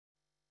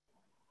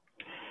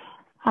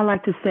I'd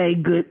like to say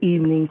good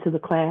evening to the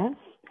class.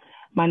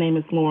 My name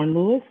is Lauren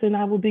Lewis, and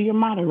I will be your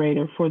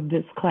moderator for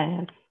this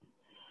class.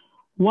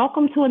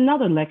 Welcome to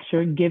another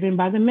lecture given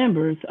by the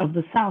members of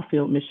the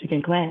Southfield,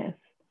 Michigan class.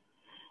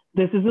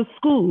 This is a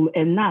school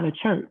and not a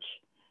church,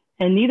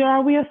 and neither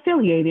are we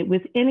affiliated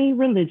with any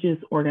religious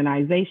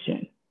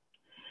organization.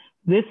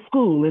 This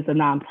school is a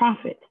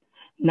nonprofit,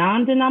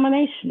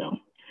 non-denominational,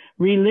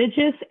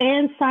 religious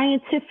and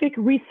scientific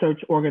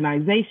research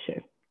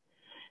organization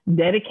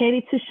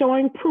dedicated to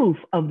showing proof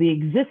of the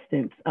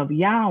existence of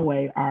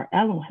Yahweh, our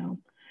Elohim,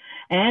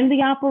 and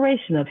the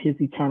operation of his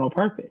eternal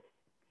purpose,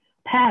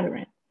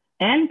 pattern,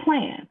 and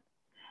plan,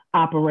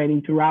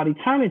 operating throughout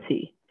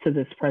eternity to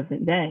this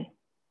present day.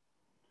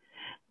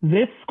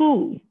 This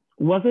school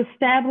was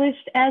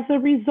established as a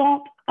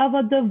result of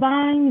a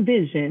divine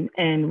vision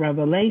and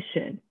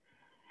revelation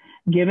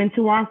given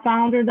to our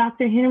founder,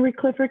 Dr. Henry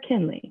Clifford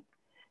Kinley,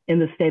 in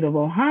the state of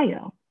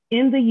Ohio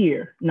in the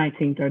year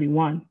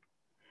 1931.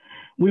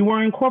 We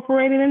were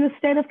incorporated in the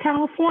state of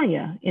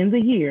California in the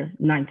year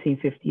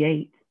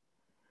 1958.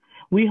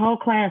 We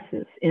hold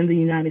classes in the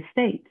United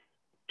States,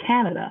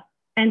 Canada,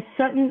 and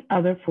certain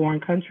other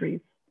foreign countries.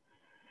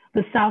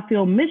 The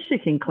Southfield,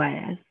 Michigan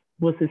class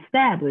was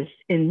established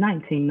in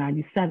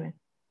 1997.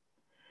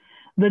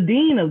 The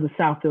dean of the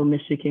Southfield,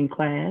 Michigan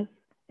class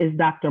is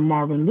Dr.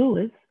 Marvin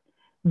Lewis.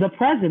 The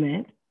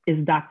president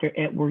is Dr.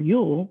 Edward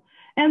Yule,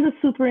 and the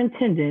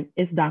superintendent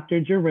is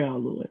Dr.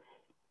 Jarrell Lewis.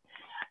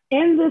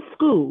 In this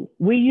school,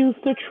 we use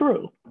the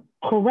true,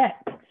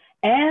 correct,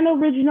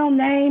 and original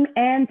name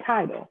and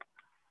title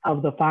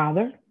of the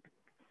Father,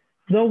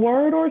 the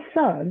Word or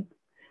Son,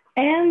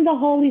 and the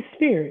Holy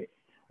Spirit,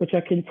 which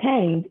are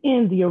contained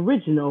in the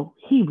original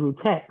Hebrew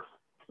text.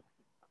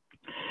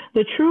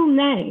 The true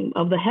name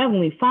of the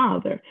Heavenly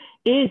Father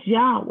is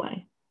Yahweh.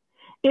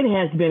 It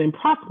has been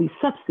improperly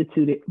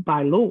substituted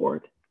by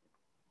Lord.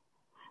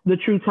 The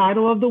true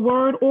title of the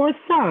Word or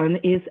Son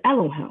is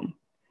Elohim.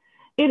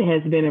 It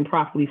has been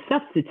improperly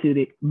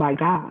substituted by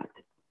God.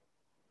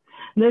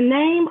 The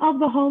name of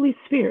the Holy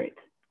Spirit,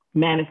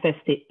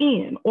 manifested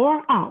in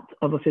or out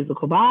of a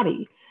physical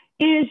body,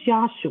 is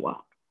Yahshua.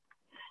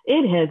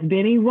 It has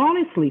been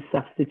erroneously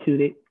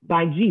substituted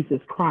by Jesus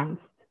Christ.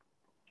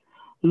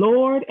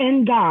 Lord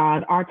and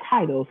God are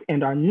titles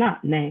and are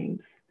not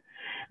names.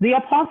 The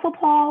Apostle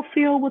Paul,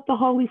 filled with the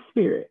Holy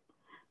Spirit,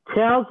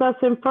 tells us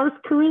in 1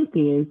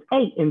 Corinthians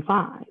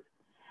 8:5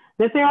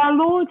 that there are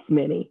Lords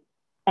many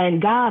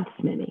and God's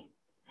many.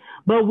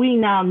 But we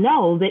now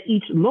know that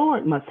each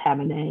Lord must have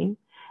a name,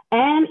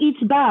 and each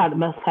God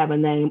must have a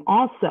name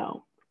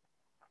also.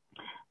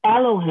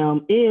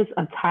 Elohim is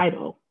a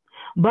title,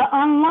 but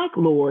unlike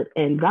Lord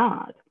and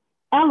God,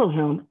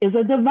 Elohim is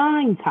a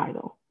divine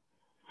title.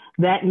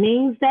 That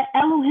means that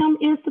Elohim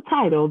is the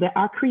title that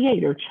our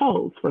Creator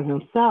chose for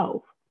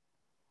himself.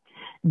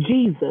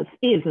 Jesus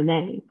is a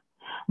name,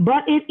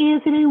 but it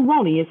is an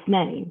erroneous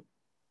name.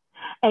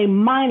 A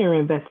minor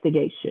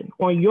investigation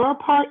on your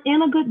part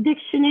in a good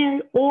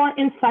dictionary or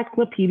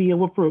encyclopedia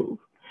will prove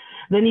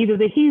that neither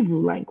the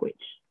Hebrew language,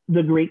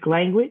 the Greek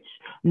language,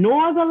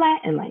 nor the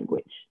Latin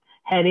language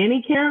had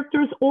any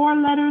characters or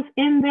letters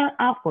in their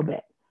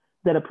alphabet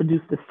that have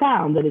produced the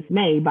sound that is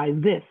made by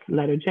this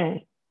letter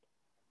J.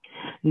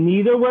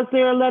 Neither was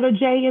there a letter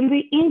J in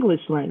the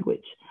English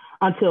language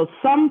until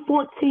some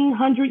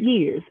 1400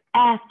 years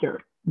after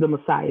the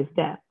Messiah's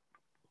death.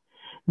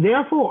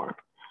 Therefore,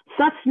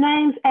 such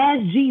names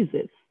as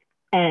Jesus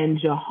and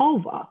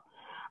Jehovah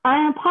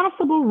are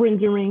impossible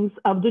renderings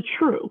of the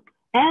true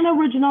and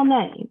original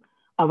name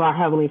of our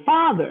Heavenly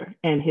Father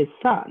and his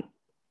Son.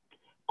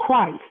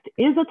 Christ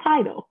is a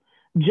title,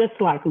 just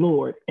like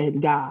Lord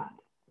and God.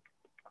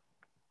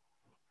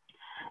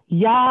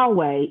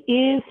 Yahweh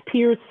is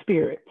pure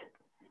spirit,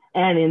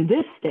 and in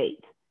this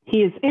state,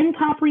 he is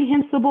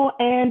incomprehensible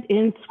and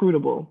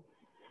inscrutable.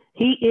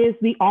 He is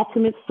the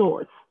ultimate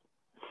source,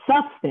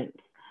 substance,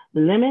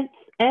 limits,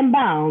 and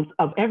bounds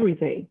of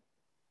everything.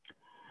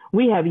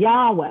 We have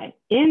Yahweh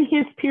in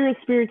his pure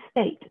spirit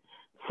state,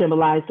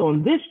 symbolized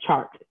on this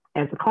chart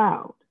as a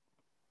cloud.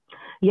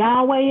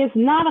 Yahweh is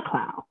not a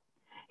cloud.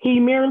 He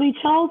merely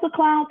chose a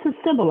cloud to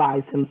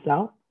symbolize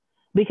himself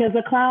because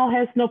a cloud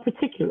has no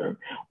particular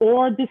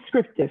or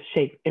descriptive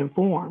shape and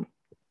form.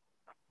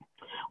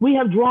 We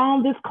have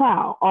drawn this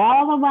cloud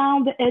all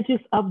around the edges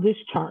of this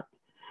chart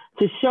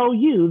to show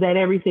you that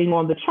everything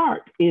on the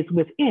chart is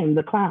within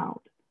the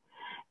cloud.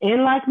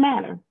 In like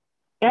manner,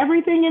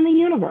 everything in the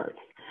universe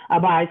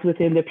abides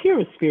within the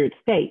pure spirit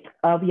state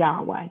of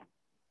Yahweh.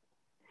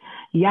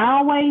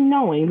 Yahweh,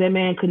 knowing that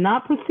man could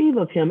not perceive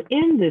of him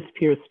in this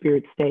pure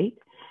spirit state,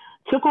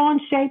 took on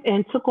shape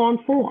and took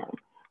on form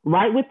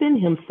right within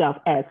himself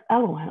as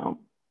Elohim.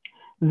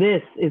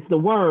 This is the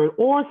Word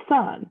or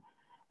Son,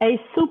 a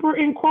super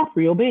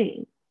incorporeal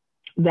being,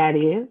 that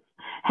is,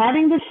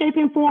 having the shape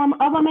and form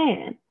of a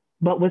man,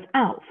 but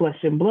without flesh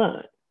and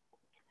blood.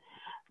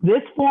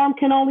 This form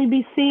can only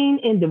be seen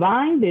in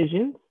divine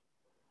visions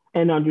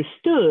and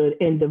understood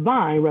in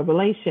divine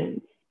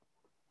revelations.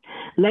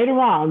 Later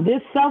on,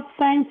 this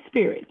self-same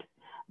spirit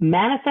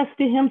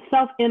manifested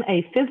himself in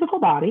a physical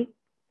body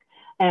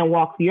and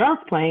walked the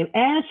earth plane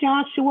as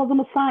Yahshua the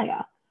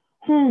Messiah,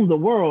 whom the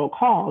world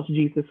calls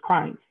Jesus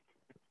Christ.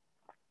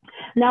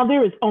 Now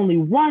there is only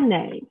one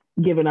name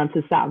given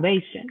unto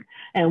salvation,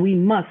 and we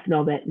must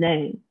know that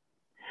name.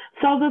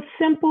 So the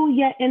simple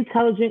yet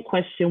intelligent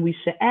question we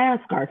should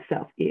ask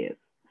ourselves is,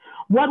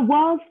 what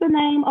was the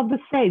name of the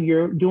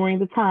Savior during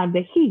the time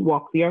that he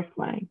walked the earth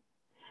plane?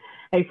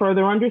 A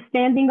further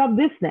understanding of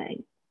this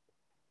name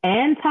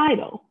and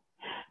title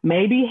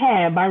may be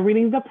had by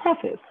reading the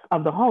preface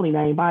of the Holy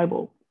Name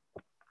Bible.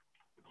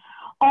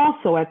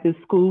 Also at this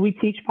school, we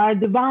teach by a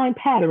divine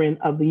pattern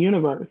of the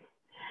universe.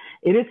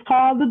 It is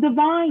called the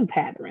divine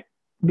pattern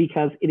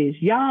because it is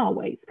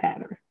Yahweh's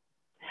pattern.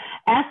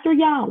 After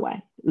Yahweh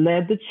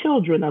led the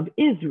children of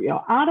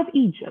Israel out of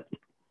Egypt,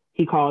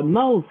 he called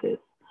Moses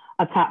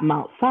atop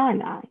Mount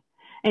Sinai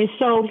and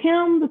showed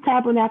him the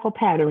tabernacle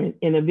pattern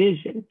in a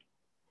vision.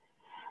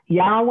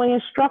 Yahweh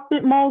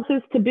instructed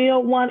Moses to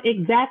build one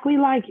exactly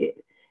like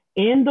it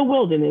in the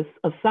wilderness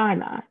of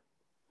Sinai.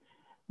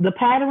 The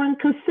pattern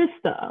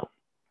consists of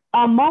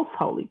a most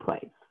holy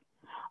place,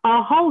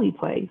 a holy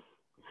place,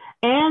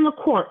 and a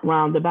court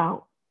round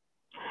about.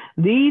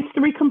 These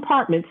three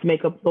compartments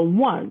make up the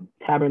one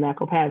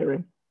tabernacle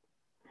pattern.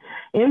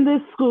 In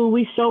this school,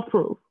 we show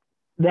proof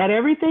that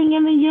everything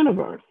in the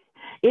universe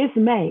is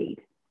made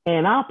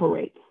and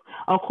operates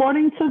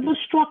according to the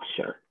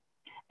structure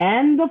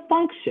and the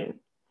function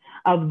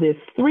of this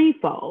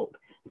threefold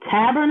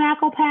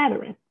tabernacle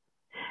pattern,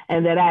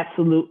 and that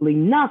absolutely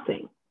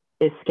nothing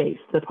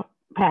escapes the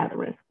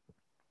pattern.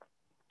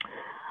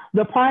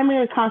 The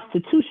primary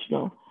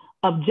constitutional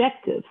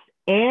objectives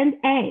and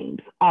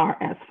aims are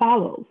as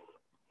follows.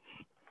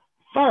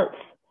 First,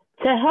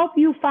 to help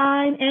you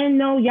find and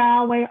know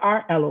Yahweh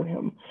our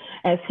Elohim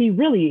as he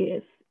really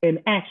is and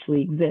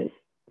actually exists.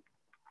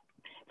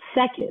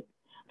 Second,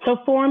 to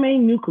form a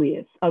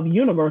nucleus of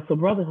universal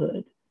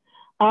brotherhood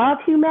of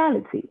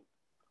humanity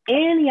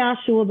in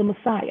Yahshua the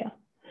Messiah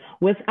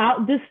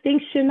without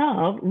distinction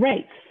of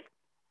race,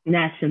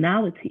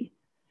 nationality,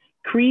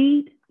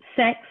 creed,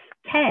 sex,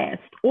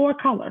 caste, or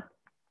color.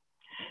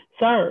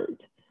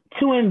 Third,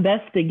 to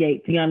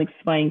investigate the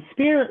unexplained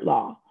spirit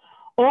law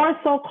or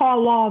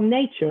so-called law of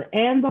nature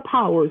and the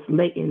powers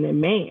latent in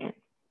man.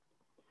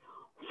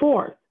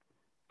 Fourth,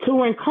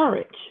 to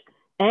encourage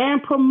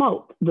and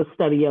promote the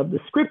study of the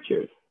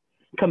scriptures,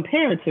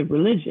 comparative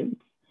religions,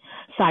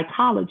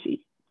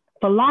 psychology,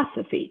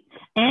 philosophy,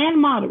 and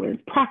modern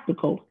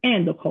practical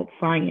and occult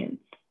science.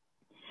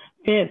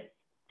 Fifth,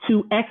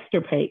 to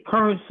extirpate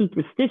current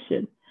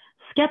superstition,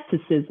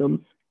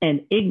 skepticism,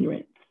 and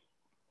ignorance.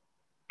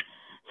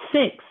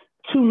 Sixth,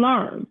 to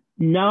learn,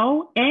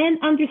 know, and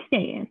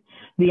understand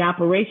the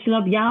operation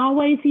of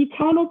Yahweh's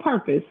eternal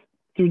purpose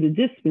through the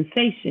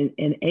dispensation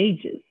and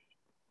ages.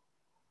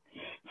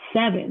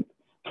 Seventh,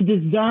 to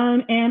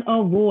discern and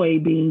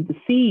avoid being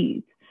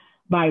deceived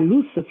by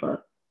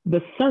Lucifer,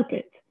 the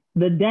serpent,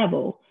 the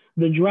devil,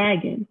 the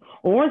dragon,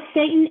 or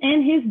Satan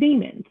and his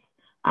demons,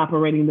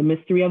 operating the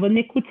mystery of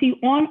iniquity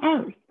on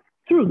earth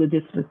through the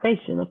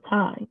dispensation of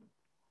time.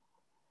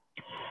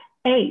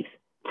 Eighth,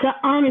 to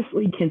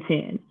earnestly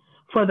contend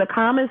for the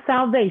common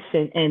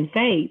salvation and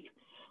faith,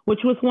 which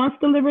was once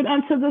delivered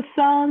unto the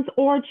sons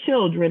or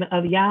children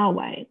of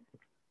Yahweh.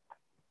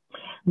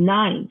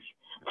 Ninth,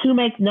 to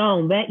make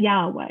known that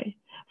Yahweh,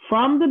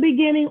 from the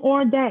beginning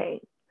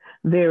ordained,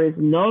 there is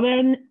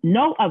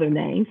no other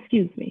name,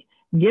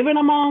 given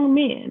among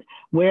men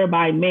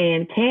whereby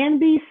man can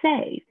be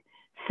saved,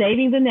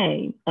 saving the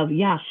name of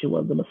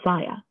Yahshua the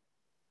Messiah.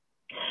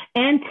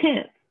 And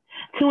 10th,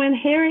 to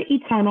inherit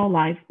eternal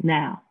life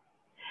now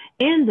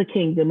in the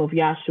kingdom of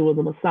Yahshua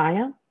the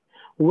Messiah,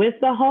 with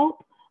the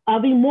hope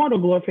of immortal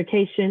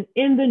glorification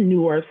in the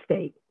new earth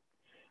state.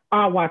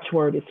 Our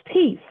watchword is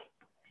peace,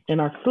 and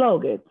our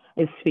slogan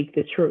is speak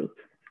the truth.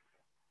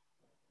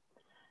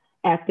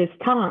 At this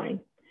time,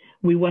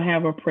 we will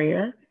have a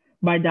prayer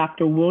by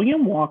Dr.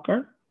 William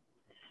Walker,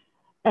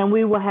 and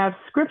we will have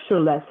scripture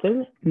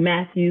lesson,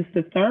 Matthew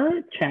the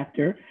 3rd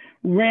chapter,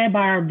 read by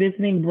our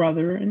visiting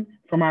brethren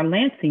from our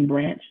Lansing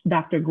branch,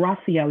 Dr.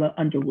 Graciela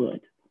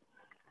Underwood.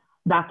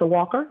 Dr.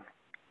 Walker?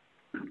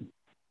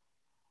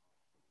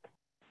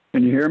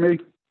 Can you hear me?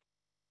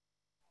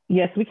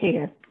 Yes, we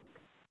can.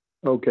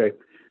 Okay.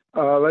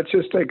 Let's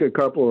just take a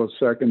couple of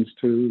seconds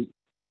to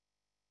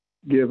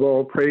give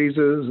all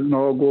praises and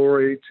all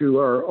glory to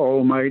our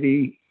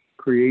Almighty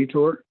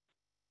Creator,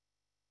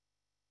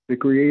 the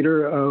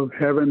Creator of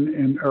heaven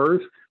and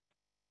earth.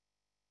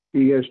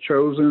 He has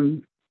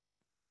chosen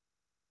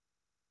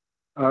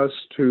us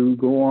to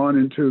go on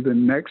into the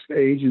next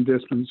age and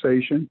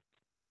dispensation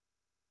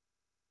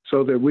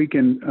so that we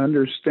can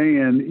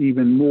understand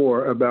even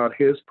more about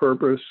His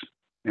purpose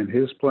and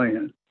His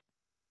plan.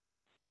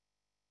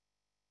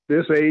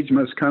 This age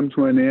must come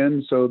to an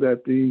end so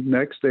that the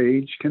next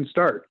age can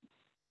start.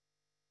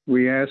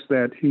 We ask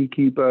that He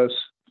keep us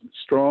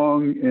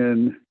strong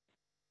in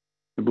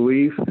the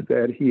belief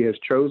that He has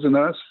chosen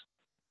us,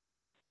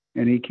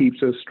 and He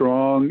keeps us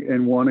strong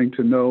in wanting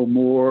to know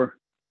more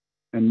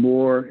and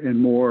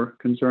more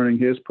concerning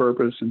his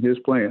purpose and his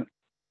plan.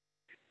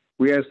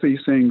 We ask these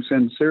things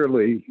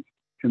sincerely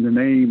in the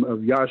name of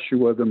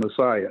Yahshua the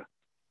Messiah.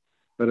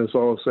 Let us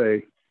all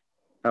say,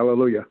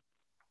 hallelujah.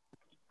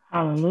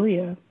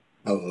 Hallelujah.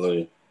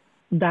 Hallelujah.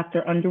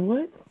 Dr.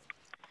 Underwood?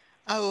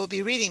 I will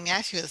be reading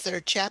Matthew, the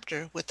 3rd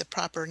chapter, with the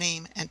proper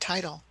name and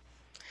title.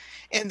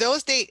 In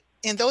those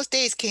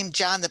days came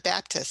John the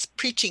Baptist,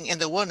 preaching in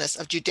the wilderness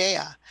of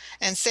Judea,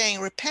 and saying,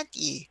 Repent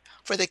ye,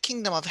 for the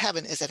kingdom of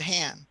heaven is at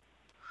hand.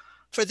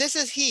 For this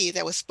is he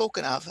that was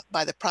spoken of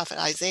by the prophet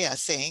Isaiah,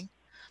 saying,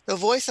 The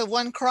voice of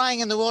one crying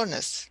in the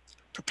wilderness,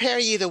 Prepare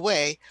ye the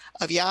way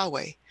of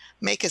Yahweh,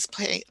 make his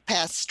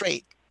path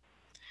straight.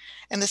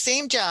 And the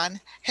same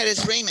John had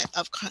his raiment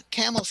of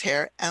camel's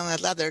hair and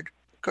a leathered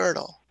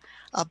girdle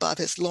above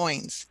his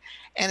loins,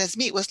 and his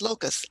meat was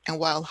locusts and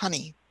wild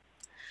honey.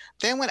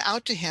 Then went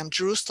out to him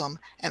Jerusalem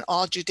and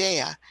all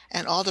Judea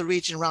and all the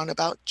region round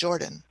about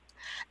Jordan,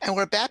 and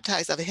were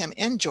baptized of him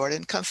in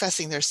Jordan,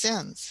 confessing their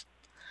sins.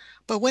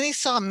 But when he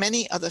saw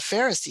many of the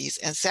Pharisees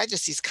and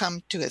Sadducees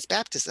come to his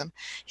baptism,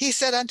 he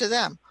said unto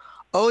them,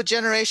 O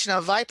generation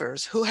of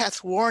vipers, who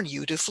hath warned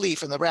you to flee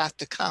from the wrath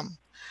to come?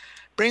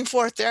 Bring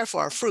forth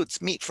therefore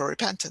fruits meet for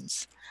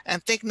repentance.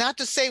 And think not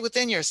to say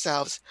within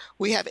yourselves,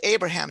 We have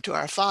Abraham to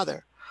our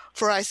father.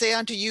 For I say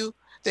unto you,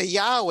 that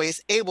Yahweh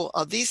is able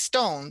of these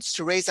stones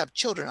to raise up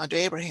children unto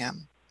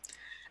Abraham.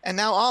 And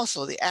now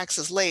also the axe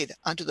is laid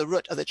unto the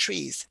root of the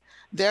trees.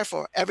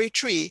 Therefore every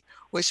tree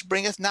which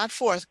bringeth not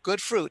forth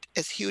good fruit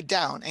is hewed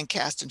down and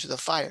cast into the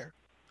fire.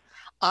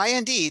 I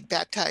indeed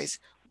baptize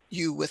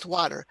you with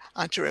water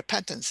unto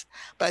repentance,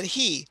 but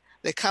he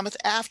that cometh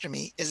after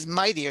me is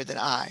mightier than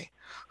I,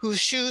 whose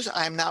shoes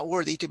I am not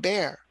worthy to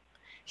bear.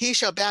 He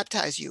shall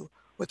baptize you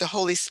with the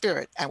Holy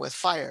Spirit and with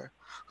fire,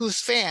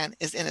 whose fan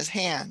is in his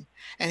hand,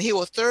 and he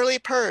will thoroughly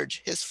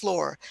purge his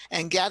floor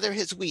and gather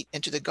his wheat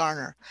into the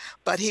garner,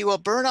 but he will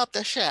burn up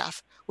the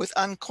chaff with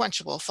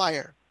unquenchable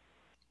fire.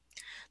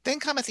 Then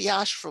cometh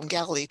Yahshua from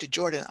Galilee to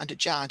Jordan unto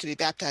John to be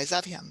baptized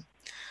of him.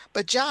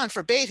 But John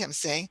forbade him,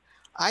 saying,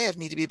 I have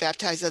need to be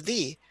baptized of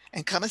thee,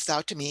 and comest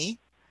thou to me?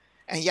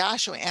 And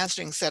Yahshua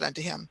answering said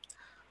unto him,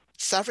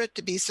 Suffer it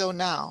to be so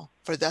now,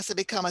 for thus it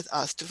becometh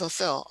us to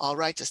fulfill all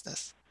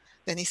righteousness.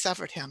 Then he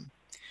suffered him.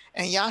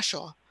 And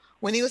Yahshua,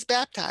 when he was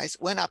baptized,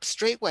 went up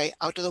straightway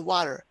out of the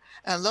water,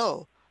 and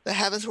lo, the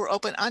heavens were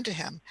opened unto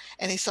him,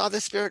 and he saw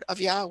the Spirit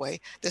of Yahweh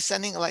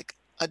descending like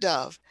a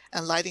dove,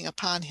 and lighting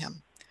upon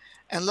him.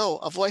 And lo,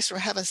 a voice from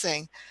heaven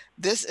saying,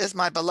 This is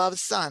my beloved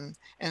Son,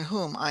 in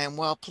whom I am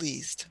well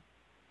pleased.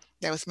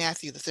 That was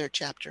Matthew, the 3rd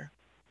chapter.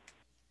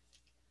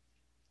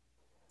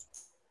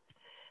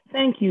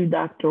 Thank you,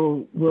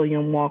 Dr.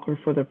 William Walker,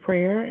 for the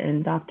prayer,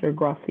 and Dr.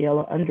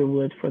 Graciela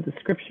Underwood for the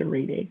scripture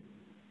reading.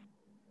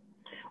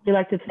 We'd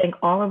like to thank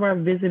all of our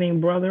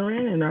visiting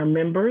brethren and our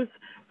members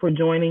for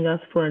joining us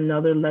for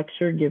another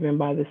lecture given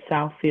by the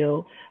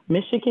Southfield,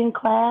 Michigan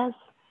class.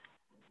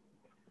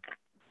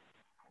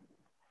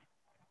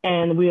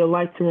 And we would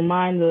like to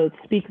remind the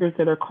speakers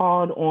that are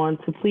called on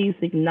to please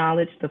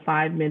acknowledge the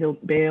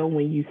 5-minute bell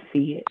when you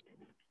see it.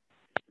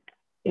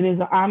 It is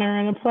an honor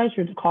and a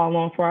pleasure to call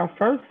on for our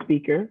first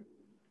speaker,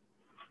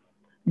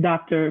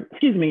 it's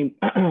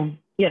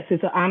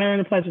an honor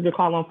and a pleasure to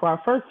call on for our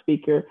first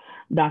speaker,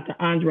 Dr.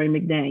 Andre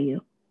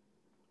McDaniel.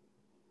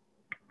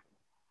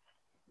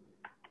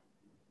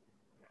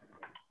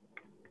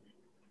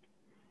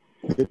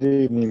 Good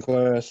evening,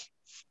 class.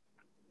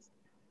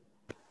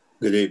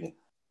 Good evening.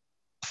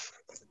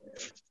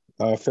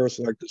 First,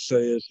 I'd like to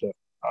say it's an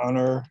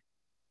honor,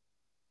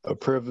 a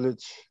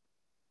privilege,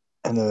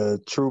 and a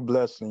true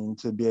blessing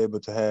to be able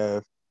to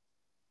have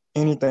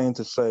anything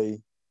to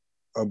say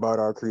about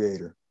our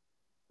Creator,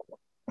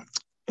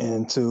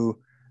 and to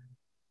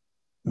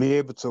be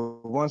able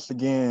to once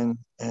again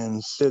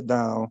and sit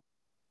down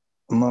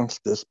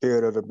amongst the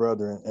spirit of the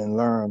brethren and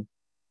learn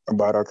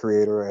about our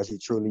Creator as He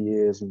truly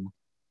is and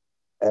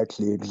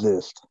actually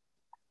exists.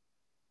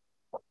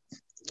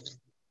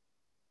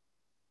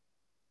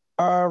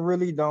 I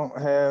really don't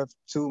have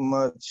too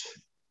much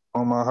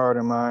on my heart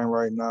and mind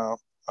right now.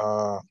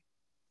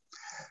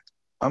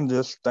 I'm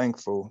just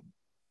thankful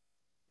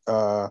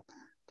to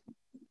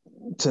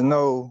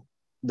know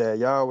that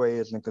Yahweh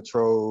is in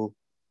control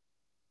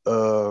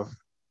of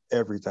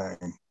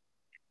everything.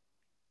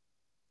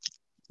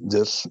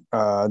 Just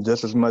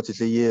as much as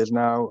He is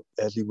now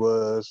as He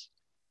was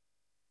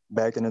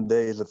back in the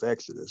days of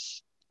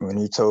Exodus, when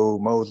He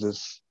told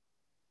Moses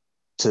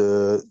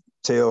to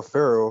tell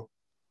Pharaoh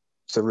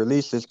to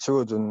release his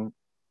children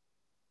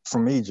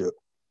from Egypt.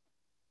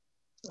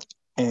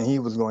 And he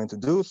was going to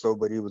do so,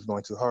 but he was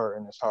going to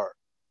harden his heart.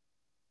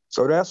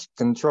 So that's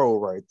control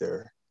right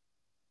there.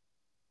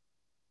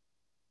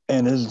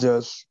 And it's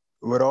just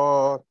with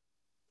all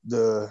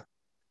the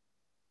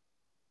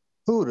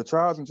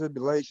trials and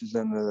tribulations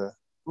and the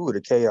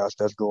chaos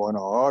that's going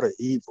on, all the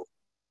evil,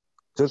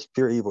 just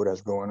pure evil that's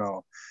going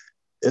on.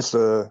 It's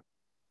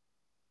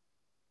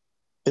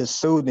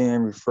soothing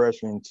and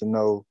refreshing to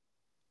know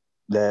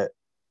that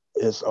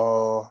it's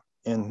all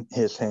in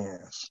His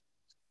hands.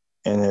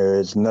 and there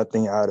is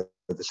nothing out of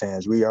his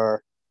hands. We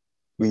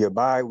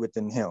abide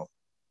within him.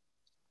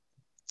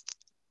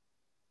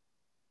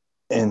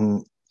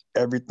 And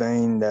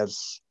everything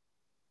that's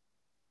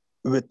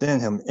within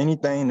him,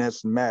 anything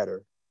that's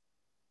matter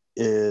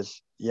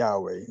is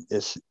Yahweh.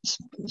 It's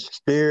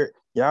spirit.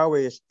 Yahweh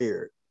is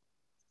spirit.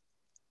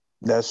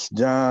 That's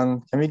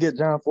John. Can we get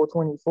John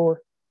 4:24?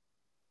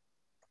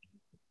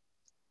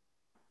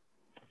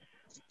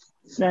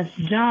 That's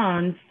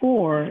John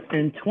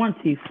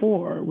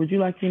 4:24. Would you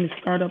like me to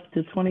start up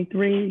to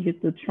 23,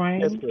 get the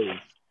train? Yes, please.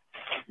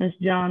 That's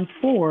John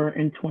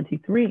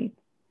 4:23.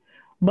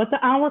 But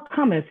the hour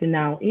cometh, and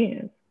now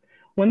is,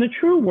 when the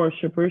true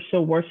worshipers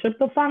shall worship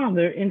the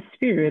Father in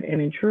spirit and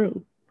in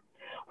truth.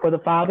 For the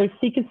Father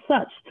seeketh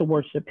such to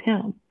worship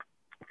him.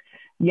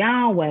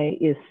 Yahweh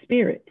is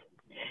spirit,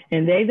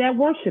 and they that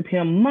worship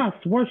him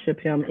must worship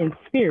him in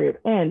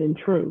spirit and in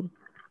truth.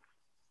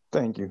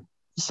 Thank you.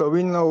 So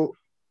we know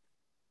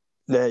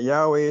that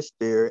Yahweh is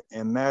spirit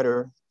and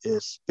matter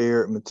is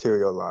spirit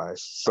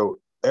materialized. So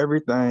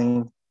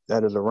everything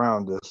that is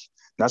around us,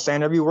 not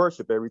saying that we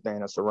worship everything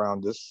that's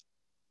around us,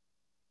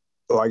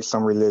 like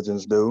some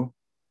religions do,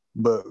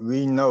 but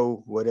we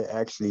know what it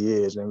actually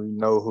is, and we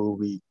know who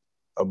we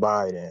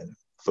abide in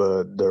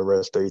for the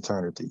rest of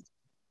eternity.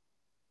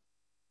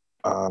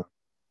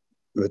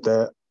 With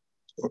that,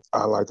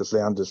 I'd like to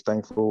say I'm just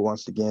thankful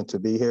once again to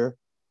be here,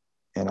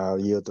 and I'll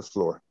yield the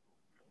floor.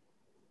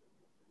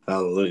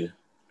 Hallelujah.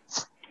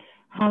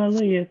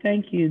 Hallelujah.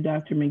 Thank you,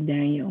 Dr.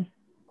 McDaniel.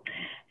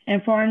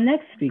 And for our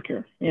next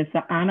speaker, it's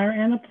an honor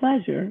and a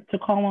pleasure to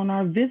call on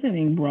our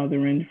visiting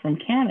brethren from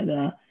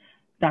Canada,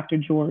 Dr.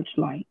 George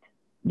Light.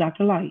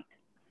 Dr. Light.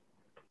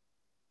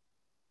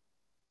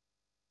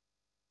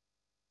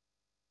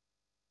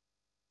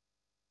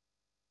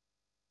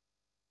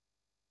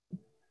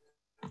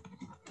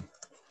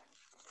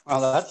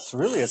 Well, that's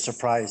really a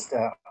surprise.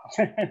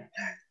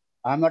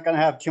 I'm not going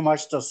to have too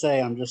much to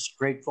say. I'm just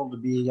grateful to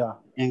be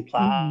in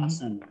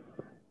class and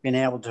being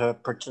able to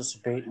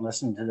participate and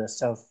listen to the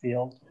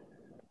Southfield.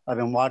 I've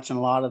been watching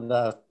a lot of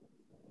the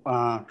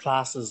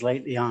classes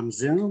lately on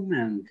Zoom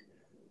and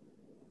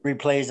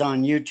replays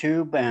on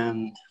YouTube,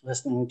 and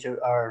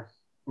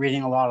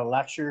reading a lot of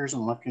lectures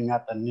and looking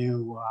at the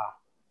new,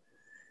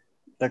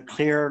 the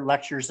clear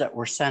lectures that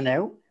were sent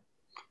out.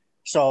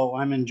 So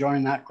I'm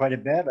enjoying that quite a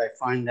bit. I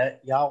find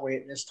that Yahweh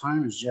at this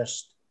time is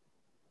just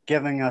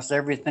giving us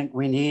everything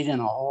we need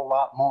and a whole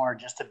lot more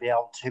just to be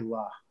able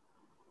to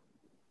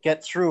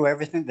get through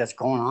everything that's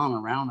going on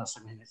around us.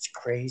 I mean, it's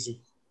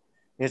crazy.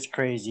 It's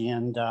crazy.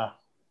 And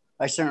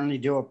I certainly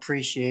do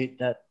appreciate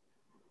that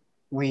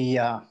we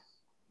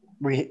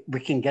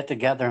can get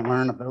together and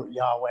learn about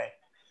Yahweh.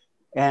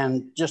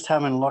 And just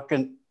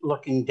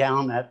looking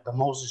down at the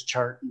Moses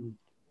chart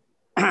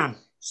and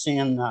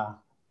seeing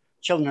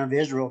children of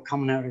Israel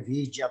coming out of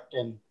Egypt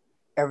and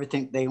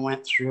everything they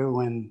went through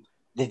and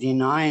the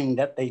denying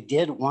that they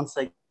did once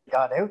they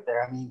got out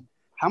there. I mean,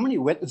 how many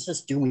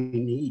witnesses do we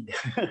need?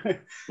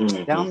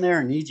 Down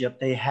there in Egypt,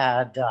 they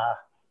had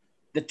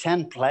the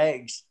 10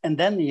 plagues, and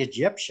then the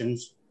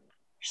Egyptians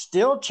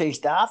still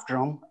chased after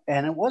them.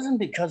 And it wasn't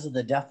because of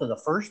the death of the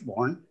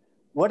firstborn.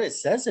 What it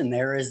says in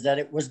there is that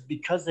it was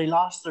because they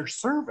lost their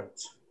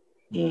servants.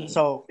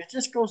 So it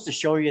just goes to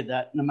show you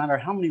that no matter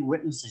how many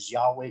witnesses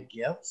Yahweh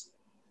gives,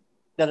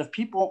 that if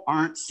people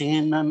aren't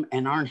seeing them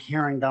and aren't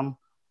hearing them,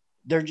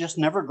 they're just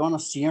never going to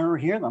see or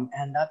hear them.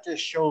 And that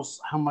just shows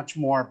how much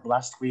more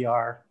blessed we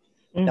are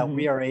that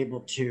we are able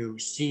to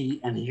see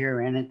and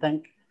hear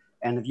anything.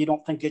 And if you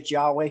don't think it's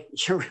Yahweh,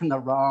 you're in the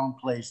wrong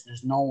place.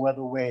 There's no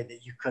other way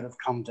that you could have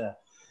come to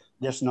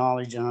this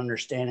knowledge and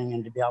understanding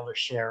and to be able to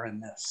share in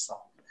this. So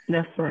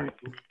that's right.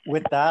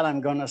 With that,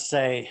 I'm going to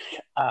say,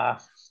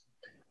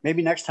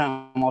 maybe next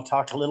time I'll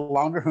talk a little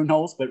longer, who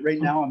knows? But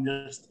right now I'm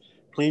just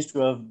pleased to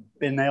have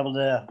been able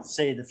to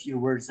say the few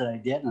words that I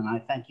did, and I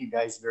thank you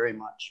guys very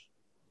much.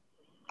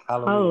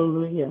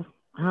 Hallelujah.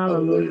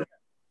 Hallelujah.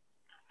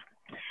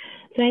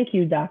 Thank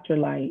you, Dr.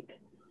 Light.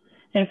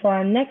 And for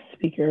our next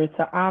speaker, it's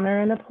an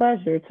honor and a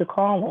pleasure to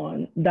call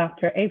on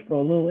Dr.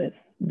 April Lewis.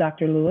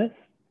 Dr. Lewis.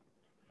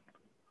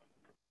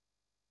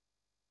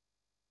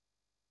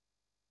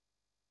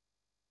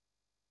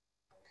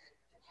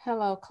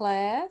 Hello,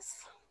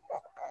 class.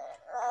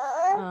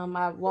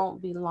 I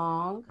won't be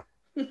long.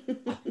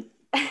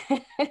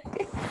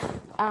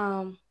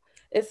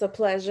 It's a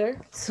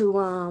pleasure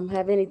to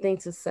have anything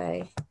to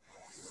say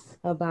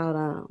about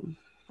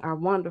our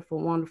wonderful,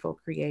 wonderful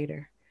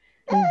Creator.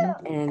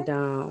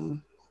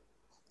 And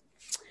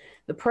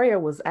the prayer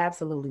was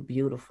absolutely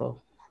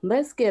beautiful.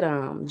 Let's get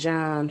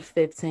John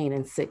 15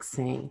 and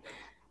 16.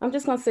 I'm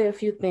just going to say a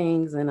few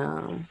things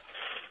and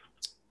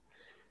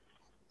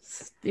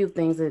few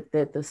things that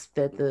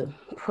the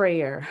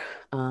prayer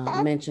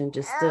mentioned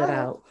just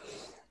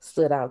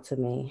stood out to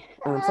me.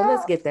 So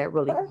let's get that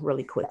really,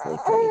 really quickly,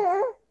 please.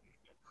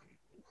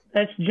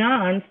 That's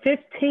John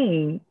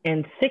 15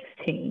 and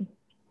 16.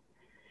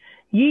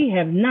 Ye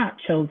have not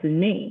chosen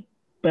me,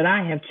 but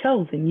I have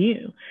chosen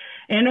you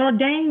and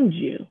ordained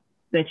you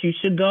that you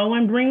should go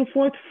and bring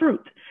forth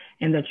fruit,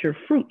 and that your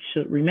fruit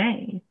should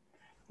remain.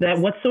 That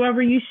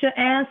whatsoever you should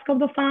ask of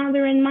the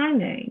Father in my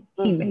name,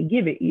 he may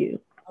give it you.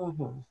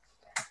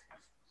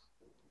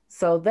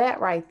 So that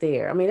right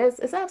there, I mean,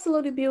 it's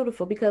absolutely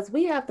beautiful, because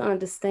we have to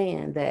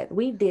understand that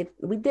we did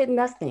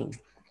nothing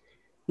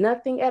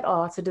at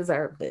all to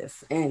deserve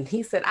this. And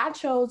he said, I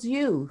chose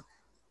you.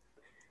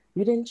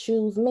 You didn't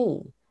choose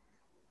me.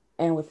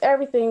 And with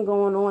everything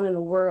going on in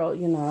the world,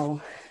 you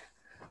know,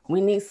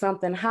 we need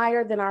something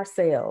higher than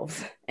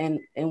ourselves. And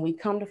we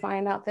come to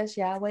find out that's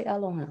Yahweh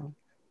Elohim.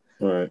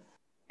 Right.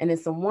 And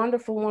it's a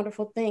wonderful,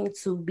 wonderful thing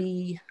to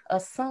be a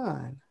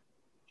son.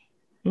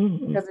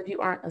 Because if you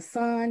aren't a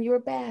son, you're a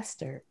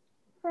bastard.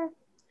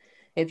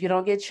 If you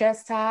don't get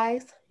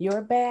chastised, you're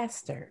a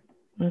bastard.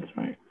 That's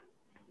right.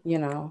 You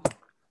know,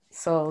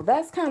 so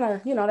that's kind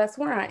of, you know, that's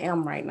where I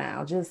am right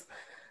now. Just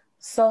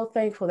so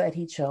thankful that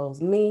he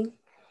chose me.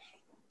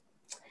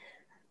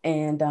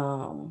 And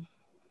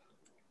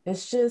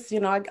it's just, you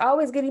know, I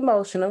always get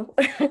emotional.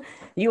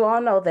 You all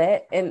know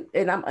that. And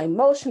I'm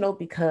emotional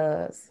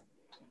because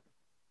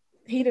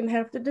he didn't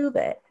have to do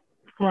that.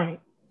 Right.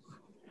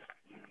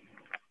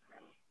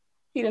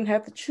 He didn't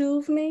have to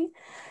choose me.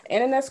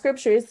 And in that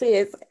scripture, it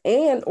says,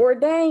 and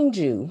ordained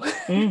you.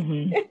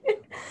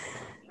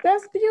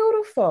 That's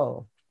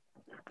beautiful.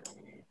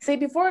 See,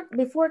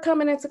 before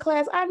coming into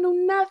class, I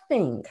knew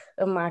nothing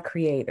of my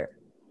creator.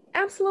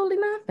 Absolutely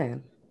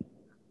nothing.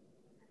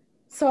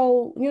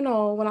 So, you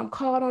know, when I'm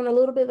called on a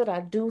little bit that I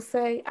do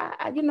say,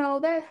 I you know,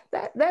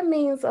 that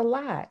means a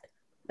lot.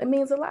 That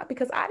means a lot,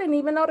 because I didn't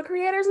even know the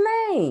creator's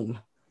name.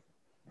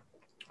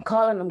 I'm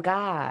calling him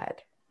God.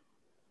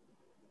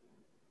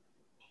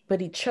 But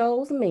he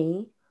chose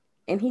me,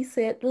 and he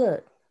said,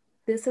 look,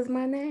 this is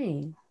my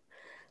name.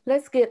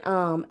 Let's get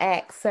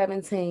Acts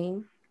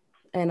 17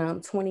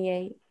 and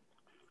 28.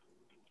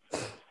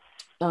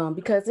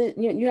 Because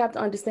you have to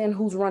understand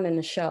who's running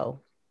the show.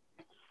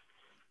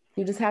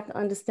 You just have to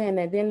understand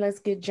that. Then let's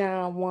get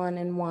John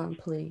 1:1,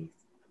 please.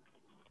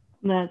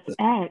 That's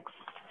Acts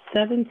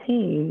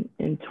 17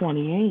 and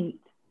 28.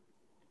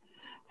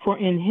 For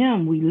in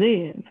him we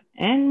live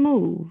and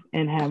move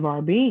and have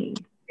our being.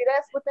 See,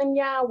 that's within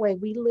Yahweh.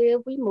 We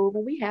live, we move,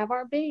 and we have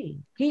our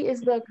being. He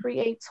is the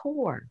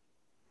creator.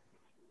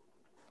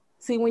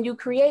 See, when you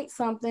create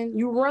something,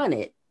 you run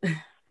it.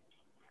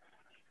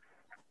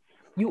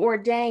 You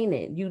ordain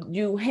it.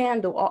 You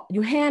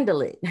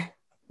handle it.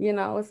 You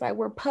know, it's like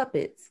we're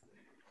puppets.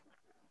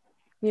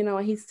 You know,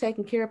 and he's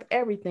taking care of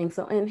everything.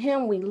 So in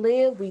him we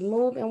live, we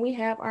move, and we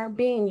have our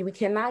being. We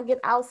cannot get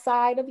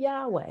outside of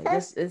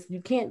Yahweh. We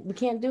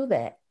can't do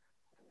that.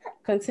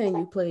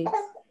 Continue, please.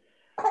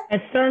 As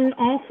certain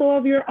also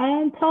of your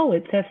own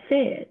poets have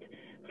said,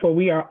 for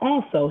we are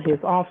also his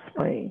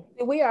offspring.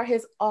 We are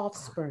his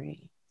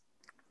offspring.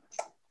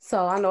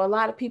 So I know a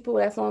lot of people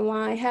that's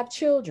online have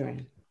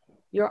children.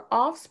 Your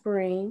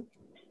offspring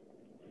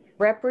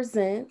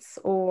represents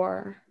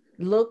or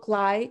look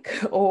like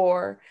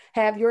or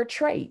have your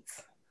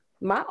traits.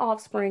 My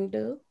offspring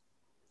do.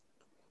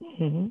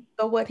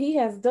 So what he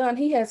has done,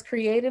 he has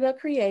created a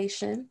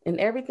creation, and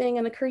everything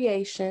in a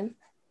creation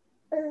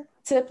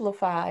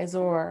typifies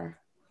or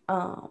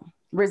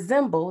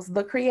resembles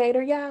the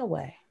creator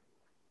Yahweh.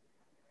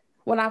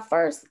 When I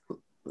first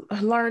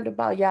learned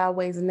about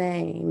Yahweh's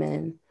name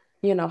and,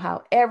 you know,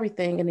 how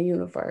everything in the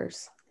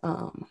universe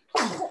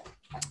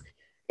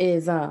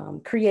is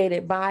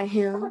created by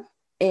him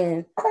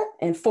and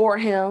for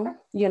him,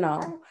 you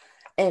know.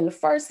 And the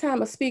first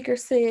time a speaker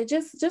said,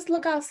 just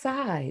look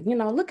outside, you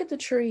know, look at the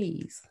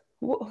trees.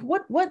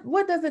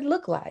 What does it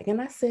look like? And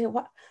I said,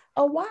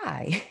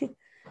 why?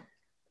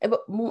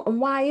 But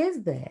why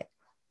is that?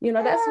 You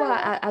know, that's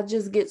why I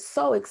just get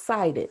so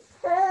excited,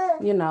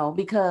 you know,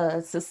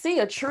 because to see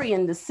a tree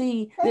and to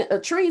see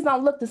trees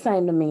don't look the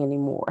same to me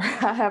anymore.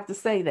 I have to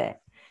say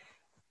that,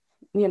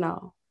 you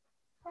know,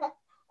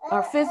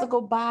 our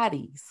physical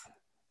bodies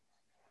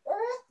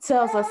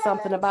tells us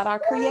something about our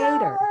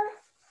creator,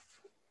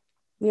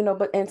 you know,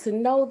 and to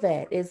know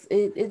that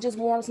it just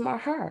warms my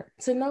heart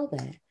to know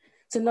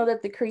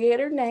that the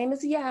creator name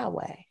is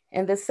Yahweh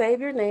and the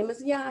savior name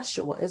is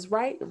Yahshua. Is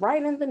right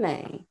in the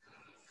name.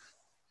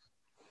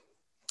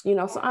 You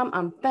know, so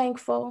I'm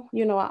thankful.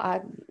 You know,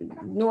 I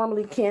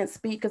normally can't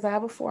speak because I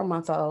have a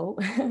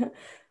 4-month-old,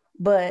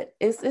 but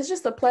it's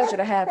just a pleasure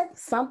to have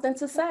something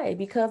to say,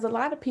 because a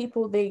lot of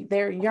people,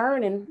 they're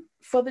yearning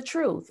for the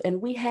truth,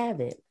 and we have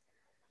it.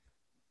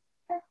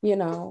 You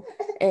know,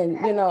 and,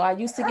 you know, I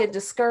used to get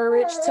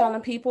discouraged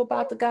telling people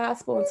about the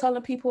gospel and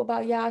telling people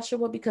about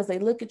Yahshua because they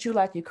look at you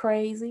like you're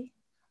crazy,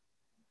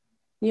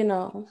 you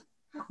know,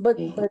 but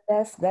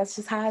that's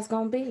just how it's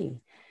going to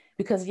be.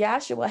 Because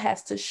Yahshua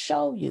has to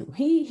show you.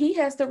 He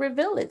has to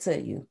reveal it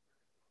to you.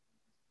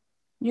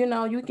 You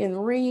know, you can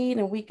read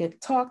and we can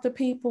talk to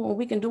people and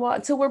we can do all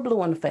until we're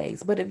blue in the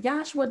face. But if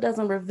Yahshua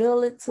doesn't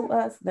reveal it to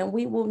us, then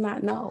we will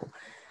not know.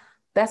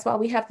 That's why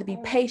we have to be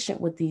patient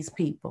with these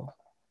people.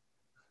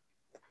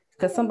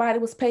 Because somebody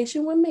was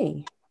patient with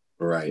me.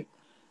 Right.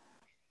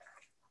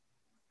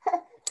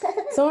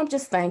 So I'm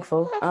just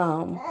thankful.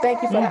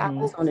 Thank you for the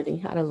opportunity.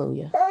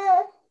 Hallelujah.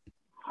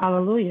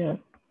 Hallelujah.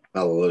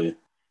 Hallelujah.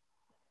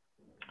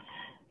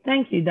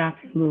 Thank you,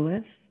 Dr.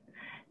 Lewis.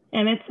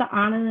 And it's an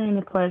honor and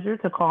a pleasure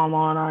to call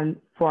on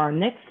for our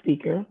next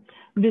speaker,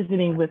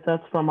 visiting with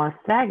us from our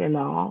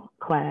Saginaw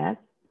class,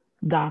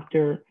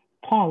 Dr.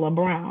 Paula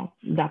Brown.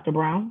 Dr.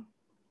 Brown.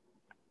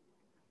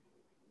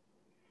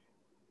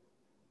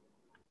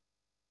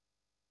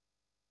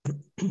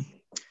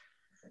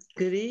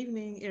 Good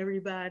evening,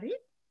 everybody.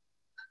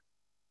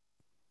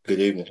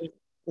 Good evening.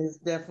 It's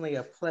definitely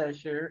a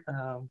pleasure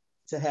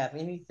to have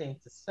anything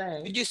to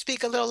say. Could you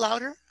speak a little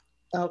louder?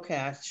 Okay,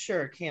 I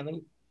sure can.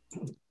 Let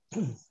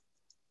me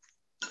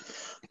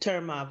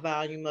turn my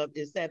volume up.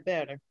 Is that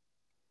better?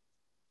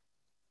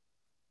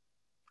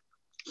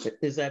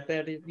 Is that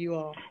better, you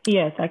all?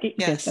 Yes, I can.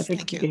 Yes, I think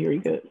thank we you. can hear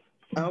you good.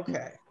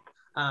 Okay.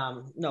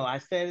 No, I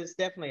said it's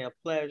definitely a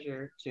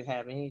pleasure to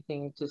have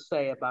anything to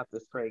say about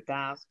this great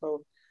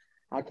gospel.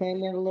 I came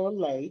in a little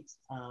late.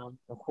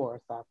 Of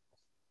course, I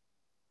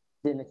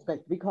didn't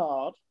expect to be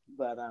called,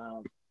 but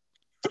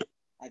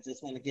I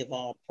just want to give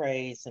all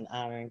praise and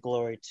honor and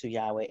glory to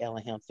Yahweh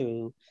Elohim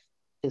through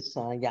his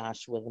son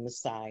Yahshua the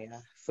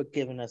Messiah for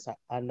giving us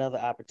another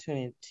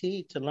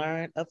opportunity to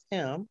learn of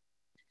him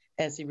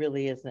as he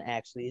really is and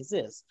actually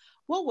exists.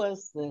 What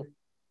was the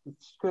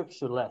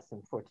scripture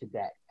lesson for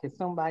today? Can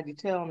somebody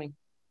tell me?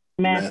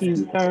 Matthew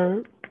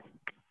 3rd.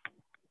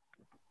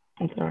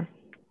 I'm sorry.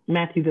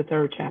 Matthew the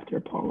 3rd chapter,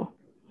 Paula.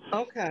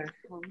 Okay.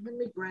 Well, let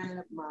me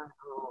grab my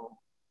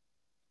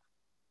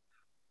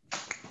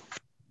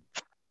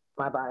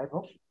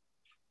Bible,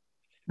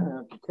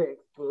 the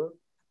textbook,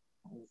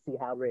 and see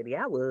how ready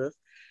I was.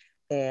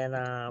 And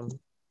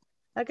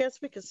I guess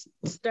we could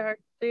start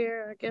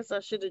there. I guess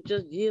I should have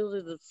just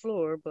yielded the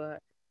floor,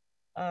 but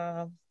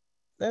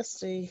let's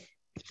see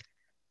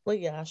what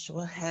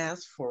Yahshua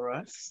has for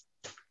us.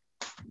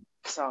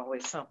 It's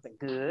always something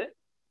good.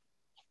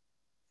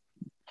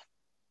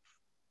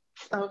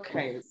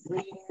 Okay.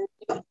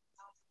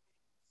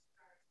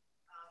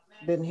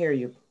 Didn't hear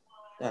you,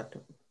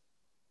 Doctor.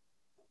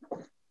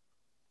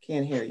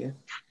 Can't hear you.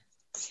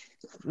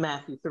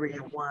 Matthew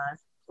 3:1,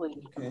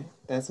 please. Okay,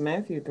 that's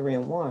Matthew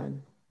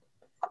 3:1.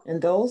 In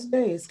those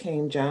days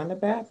came John the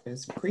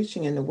Baptist,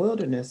 preaching in the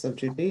wilderness of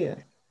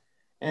Judea,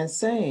 and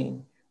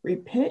saying,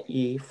 Repent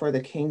ye, for the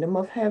kingdom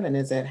of heaven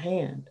is at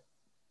hand.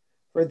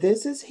 For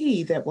this is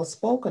he that was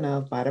spoken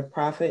of by the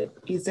prophet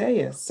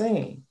Isaiah,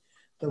 saying,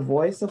 The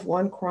voice of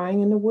one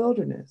crying in the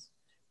wilderness,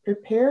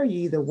 Prepare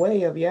ye the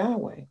way of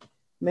Yahweh,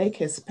 make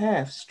his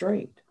path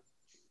straight.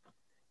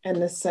 And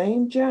the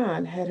same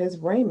John had his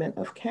raiment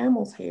of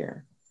camel's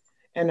hair,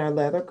 and a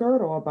leather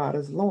girdle about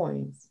his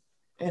loins,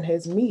 and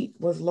his meat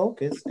was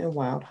locusts and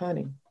wild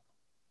honey.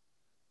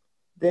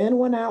 Then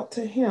went out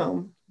to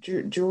him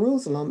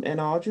Jerusalem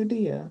and all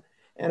Judea,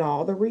 and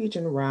all the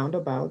region round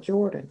about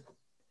Jordan,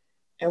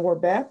 and were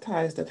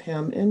baptized of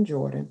him in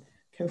Jordan,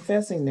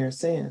 confessing their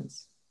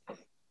sins.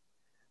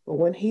 But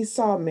when he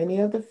saw many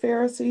of the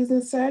Pharisees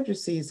and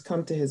Sadducees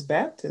come to his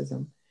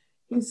baptism,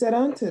 he said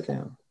unto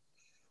them,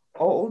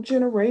 O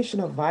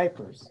generation of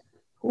vipers,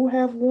 who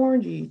have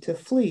warned ye to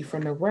flee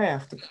from the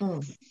wrath to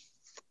come?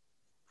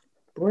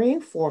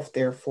 Bring forth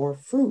therefore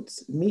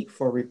fruits meet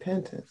for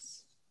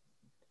repentance.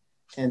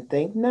 And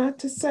think not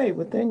to say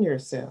within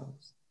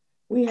yourselves,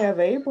 We have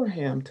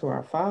Abraham to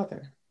our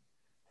father.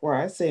 For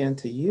I say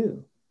unto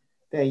you,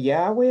 that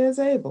Yahweh is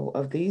able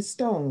of these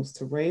stones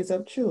to raise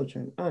up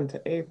children unto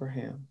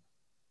Abraham.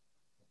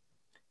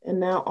 And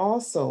now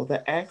also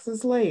the axe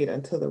is laid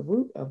unto the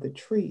root of the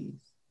trees.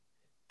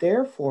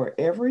 Therefore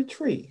every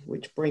tree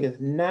which bringeth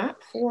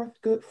not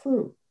forth good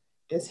fruit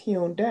is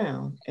hewn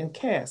down and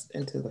cast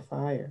into the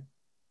fire.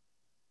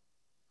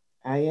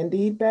 I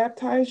indeed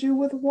baptize you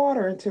with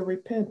water unto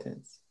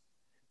repentance,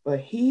 but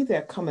he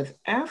that cometh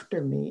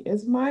after me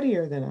is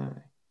mightier than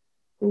I,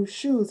 whose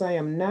shoes I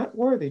am not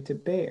worthy to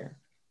bear.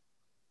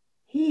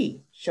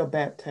 He shall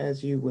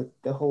baptize you with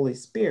the Holy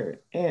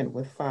Spirit and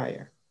with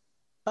fire.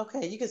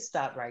 Okay, you can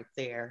stop right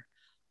there.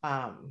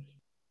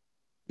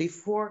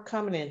 Before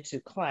coming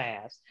into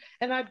class,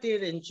 and I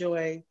did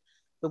enjoy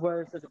the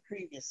words of the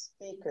previous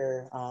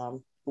speaker,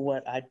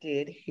 what I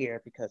did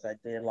hear, because I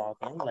did log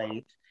in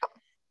late,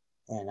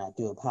 and I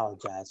do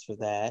apologize for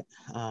that.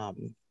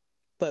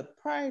 But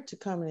prior to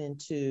coming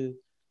into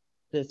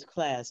this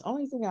class,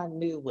 only thing I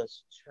knew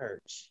was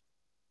church.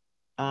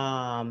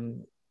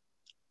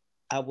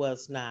 I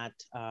was not,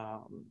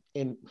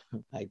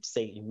 I'd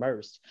say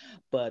immersed,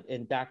 but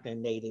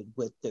indoctrinated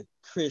with the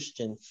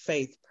Christian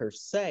faith per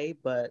se,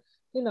 but,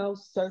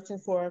 searching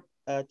for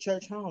a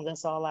church home,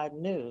 that's all I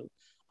knew.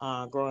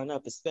 Growing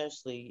up,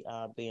 especially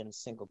being a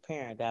single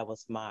parent, that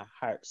was my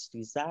heart's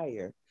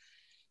desire,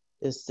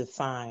 is to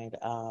find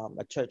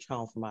a church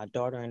home for my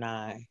daughter and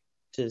I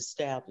to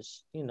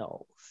establish,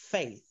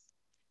 faith.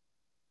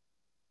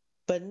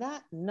 But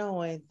not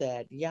knowing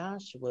that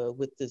Yahshua,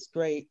 with this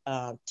great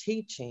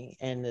teaching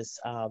and this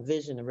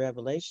vision and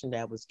revelation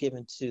that was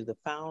given to the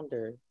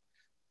founder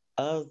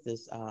of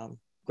this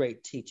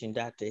great teaching,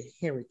 Dr.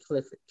 Henry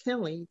Clifford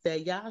Kinley,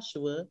 that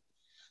Yahshua,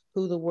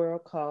 who the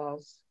world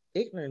calls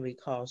ignorantly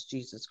calls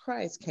Jesus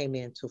Christ, came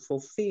in to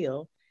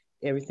fulfill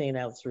everything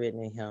that was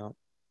written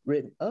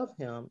of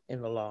him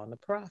in the law and the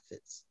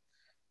prophets.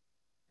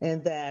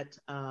 And that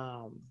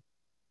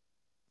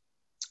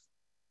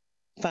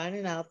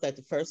finding out that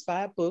the first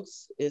 5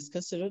 books is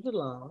considered the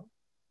law,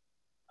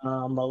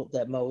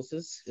 that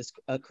Moses is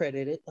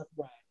accredited of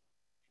writing.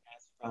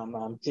 That's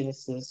from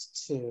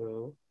Genesis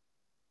to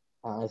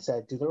it's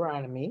at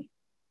Deuteronomy.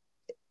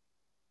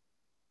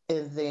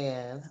 And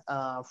then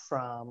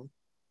from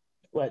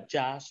what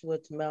Joshua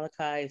to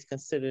Malachi is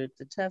considered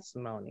the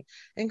testimony.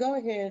 And go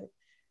ahead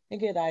and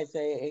get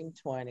Isaiah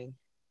 8:20.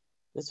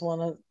 Just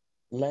want to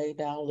lay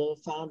down a little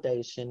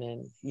foundation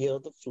and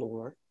yield the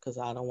floor because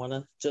I don't want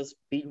to just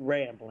be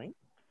rambling.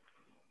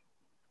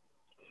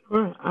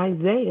 Sure.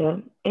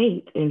 Isaiah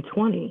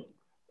 8:20.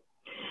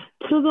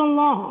 To the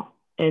law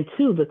and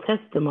to the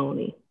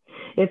testimony.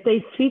 If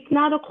they speak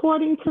not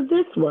according to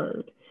this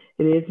word,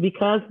 it is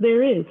because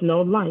there is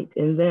no light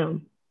in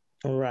them.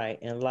 Right.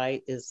 And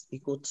light is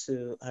equal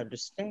to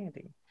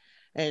understanding.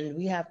 And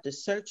we have to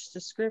search the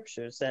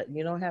scriptures. That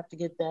you don't have to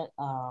get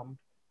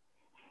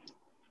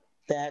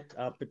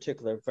that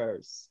particular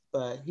verse.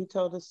 But he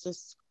told us to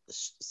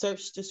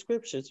search the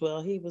scriptures.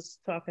 Well, he was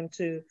talking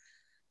to,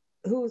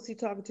 who was he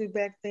talking to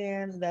back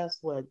then? That's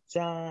what,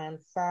 John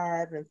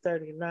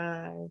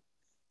 5:39.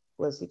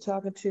 Was he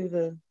talking to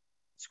the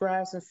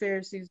scribes and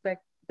Pharisees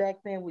back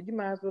then? Well, you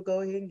might as well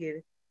go ahead and get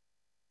it.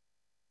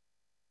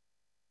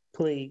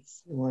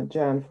 Please. You want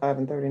John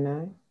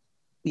 5:39?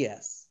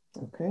 Yes.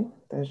 Okay,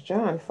 that's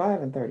John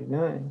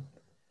 5:39.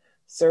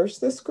 Search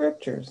the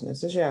scriptures, and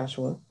this is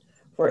Joshua,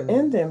 for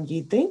in them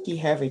ye think ye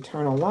have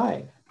eternal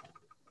life,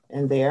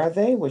 and they are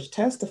they which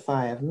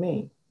testify of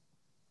me.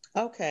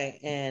 Okay,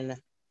 and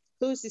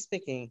who is he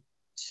speaking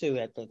to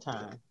at the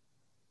time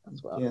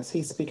as well? Yes,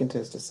 he's speaking to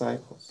his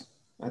disciples,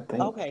 I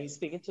think. Okay, he's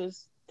speaking to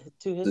his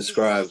the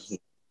scribes.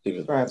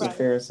 Scribes and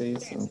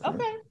Pharisees.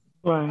 Okay.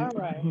 Right. All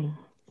right. Mhm.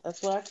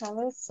 That's what I kind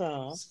of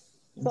assumed.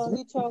 So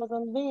he told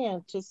them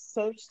then to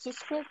search the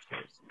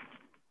scriptures.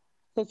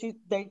 Because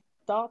they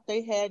thought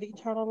they had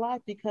eternal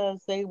life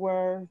because they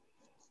were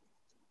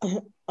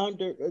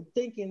under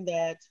thinking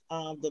that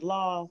the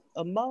law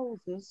of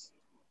Moses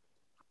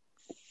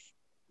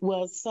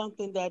was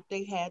something that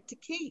they had to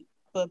keep.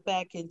 But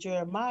back in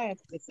Jeremiah,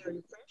 the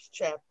 31st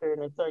chapter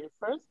and the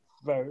 31st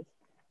verse,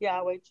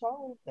 Yahweh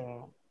told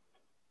them,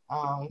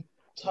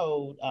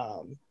 told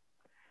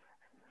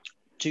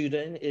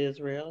Judah and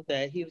Israel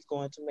that he was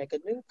going to make a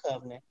new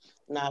covenant,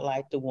 not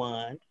like the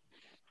one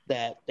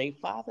that their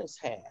fathers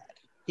had.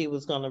 He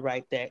was going to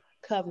write that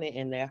covenant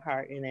in their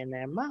heart and in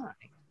their mind.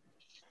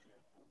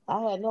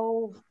 I had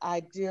no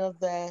idea of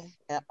that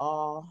at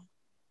all.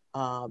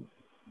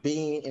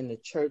 Being in the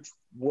church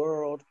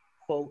world,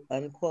 quote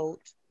unquote,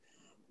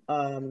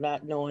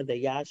 not knowing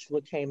that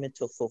Yahshua came in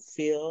to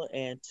fulfill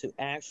and to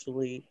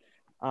actually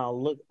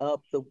look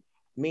up the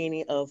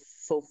meaning of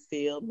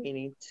fulfill,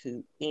 meaning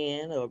to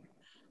end or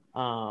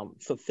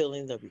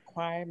fulfilling the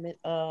requirement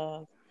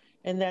of,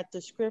 and that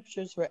the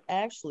scriptures were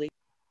actually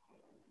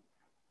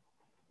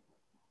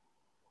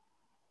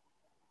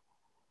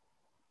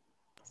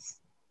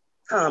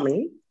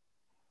coming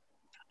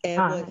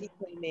and what he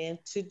came in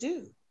to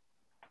do.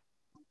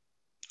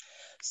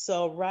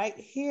 So right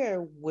here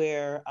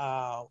where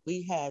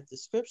we had the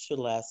scripture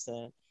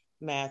lesson,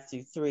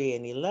 Matthew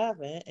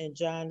 3:11, and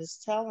John is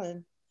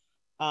telling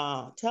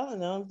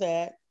them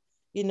that,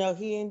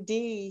 he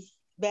indeed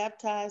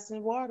baptized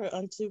in water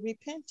unto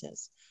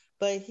repentance,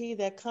 but he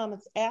that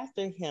cometh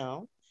after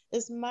him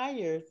is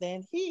mightier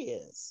than he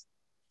is,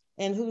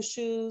 and whose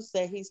shoes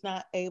that he's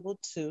not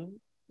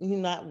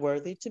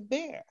worthy to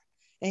bear.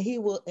 And he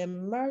will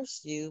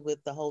immerse you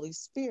with the Holy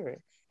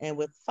Spirit and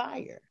with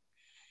fire.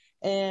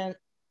 And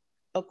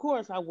of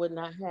course, I would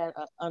not have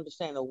an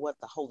understanding of what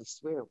the Holy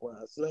Spirit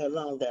was, let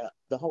alone that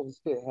the Holy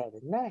Spirit had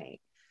a name.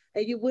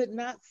 And you would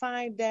not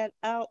find that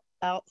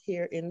out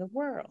here in the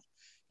world.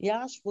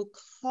 Yahshua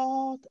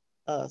called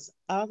us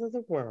out of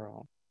the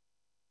world.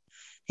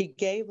 He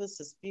gave us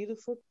this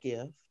beautiful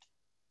gift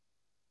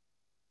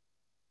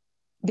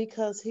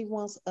because he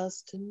wants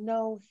us to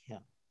know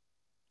him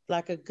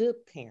like a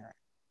good parent.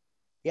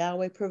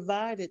 Yahweh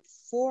provided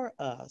for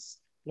us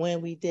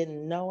when we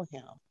didn't know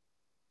him.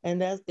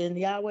 And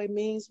Yahweh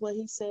means what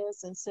he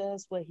says and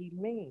says what he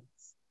means.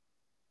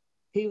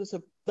 He was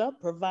the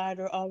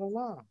provider all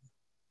along,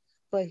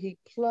 but he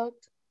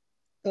plucked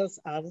us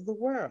out of the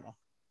world.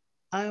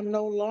 I am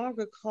no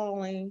longer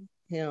calling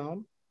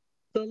him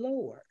the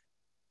Lord,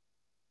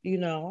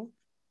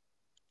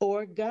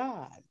 or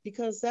God,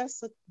 because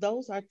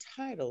those are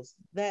titles.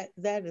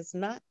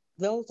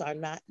 Those are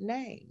not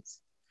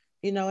names,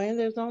 and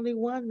there's only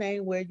one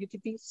name where you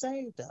could be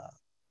saved of.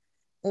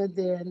 And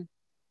then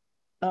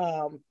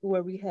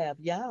where we have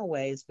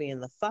Yahweh as being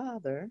the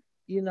Father,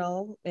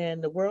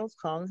 and the world's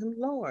calling him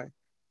Lord.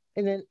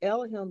 And then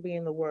Elohim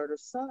being the Word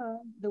of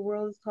Son, the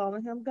world is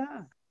calling him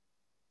God.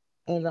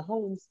 And the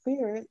Holy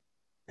Spirit,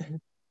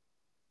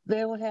 they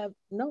don't have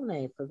no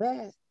name for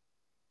that.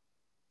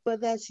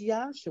 But that's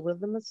Yahshua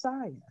the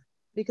Messiah.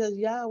 because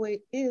Yahweh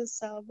is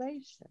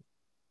salvation.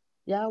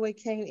 Yahweh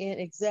came in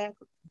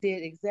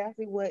did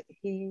exactly what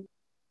he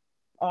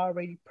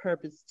already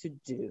purposed to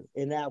do,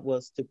 and that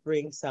was to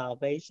bring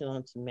salvation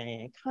unto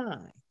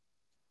mankind.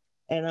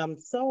 And I'm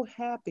so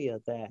happy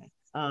of that.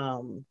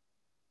 And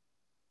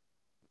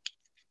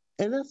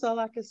that's all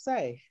I can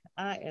say.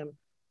 I am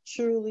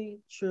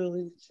truly,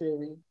 truly,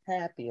 truly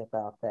happy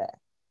about that.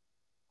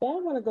 But I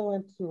want to go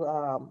into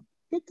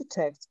get the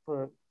text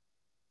for,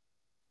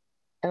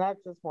 and I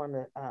just want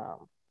to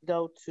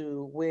go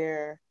to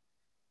where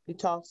he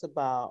talks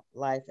about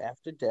life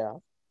after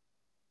death.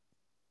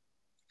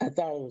 I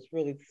thought it was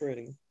really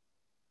pretty.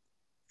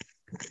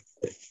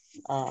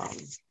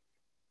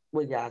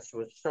 What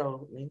Yahshua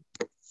showed me.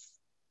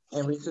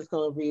 And we're just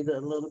going to read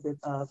a little bit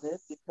of it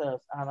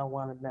because I don't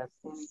want to mess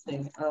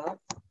anything up.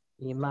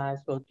 You might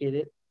as well get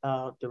it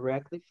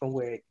directly from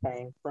where it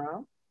came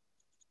from.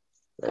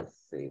 Let's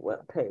see,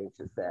 what page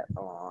is that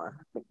on?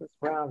 I think it's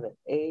around the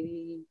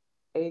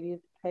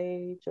 80th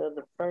page of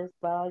the first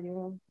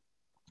volume.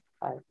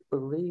 I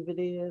believe it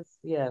is.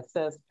 Yeah, it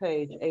says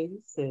page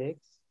 86.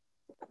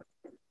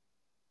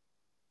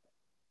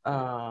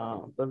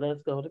 But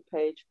let's go to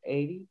page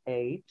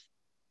 88.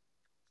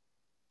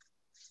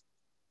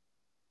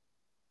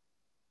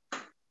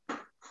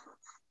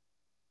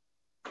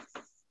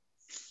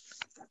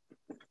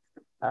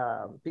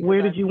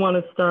 Where did you want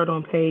to start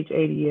on page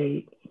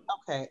 88?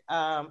 Okay,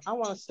 I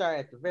want to start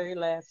at the very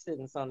last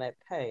sentence on that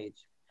page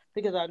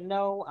because I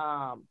know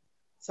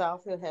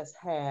Southfield has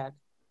had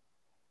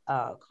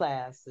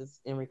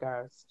classes in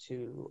regards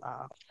to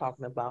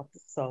talking about the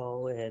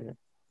soul and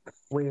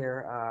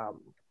where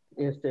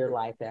is there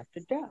life after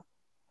death.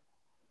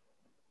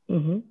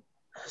 Mm-hmm.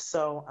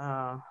 So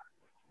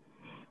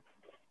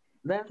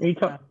that's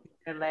the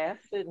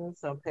last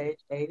sentence on page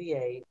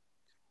 88.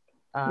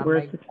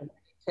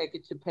 Take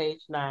it to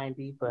page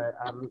 90, but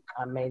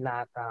I may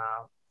not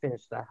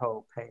finish that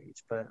whole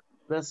page. But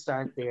let's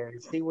start there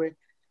and see where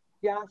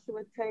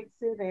Yahshua takes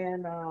it.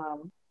 And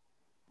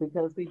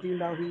because we do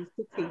know he's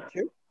the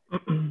teacher,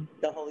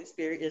 the Holy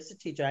Spirit is the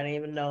teacher. I didn't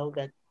even know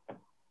that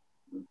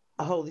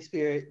the Holy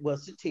Spirit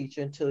was the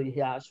teacher until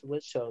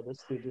Yahshua showed us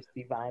through this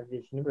divine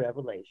vision and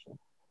revelation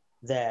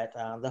that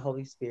the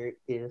Holy Spirit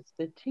is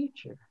the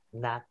teacher,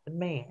 not the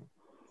man.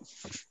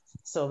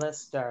 So let's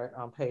start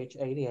on page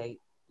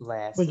 88.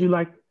 Would you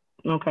like,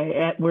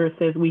 at where it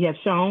says we have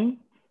shown?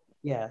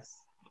 Yes.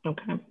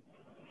 Okay.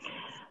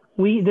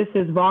 This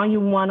is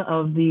volume 1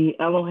 of the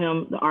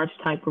Elohim, the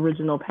archetype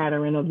original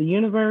pattern of the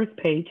universe,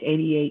 page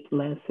 88,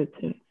 last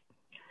sentence.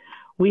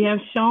 We have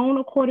shown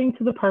according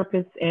to the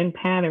purpose and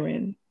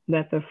pattern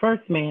that the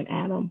first man,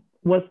 Adam,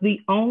 was the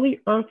only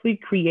earthly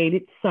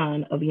created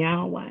son of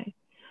Yahweh,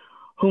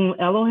 whom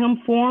Elohim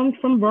formed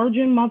from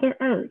Virgin Mother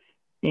Earth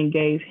and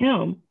gave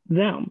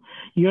them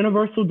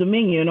universal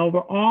dominion over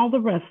all the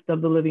rest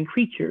of the living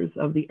creatures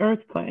of the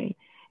earth plane,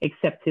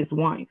 except his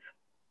wife.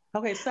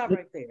 Okay, stop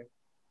right there.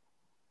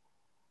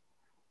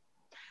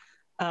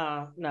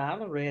 Now, I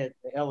haven't read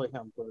the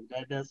Elohim book.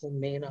 That doesn't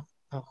mean a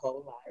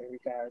whole lot in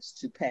regards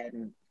to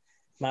patting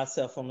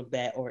myself on the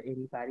back or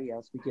anybody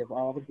else. We give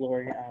all the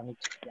glory and honor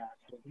to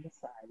Yahshua the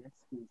Messiah,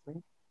 excuse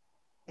me.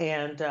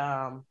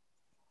 And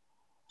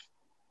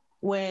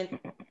when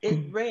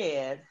it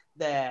read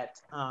that,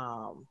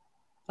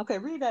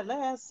 read that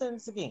last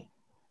sentence again.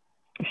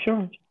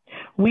 Sure.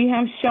 We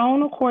have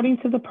shown according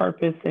to the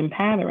purpose and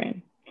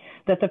pattern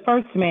that the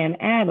first man,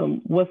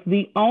 Adam, was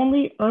the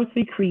only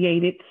earthly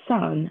created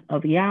son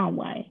of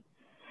Yahweh,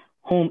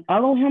 whom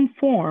Elohim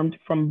formed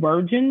from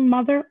Virgin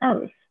Mother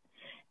Earth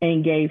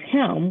and gave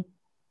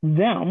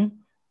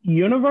them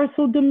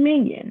universal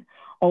dominion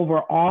over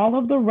all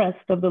of the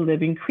rest of the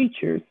living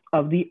creatures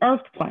of the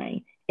earth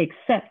plane,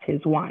 except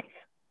his wife.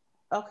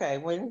 Okay,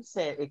 when he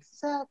said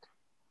except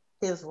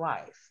his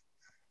wife,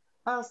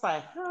 I was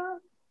like,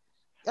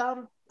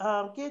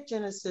 get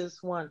Genesis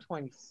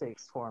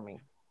 1:26 for me.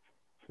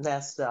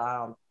 That's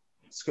the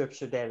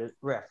scripture that is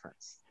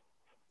referenced.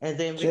 And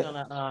then we're going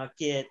to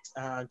get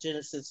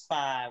Genesis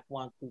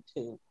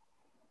 5:1-2.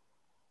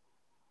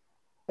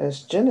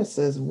 That's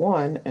Genesis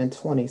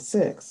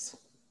 1:26.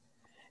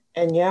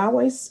 And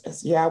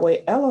Yahweh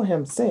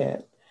Elohim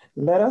said,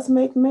 let us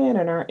make man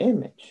in our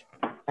image,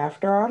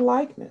 after our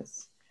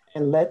likeness,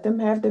 and let them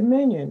have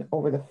dominion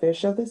over the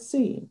fish of the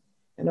sea,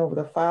 and over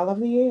the fowl of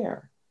the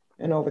air,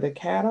 and over the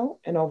cattle,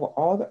 and over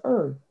all the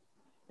earth,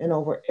 and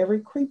over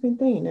every creeping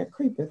thing that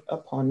creepeth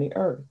upon the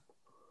earth.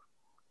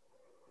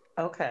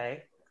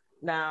 Okay.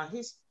 Now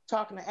he's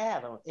talking to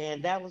Adam,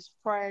 and that was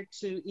prior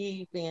to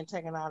Eve being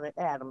taken out of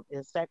Adam.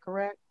 Is that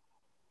correct?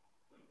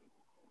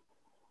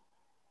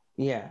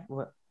 Yeah.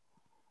 Well,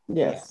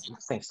 yes. Yeah, I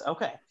think so.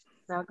 Okay.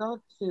 Now go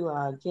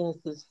to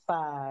Genesis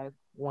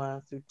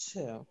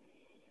 5:1-2.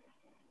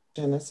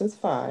 Genesis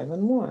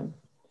 5:1.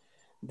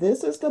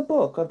 This is the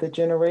book of the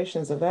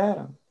generations of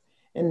Adam.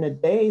 In the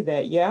day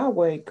that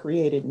Yahweh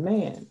created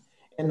man,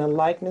 in the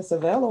likeness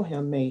of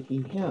Elohim made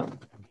he him.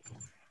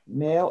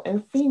 Male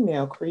and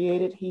female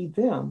created he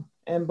them,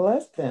 and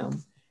blessed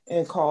them,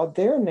 and called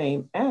their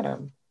name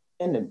Adam,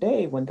 in the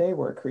day when they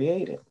were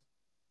created.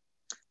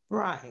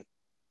 Right.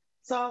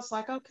 So it's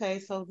like, okay,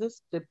 so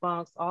this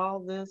debunks all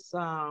this,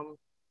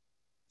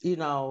 you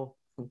know,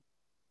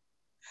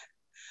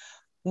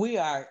 we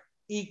are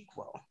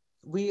equal.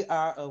 We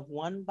are of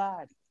one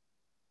body,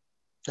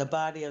 the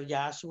body of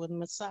Yahshua the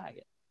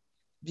Messiah,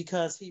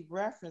 because he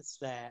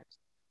referenced that.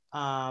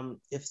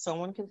 If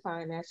someone can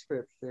find that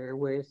scripture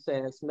where it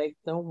says, make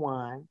them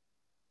one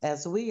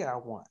as we are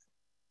one,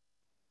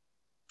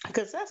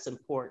 because that's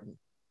important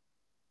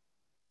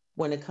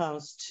when it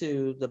comes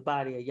to the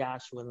body of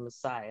Yahshua the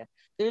Messiah.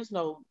 There's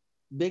no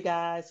big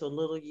eyes or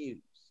little U's.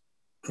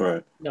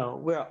 Right. No,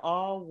 we're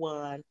all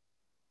one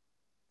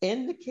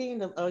in the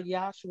kingdom of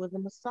Yahshua the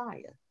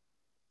Messiah.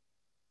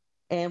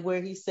 And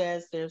where he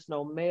says there's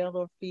no male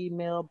or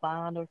female,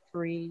 bond or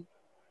free,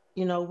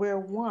 you know, we're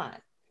one.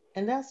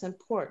 And that's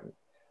important.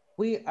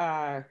 We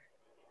are,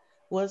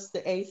 what's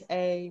the 8th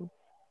aim?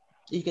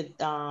 You could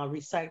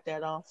recite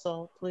that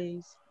also,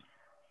 please.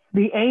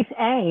 The 8th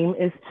aim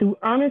is to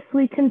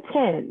earnestly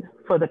contend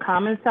for the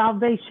common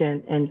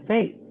salvation and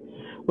faith,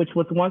 which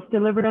was once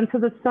delivered unto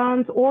the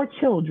sons or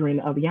children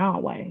of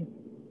Yahweh.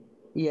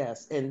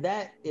 Yes, and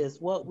that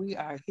is what we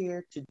are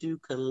here to do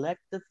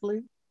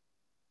collectively.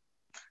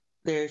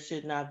 There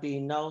should not be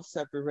no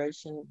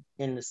separation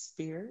in the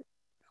spirit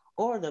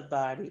or the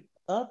body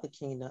of the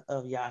kingdom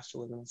of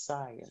Yahshua the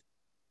Messiah.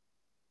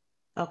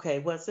 Okay,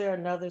 was there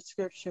another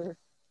scripture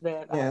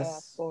that I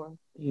asked for?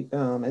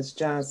 It's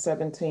John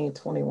 17,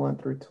 21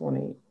 through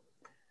 20.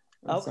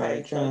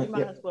 Okay, so you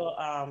might as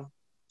well,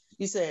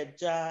 you said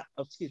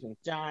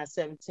John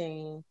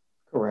 17.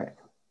 Correct.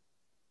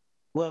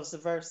 What was the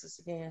verses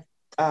again?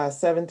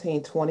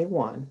 17,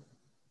 21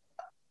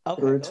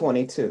 through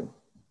 22.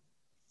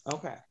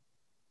 Okay.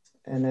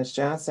 And that's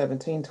John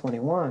 17,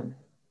 21.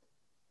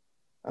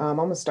 I'm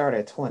going to start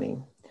at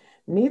 20.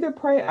 Neither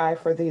pray I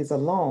for these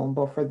alone,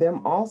 but for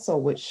them also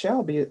which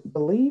shall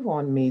believe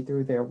on me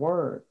through their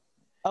word.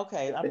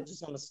 Okay, I'm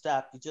just going to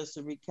stop you just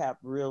to recap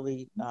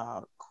really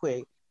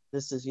quick.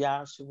 This is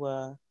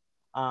Yahshua,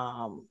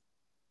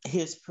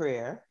 his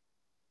prayer,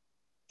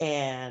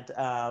 and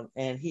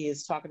he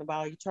is talking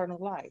about eternal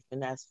life,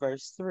 and that's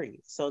verse 3.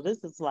 So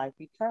this is life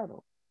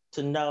eternal,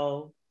 to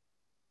know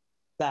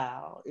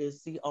thou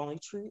is the only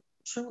true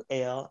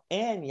El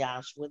and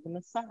Yahshua the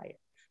Messiah,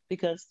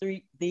 because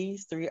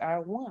these three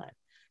are one,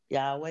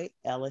 Yahweh,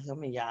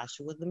 Elohim, and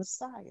Yahshua the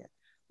Messiah.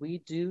 We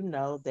do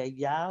know that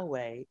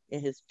Yahweh,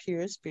 in his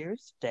pure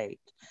spirit state,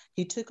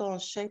 he took on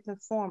shape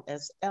and form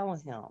as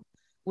Elohim,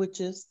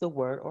 which is the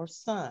Word or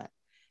Son,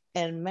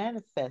 and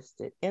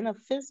manifested in a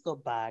physical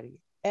body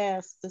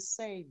as the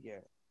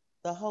Savior,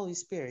 the Holy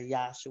Spirit,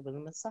 Yahshua the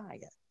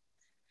Messiah.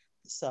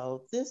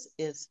 So this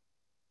is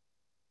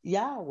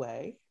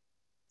Yahweh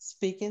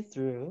speaking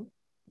through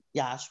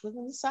Yahshua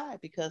the Messiah,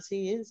 because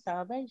he is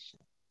salvation.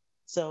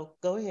 So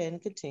go ahead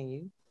and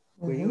continue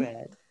where you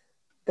at.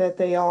 That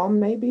they all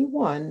may be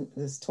one,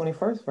 this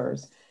 21st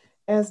verse,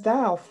 as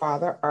thou,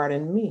 Father, art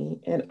in me,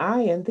 and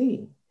I in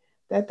thee,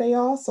 that they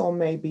also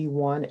may be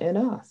one in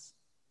us,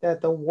 that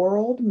the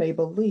world may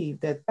believe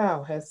that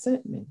thou hast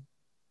sent me.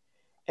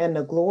 And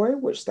the glory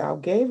which thou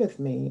gavest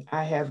me,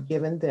 I have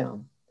given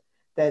them,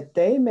 that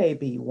they may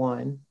be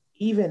one,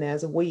 even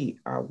as we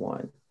are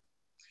one.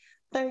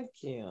 Thank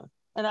you.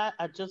 And I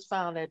just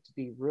found that to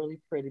be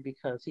really pretty,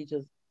 because he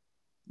just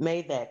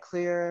made that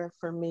clearer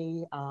for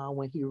me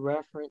when he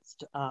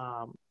referenced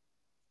them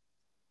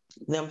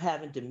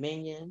having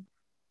dominion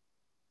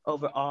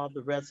over all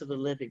the rest of the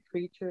living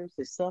creatures,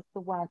 except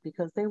the wife,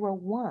 because they were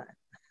one.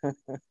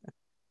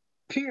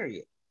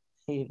 Period.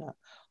 You know,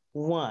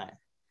 one.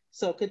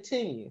 So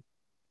continue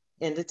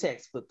in the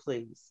textbook,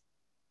 please.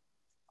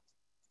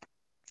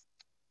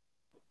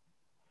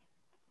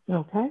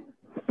 Okay.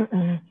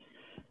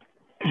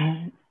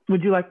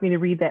 Would you like me to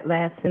read that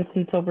last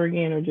sentence over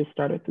again, or just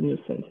start at the new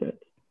sentence?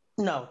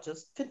 No,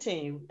 just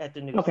continue at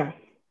the new Okay.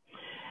 sentence.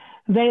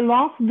 They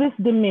lost this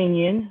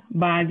dominion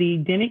by the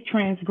Edenic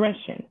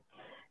transgression,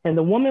 and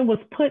the woman was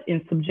put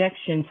in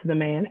subjection to the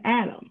man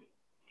Adam.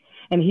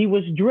 And he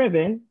was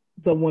driven,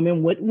 the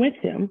woman went with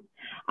him,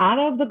 out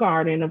of the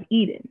Garden of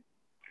Eden.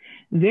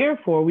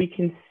 Therefore, we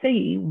can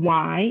see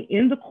why,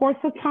 in the course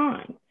of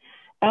time,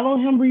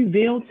 Elohim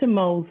revealed to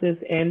Moses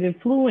and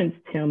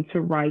influenced him to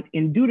write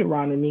in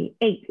Deuteronomy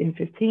 8 and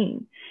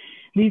 15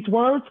 these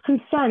words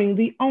concerning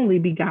the only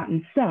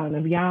begotten Son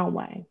of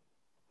Yahweh.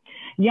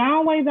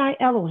 Yahweh thy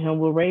Elohim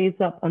will raise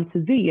up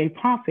unto thee a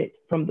prophet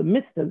from the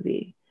midst of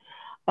thee,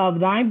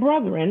 of thy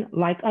brethren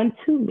like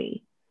unto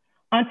me.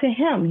 Unto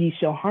him ye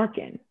shall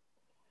hearken.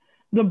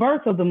 The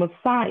birth of the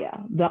Messiah,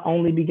 the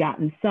only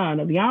begotten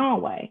Son of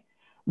Yahweh,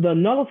 the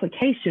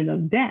nullification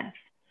of death,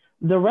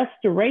 the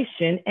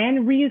restoration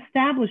and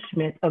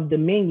reestablishment of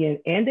dominion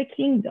and a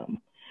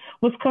kingdom,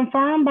 was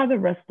confirmed by the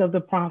rest of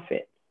the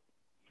prophets.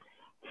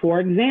 For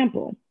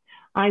example,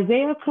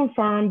 Isaiah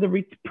confirmed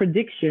the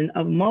prediction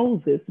of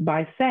Moses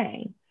by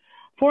saying,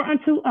 "For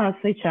unto us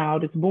a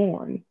child is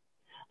born,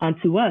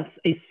 unto us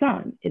a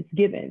son is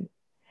given,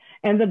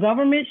 and the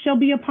government shall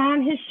be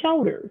upon his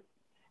shoulders,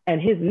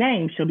 and his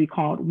name shall be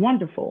called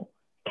Wonderful,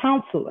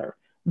 Counselor,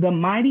 the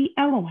Mighty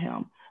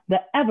Elohim,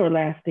 the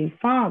Everlasting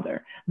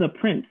Father, the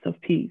Prince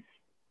of Peace.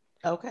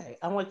 Okay,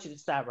 I want you to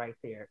stop right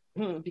there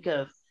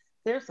because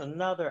there's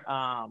another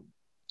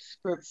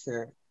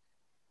scripture,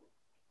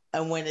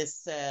 and when it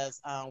says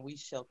we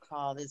shall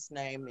call his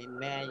name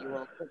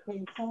Emmanuel,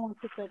 can someone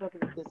put that up?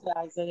 Is that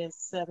Isaiah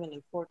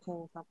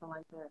 7:14, something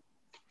like that?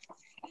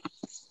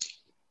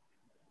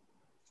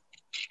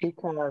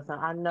 Because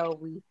I know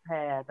we've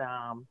had,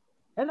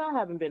 and I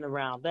haven't been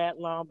around that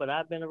long, but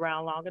I've been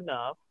around long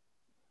enough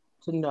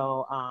to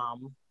know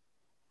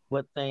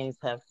what things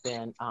have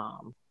been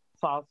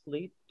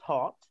falsely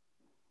taught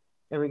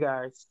in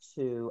regards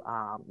to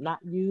not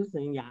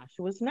using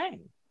Yahshua's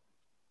name.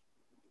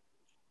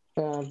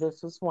 And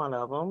this was one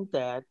of them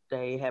that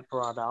they had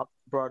brought up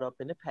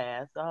in the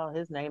past. Oh,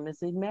 his name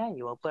is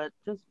Emmanuel. But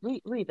just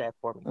read that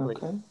for me, please.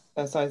 Okay.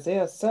 That's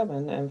Isaiah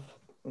 7 and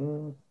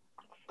 7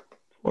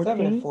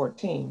 and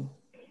 14.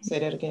 Say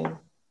that again.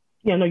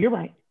 Yeah, no, you're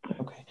right.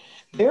 Okay.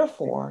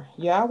 Therefore,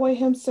 Yahweh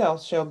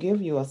himself shall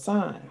give you a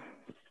sign.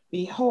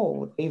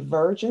 Behold, a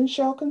virgin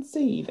shall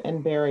conceive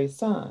and bear a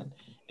son,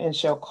 and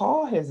shall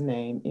call his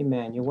name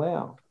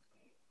Emmanuel.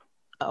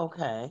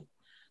 Okay.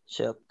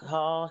 Shall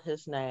call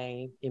his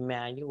name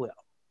Emmanuel.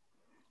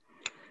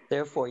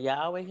 Therefore,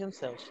 Yahweh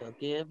himself shall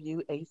give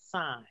you a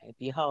sign.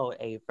 Behold,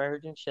 a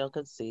virgin shall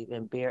conceive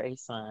and bear a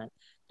son,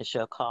 and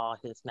shall call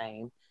his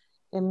name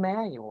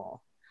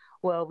Emmanuel.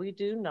 Well, we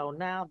do know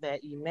now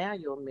that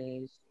Emmanuel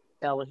means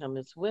Elohim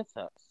is with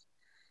us.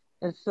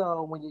 And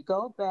so when you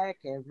go back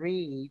and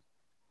read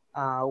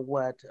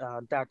what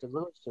Dr.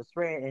 Lewis just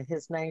read, and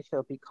his name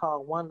shall be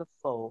called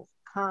Wonderful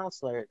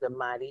Counselor, the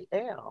Mighty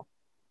El.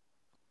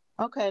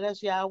 Okay,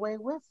 that's Yahweh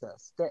with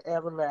us, the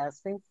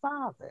Everlasting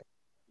Father,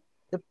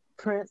 the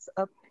Prince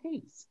of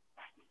Peace.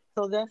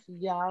 So that's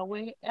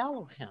Yahweh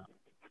Elohim.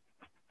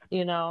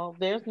 You know,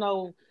 there's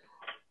no,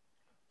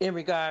 in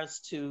regards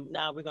to,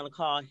 now we're going to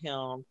call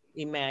him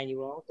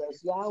Emmanuel,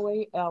 that's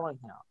Yahweh Elohim.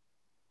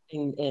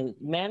 And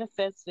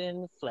manifested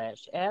in the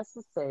flesh as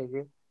the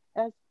Savior,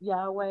 as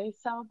Yahweh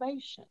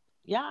salvation,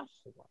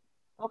 Yahshua.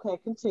 Okay,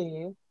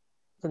 continue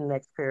to the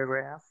next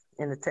paragraph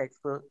in the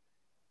textbook.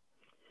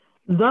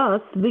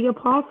 Thus, the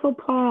Apostle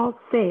Paul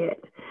said,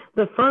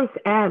 the first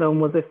Adam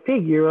was a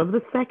figure of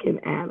the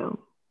second Adam,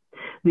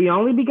 the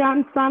only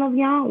begotten Son of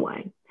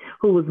Yahweh,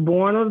 who was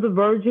born of the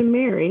Virgin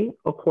Mary,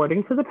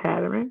 according to the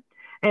pattern,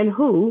 and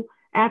who,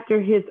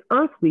 after his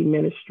earthly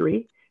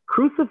ministry,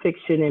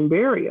 crucifixion, and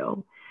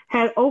burial,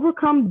 had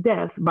overcome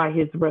death by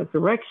his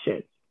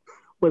resurrection,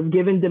 was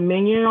given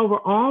dominion over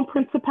all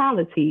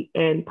principality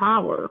and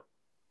power,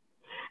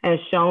 as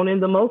shown in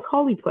the most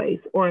holy place,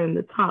 or in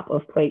the top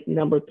of plate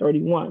number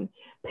 31,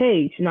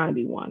 page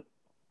 91.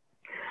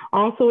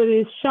 Also, it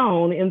is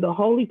shown in the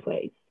holy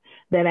place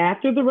that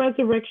after the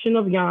resurrection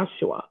of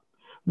Yahshua,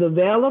 the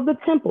veil of the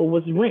temple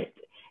was rent,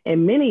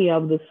 and many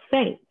of the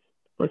saints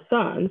or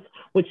sons,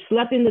 which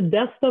slept in the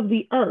dust of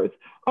the earth,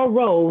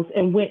 arose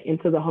and went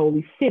into the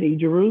holy city,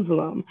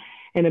 Jerusalem,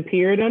 and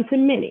appeared unto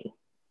many.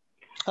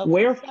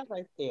 Okay, stop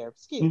right there.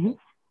 Excuse me.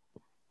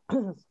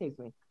 Excuse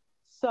me.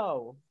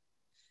 So,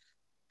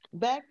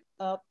 back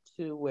up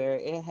to where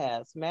it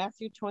has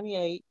Matthew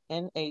 28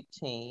 and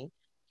 18.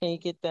 Can you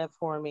get that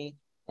for me?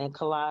 And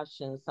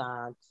Colossians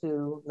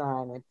 2,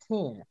 9, and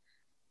 10.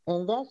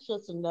 And that's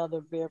just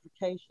another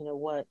verification of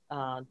what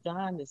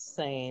John is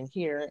saying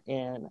here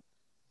in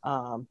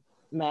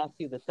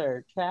Matthew, the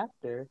 3rd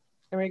chapter,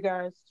 in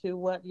regards to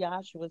what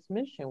Yahshua's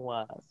mission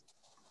was.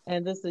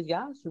 And this is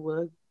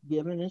Yahshua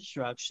giving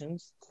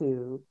instructions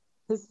to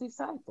his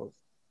disciples.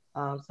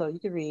 So you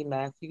can read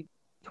Matthew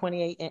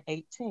 28 and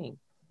 18.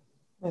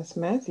 That's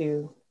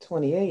Matthew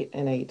 28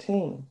 and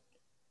 18.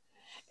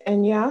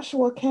 And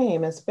Yahshua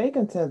came and spake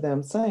unto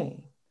them,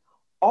 saying,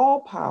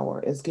 all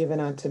power is given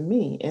unto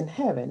me in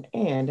heaven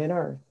and in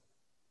earth.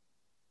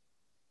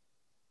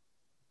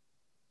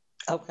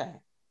 Okay.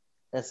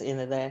 That's the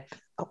end of that.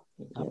 Oh,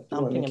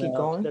 I'm thinking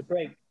of the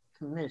Great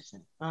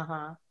Commission.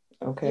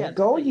 Okay. Yes,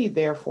 go please. ye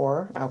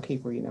therefore, I'll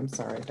keep reading. I'm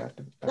sorry,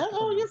 Dr.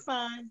 Oh, you're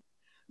fine.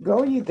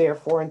 Go ye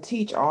therefore and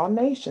teach all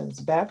nations,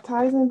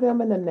 baptizing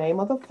them in the name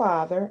of the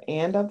Father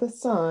and of the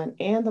Son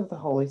and of the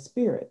Holy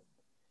Spirit,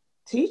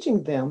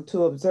 teaching them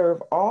to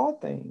observe all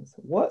things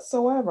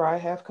whatsoever I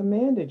have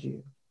commanded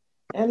you.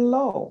 And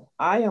lo,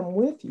 I am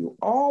with you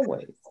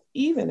always,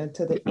 even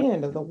unto the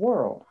end of the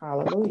world.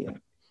 Hallelujah.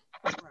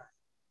 Right.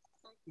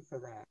 Thank you for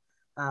that.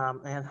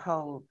 And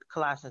hold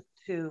Colossians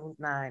 2,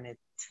 9, and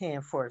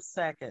 10 for a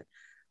second.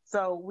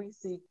 So we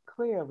see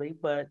clearly,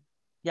 but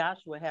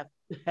Yahshua have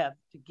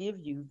to give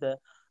you the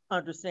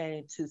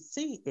understanding to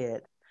see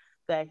it,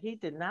 that he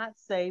did not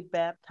say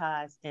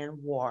baptize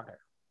in water.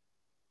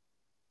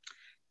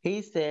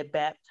 He said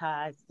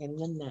baptize in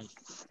the name.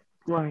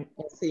 Right.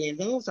 And see, and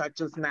those are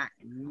just not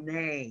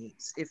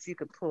names. If you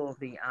could pull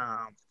the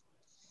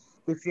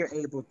if you're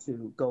able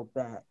to go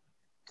back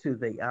to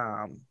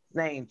the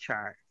name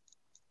chart.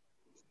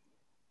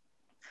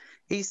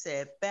 He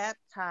said,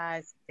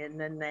 baptize in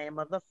the name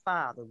of the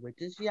Father, which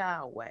is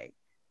Yahweh,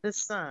 the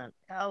Son,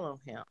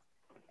 Elohim,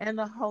 and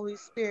the Holy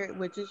Spirit,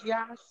 which is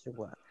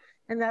Yahshua.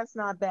 And that's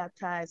not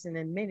baptizing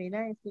in many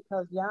names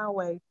because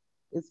Yahweh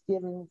is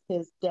giving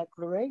his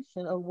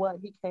declaration of what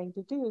he came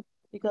to do,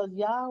 because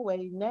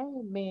Yahweh's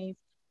name means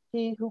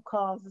he who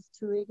causes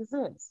to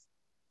exist.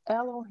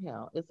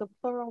 Elohim is a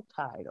plural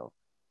title,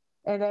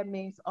 and that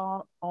means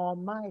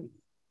almighty.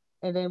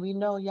 And then we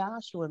know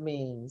Yahshua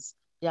means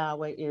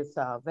Yahweh is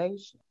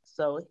salvation.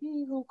 So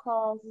he who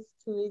causes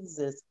to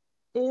exist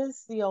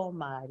is the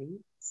Almighty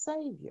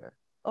Savior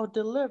or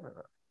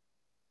Deliverer.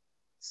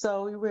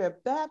 So we're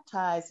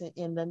baptizing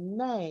in the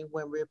name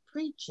when we're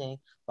preaching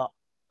the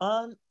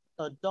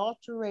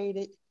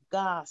unadulterated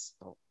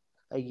gospel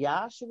of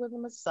Yahshua the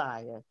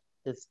Messiah,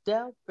 his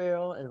death,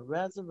 burial, and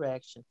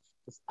resurrection,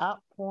 his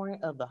outpouring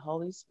of the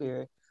Holy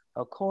Spirit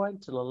according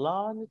to the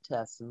law and the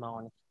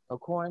testimony,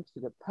 according to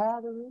the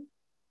pattern,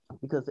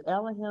 because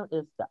Elohim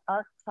is the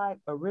archetype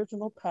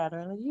original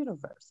pattern of the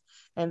universe.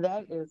 And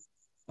that is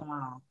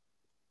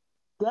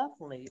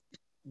definitely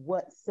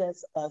what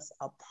sets us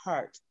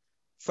apart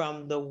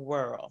from the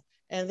world.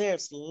 And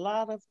there's a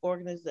lot of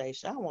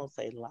organizations, I won't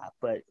say a lot,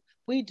 but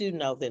we do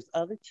know there's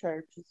other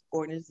churches,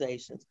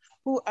 organizations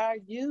who are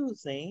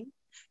using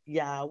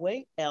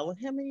Yahweh,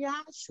 Elohim, and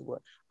Yahshua,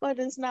 but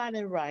it's not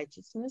in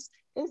righteousness.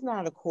 It's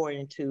not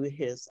according to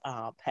his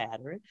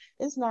pattern.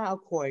 It's not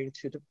according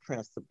to the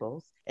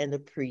principles and the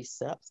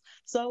precepts.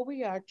 So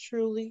we are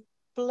truly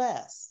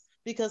blessed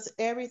because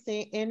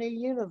everything in the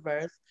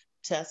universe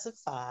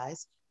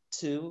testifies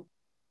to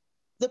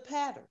the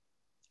pattern.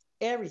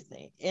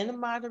 Everything in the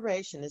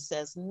moderation, it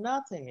says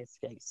nothing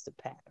escapes the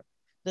pattern,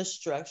 the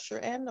structure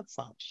and the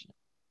function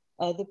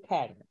of the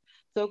pattern.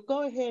 So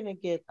go ahead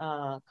and get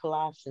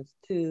Colossians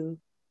 2,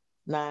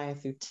 9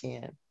 through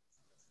 10.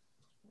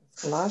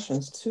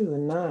 Colossians 2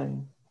 and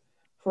 9.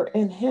 For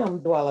in him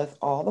dwelleth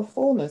all the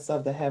fullness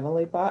of the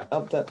heavenly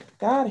of the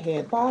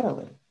Godhead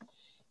bodily,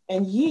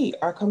 and ye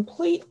are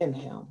complete in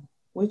him,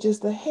 which is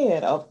the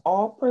head of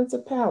all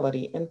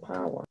principality and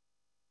power.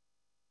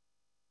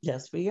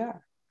 Yes, we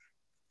are.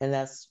 And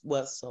that's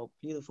what's so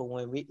beautiful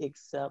when we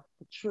accept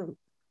the truth.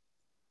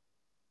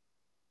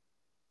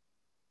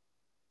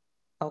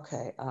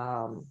 Okay,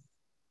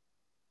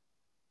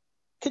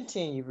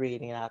 continue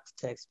reading out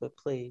the text, but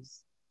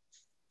please.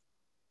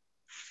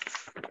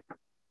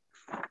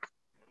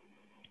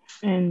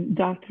 And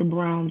Dr.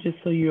 Brown, just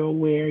so you're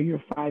aware, your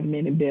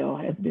 5-minute bell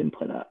has been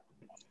put up.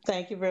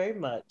 Thank you very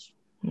much.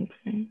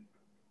 Okay.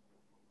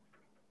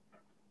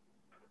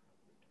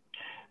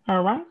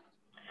 All right.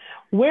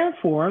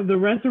 Wherefore, the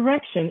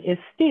resurrection is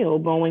still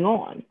going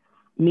on,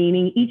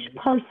 meaning each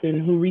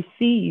person who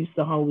receives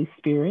the Holy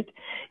Spirit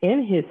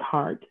in his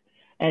heart,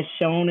 as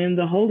shown in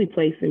the holy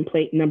place in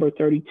plate number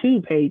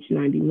 32, page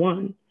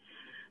 91,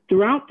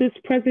 throughout this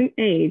present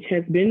age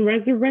has been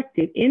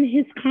resurrected in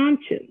his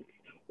conscience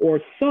or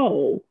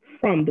soul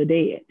from the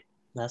dead.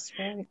 That's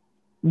right.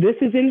 This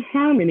is in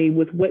harmony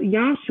with what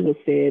Yahshua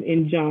said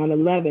in John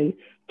 11,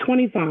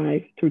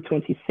 25 through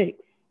 26.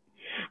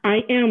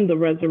 I am the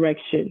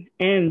resurrection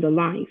and the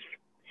life.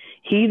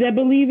 He that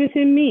believeth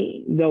in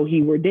me, though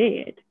he were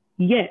dead,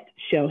 yet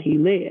shall he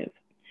live.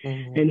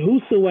 Mm-hmm. And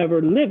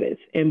whosoever liveth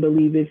and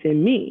believeth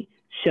in me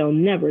shall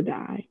never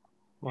die.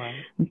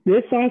 Right.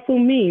 This also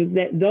means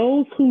that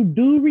those who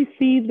do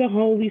receive the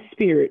Holy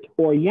Spirit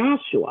or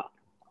Yahshua,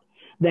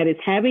 that is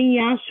having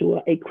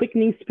Yahshua, a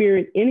quickening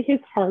spirit in his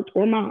heart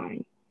or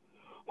mind,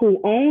 who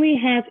only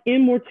has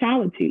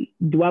immortality,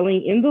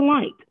 dwelling in the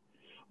light,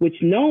 which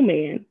no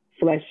man,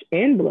 flesh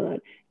and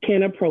blood,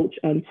 can approach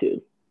unto.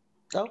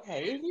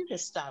 Okay, you can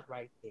stop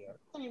right there.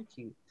 Thank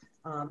you.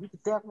 You can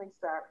definitely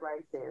start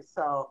right there.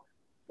 So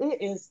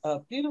it is a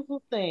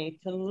beautiful thing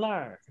to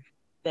learn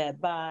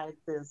that by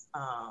this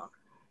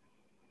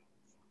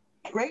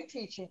great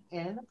teaching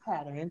and a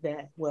pattern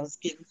that was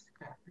given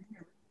to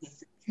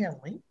Mr.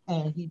 Kelly,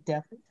 and he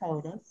definitely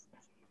told us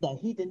that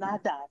he did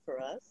not die for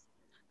us.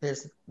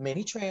 There's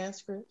many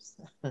transcripts,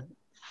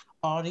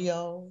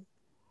 audio,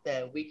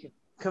 that we can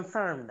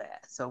confirm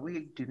that. So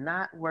we do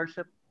not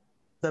worship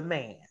the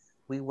man.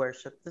 We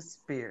worship the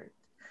Spirit,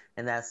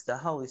 and that's the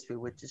Holy Spirit,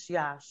 which is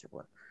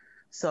Yahshua.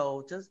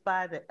 So just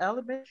by the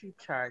elementary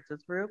chart,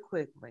 just real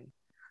quickly,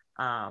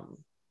 and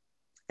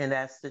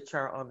that's the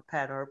chart on the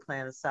pattern or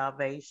plan of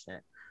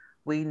salvation,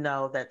 we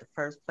know that the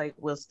first plate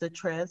was the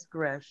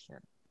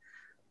transgression,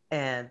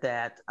 and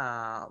that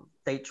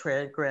they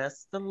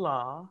transgressed the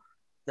law,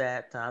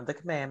 that the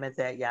commandment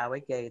that Yahweh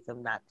gave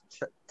them not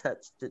to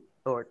touch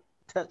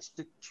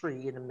the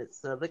tree in the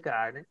midst of the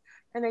garden.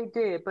 And they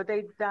did, but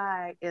they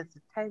died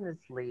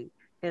instantaneously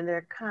in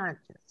their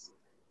conscience,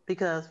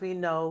 because we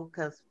know,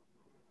 because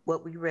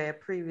what we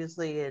read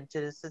previously in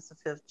Genesis, the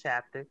 5th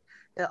chapter,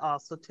 it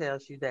also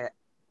tells you that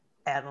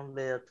Adam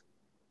lived.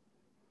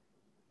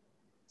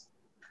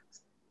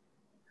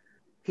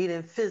 He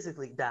didn't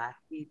physically die.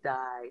 He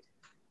died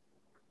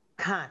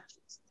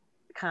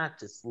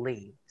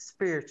consciously,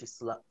 spiritually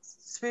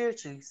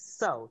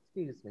so,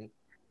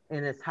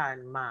 in his heart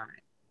and mind.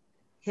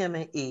 Him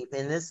and Eve.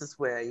 And this is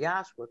where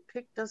Yahshua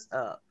picked us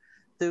up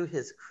through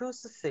his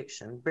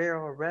crucifixion,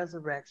 burial,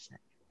 resurrection,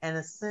 and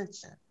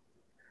ascension.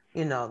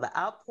 You know, the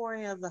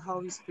outpouring of the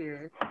Holy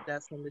Spirit,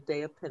 that's on the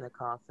day of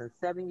Pentecost, and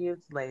 7 years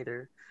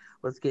later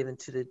was given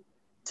to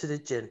the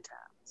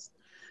Gentiles.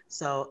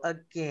 So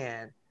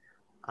again,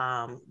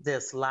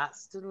 there's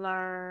lots to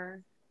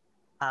learn.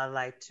 I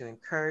like to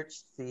encourage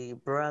the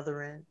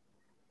brethren,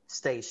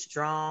 stay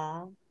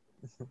strong.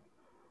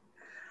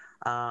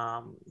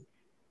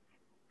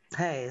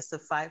 Hey, it's a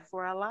fight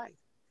for our life,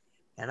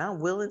 and I'm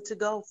willing to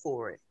go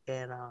for it.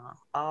 And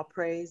all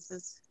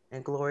praises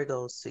and glory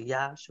goes to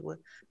Yahshua,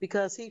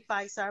 because he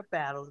fights our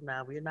battles.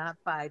 Now, we're not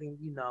fighting,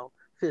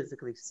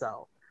 physically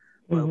so,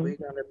 but we're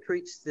going to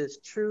preach this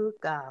true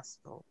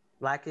gospel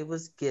like it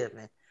was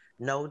given,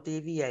 no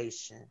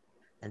deviation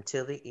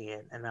until the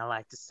end. And I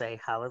like to say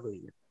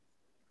hallelujah.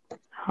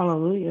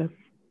 Hallelujah.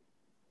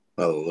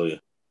 Hallelujah.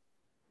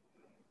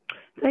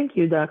 Thank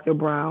you, Dr.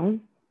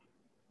 Brown.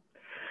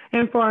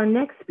 And for our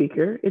next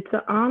speaker, it's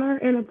an honor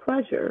and a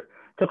pleasure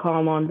to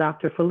call on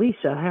Dr.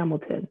 Felicia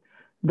Hamilton.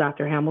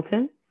 Dr.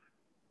 Hamilton.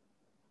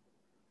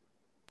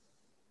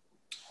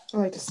 I'd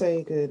like to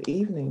say good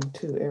evening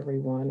to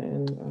everyone,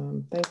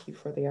 and thank you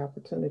for the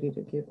opportunity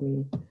to give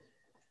me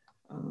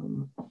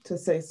to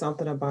say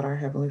something about our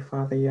Heavenly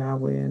Father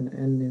Yahweh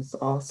and this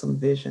awesome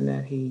vision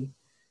that he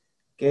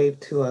gave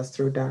to us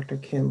through Dr.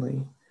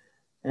 Kinley.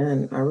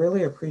 And I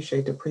really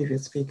appreciate the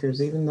previous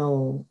speakers, even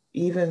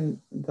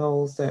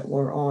those that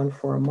were on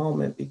for a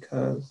moment,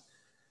 because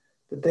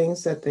the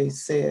things that they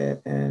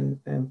said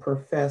and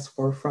professed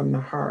were from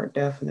the heart,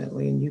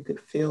 definitely, and you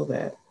could feel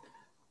that,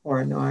 or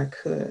I know I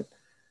could.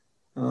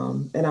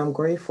 And I'm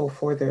grateful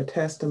for their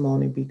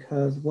testimony,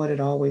 because what it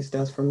always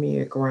does for me,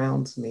 it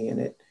grounds me, and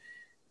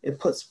it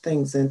puts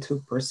things into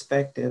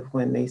perspective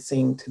when they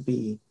seem to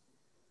be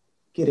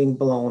getting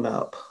blown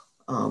up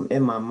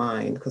in my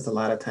mind, because a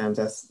lot of times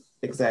that's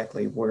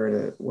exactly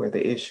where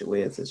the issue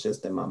is. It's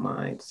just in my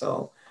mind.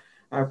 So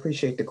I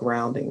appreciate the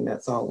grounding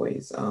that's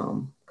always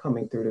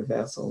coming through the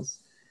vessels.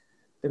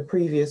 The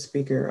previous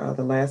speaker,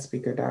 the last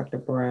speaker, Dr.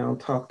 Brown,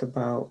 talked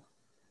about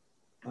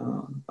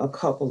a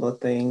couple of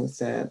things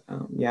that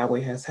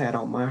Yahweh has had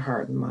on my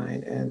heart and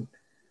mind. And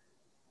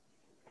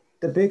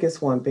the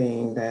biggest one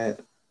being that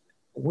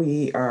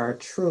we are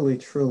truly,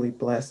 truly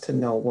blessed to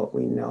know what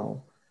we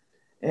know.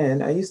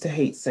 And I used to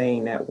hate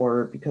saying that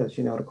word because,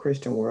 the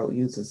Christian world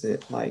uses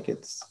it like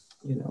it's,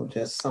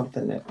 just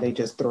something that they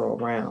just throw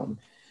around.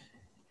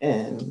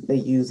 And they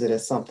use it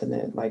as something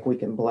that like we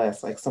can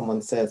bless. Like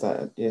someone says,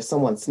 if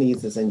someone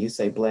sneezes and you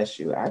say, bless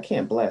you, I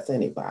can't bless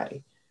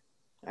anybody.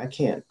 I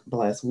can't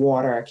bless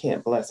water. I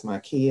can't bless my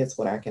kids.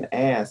 What I can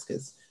ask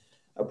is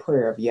a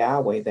prayer of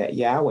Yahweh, that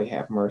Yahweh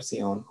have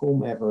mercy on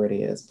whomever it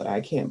is, but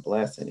I can't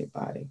bless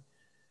anybody.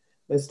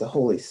 It's the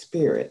Holy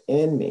Spirit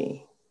in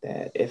me,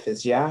 that if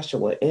it's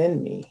Yahshua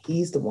in me,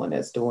 he's the one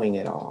that's doing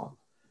it all.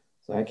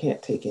 So I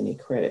can't take any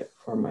credit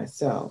for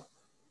myself.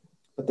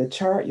 But the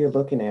chart you're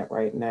looking at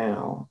right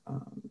now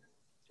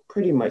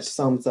pretty much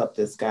sums up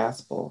this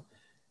gospel.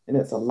 And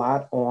it's a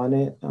lot on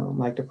it.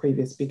 Like the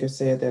previous speaker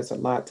said, there's a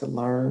lot to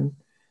learn.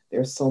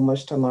 There's so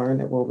much to learn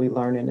that we'll be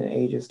learning in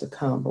ages to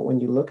come. But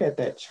when you look at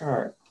that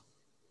chart,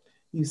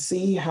 you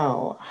see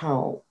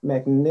how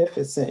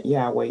magnificent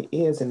Yahweh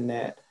is, in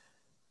that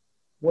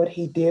what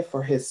he did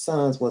for his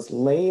sons was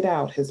laid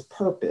out his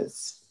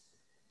purpose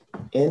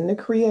in the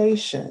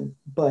creation,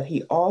 but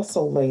he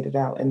also laid it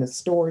out in the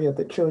story of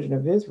the children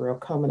of Israel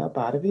coming up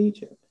out of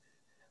Egypt.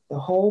 The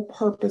whole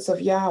purpose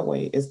of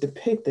Yahweh is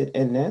depicted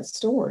in that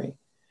story.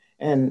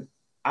 And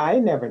I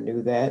never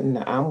knew that. And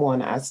I'm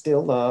one I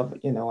still love,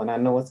 and I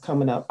know it's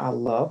coming up. I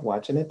love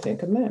watching the Ten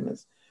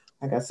Commandments.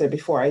 Like I said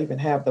before, I even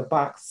have the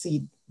box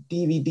seat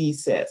DVD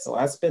set. So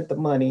I spent the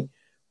money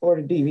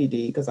for the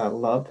DVD because I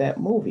love that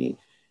movie,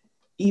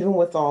 even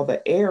with all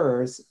the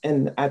errors.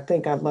 And I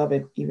think I love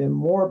it even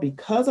more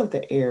because of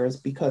the errors,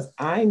 because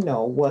I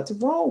know what's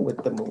wrong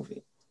with the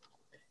movie.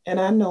 And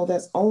I know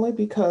that's only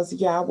because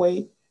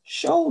Yahweh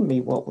showed me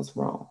what was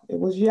wrong. It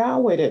was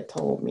Yahweh that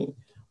told me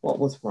what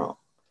was wrong.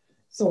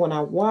 So when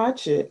I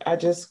watch it, I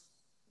just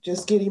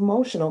get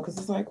emotional, because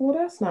it's like, well,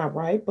 that's not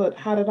right. But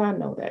how did I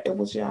know that? It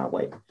was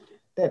Yahweh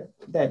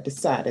that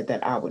decided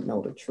that I would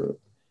know the truth.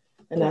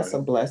 And that's a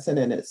blessing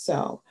in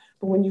itself.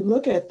 But when you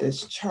look at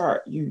this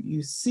chart,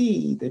 you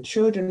see the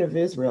children of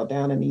Israel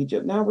down in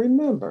Egypt. Now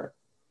remember,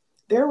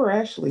 there were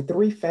actually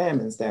 3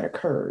 famines that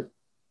occurred.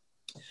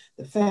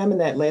 The famine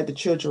that led the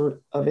children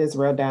of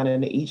Israel down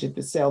into Egypt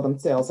to sell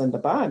themselves into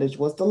bondage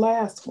was the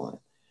last one.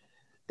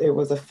 There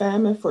was a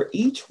famine for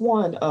each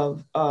one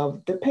of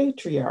the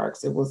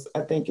patriarchs.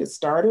 I think it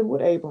started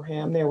with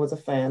Abraham. There was a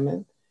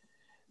famine.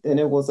 Then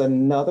there was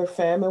another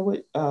famine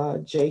with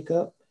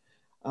Jacob.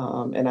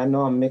 And I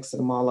know I'm mixing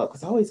them all up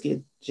because I always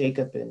get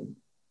Jacob and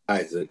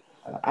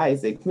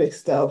Isaac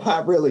mixed up.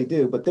 I really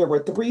do. But there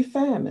were 3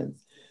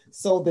 famines.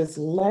 So this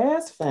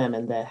last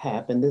famine that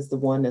happened is the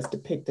one that's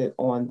depicted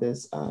on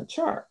this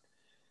chart.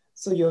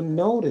 So you'll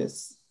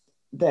notice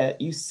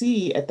that you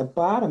see at the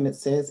bottom, it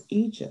says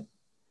Egypt.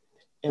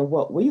 And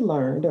what we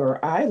learned,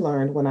 or I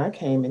learned when I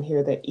came in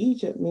here, that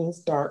Egypt means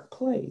dark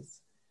place.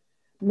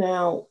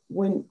 Now,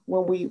 when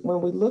we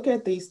look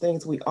at these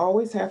things, we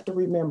always have to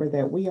remember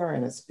that we are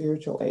in a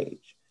spiritual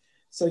age.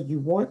 So you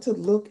want to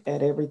look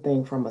at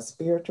everything from a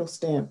spiritual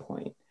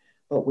standpoint.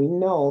 But we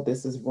know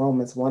this is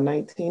Romans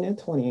 1:19 and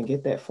 20. And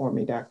get that for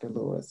me, Dr.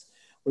 Lewis.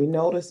 We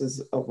know this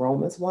is a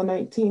Romans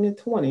 1:19 and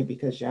 20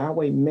 because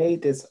Yahweh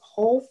made this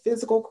whole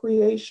physical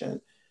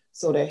creation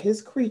so that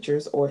his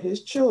creatures or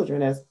his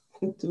children, as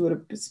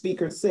the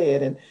speaker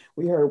said, and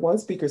we heard one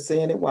speaker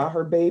saying it while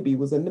her baby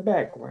was in the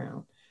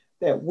background,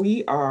 that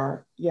we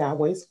are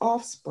Yahweh's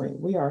offspring.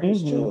 We are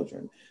his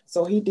children.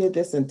 So he did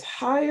this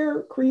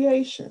entire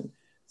creation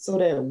so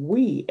that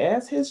we,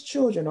 as his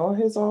children or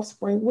his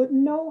offspring, would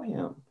know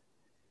him.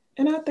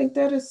 And I think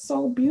that is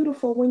so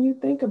beautiful when you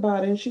think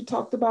about it. And she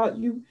talked about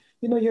you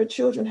know, your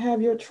children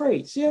have your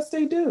traits. Yes,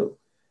 they do.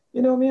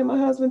 You know, me and my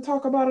husband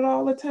talk about it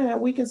all the time.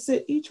 We can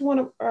sit each one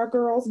of our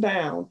girls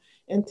down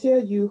and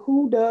tell you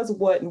who does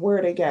what and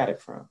where they got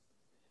it from.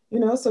 You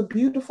know, it's a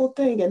beautiful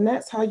thing. And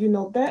that's how you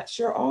know that's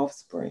your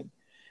offspring.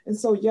 And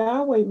so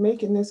Yahweh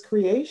making this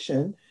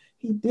creation,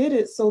 he did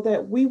it so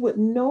that we would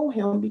know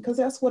him, because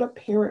that's what a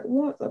parent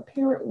wants. A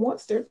parent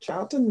wants their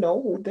child to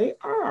know who they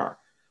are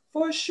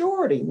for a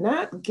surety,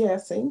 not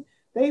guessing.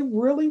 They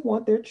really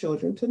want their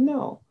children to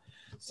know.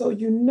 So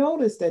you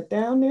notice that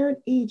down there in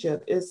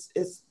Egypt is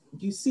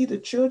you see the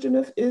children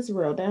of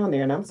Israel down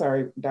there. And I'm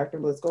sorry, Dr.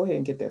 Lewis, go ahead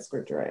and get that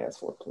scripture I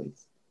asked for,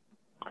 please.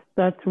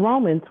 That's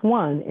Romans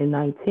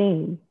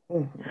 1:19.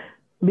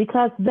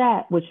 Because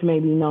that which may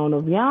be known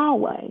of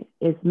Yahweh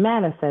is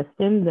manifest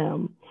in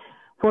them,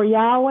 for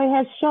Yahweh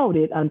has showed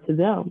it unto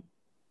them.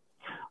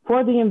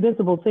 For the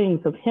invisible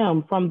things of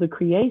him from the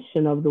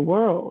creation of the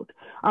world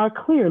are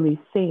clearly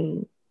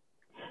seen,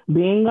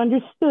 being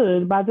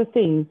understood by the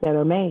things that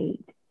are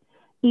made,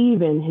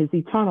 even his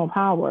eternal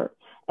power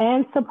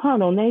and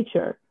supernal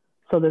nature,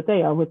 so that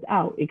they are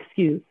without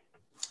excuse.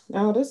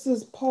 Now, this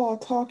is Paul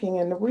talking,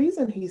 and the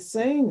reason he's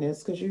saying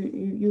this, because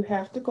you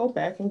have to go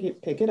back and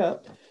pick it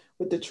up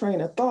with the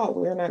train of thought.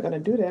 We're not going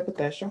to do that, but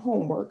that's your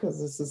homework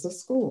because this is a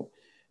school.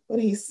 But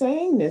he's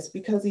saying this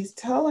because he's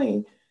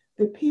telling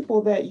the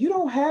people that you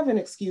don't have an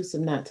excuse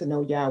of not to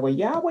know Yahweh.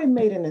 Yahweh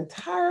made an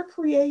entire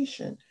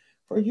creation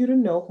for you to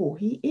know who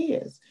he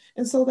is.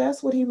 And so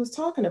that's what he was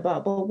talking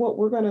about. But what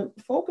we're going to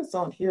focus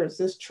on here is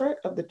this trek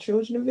of the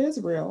children of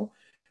Israel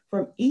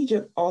from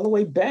Egypt all the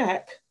way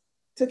back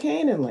to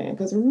Canaan land.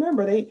 Because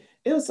remember, it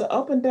was an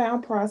up and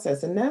down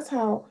process. And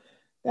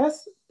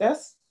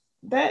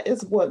that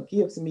is what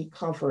gives me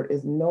comfort,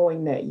 is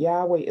knowing that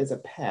Yahweh is a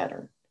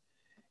pattern.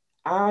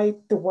 I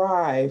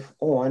thrive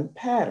on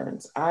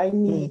patterns. I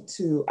need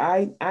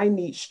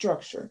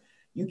structure.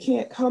 You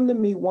can't come to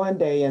me one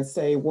day and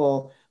say,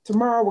 well,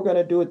 tomorrow we're going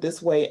to do it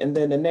this way, and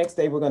then the next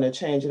day we're going to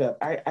change it up.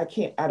 I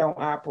don't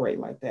operate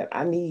like that.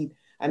 I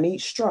need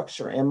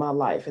structure in my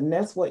life. And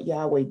that's what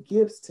Yahweh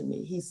gives to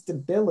me. He's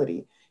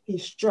stability.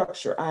 He's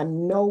structure. I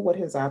know what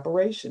his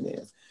operation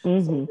is.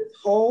 So this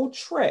whole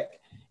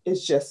trek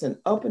is just an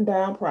up and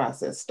down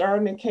process.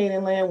 Starting in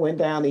Canaan land, went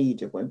down to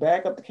Egypt, went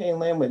back up to Canaan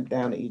land, went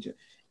down to Egypt.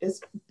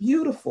 It's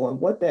beautiful. And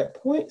what that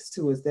points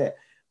to is that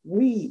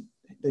we,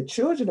 the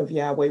children of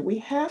Yahweh, we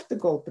have to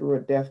go through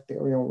a death,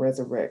 burial, and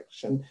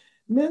resurrection,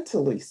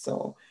 mentally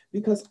so,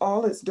 because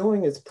all it's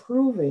doing is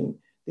proving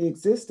the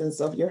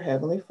existence of your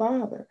heavenly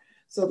Father.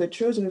 So the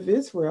children of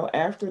Israel,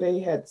 after they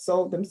had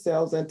sold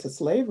themselves into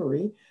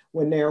slavery,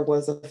 when there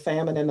was a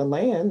famine in the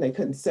land, they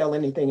couldn't sell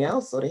anything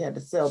else, so they had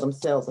to sell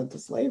themselves into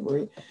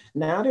slavery.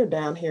 Now they're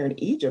down here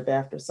in Egypt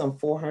after some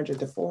 400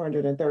 to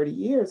 430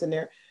 years, and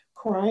they're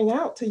crying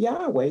out to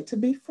Yahweh to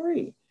be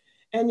free.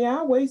 And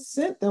Yahweh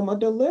sent them a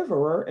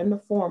deliverer in the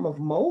form of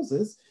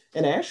Moses.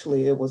 And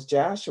actually, it was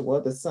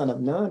Joshua, the son of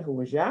Nun, who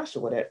was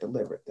Joshua, that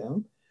delivered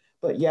them.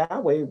 But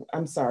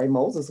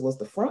Moses was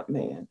the front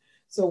man.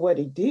 So what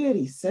he did,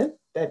 he sent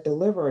that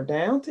deliverer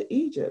down to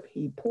Egypt.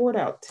 He poured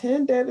out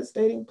 10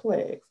 devastating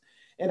plagues.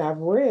 And I've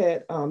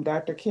read,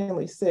 Dr.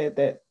 Kinley said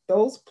that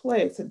those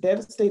plagues had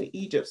devastated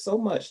Egypt so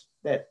much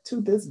that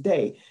to this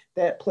day,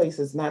 that place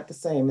is not the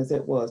same as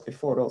it was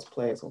before those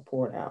plagues were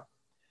poured out.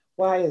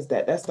 Why is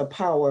that? That's the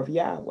power of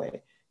Yahweh.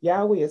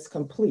 Yahweh is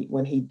complete.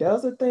 When he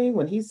does a thing,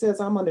 when he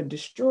says, I'm going to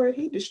destroy it,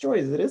 he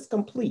destroys it. It's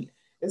complete.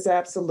 It's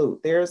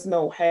absolute. There's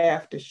no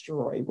half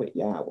destroy with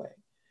Yahweh.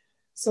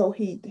 So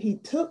he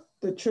took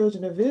the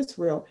children of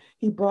Israel,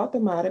 he brought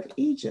them out of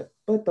Egypt.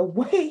 But the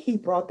way he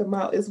brought them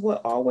out is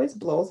what always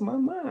blows my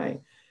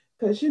mind.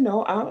 Because, you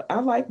know, I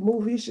like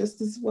movies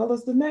just as well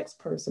as the next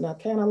person. I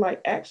kind of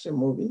like action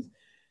movies.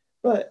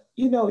 But,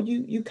 you know,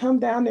 you come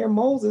down there,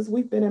 Moses,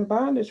 we've been in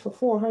bondage for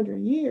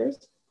 400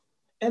 years.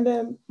 And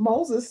then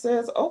Moses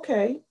says,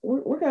 okay,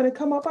 we're going to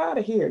come up out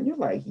of here. And you're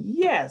like,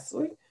 yes,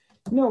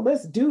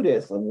 let's do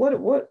this.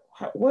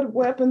 What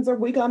weapons are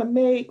we going to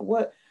make?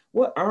 What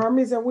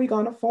armies are we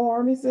going to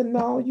form? He said,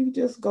 no, you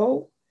just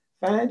go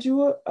find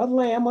you a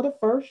lamb of the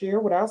first year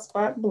without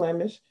spot and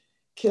blemish,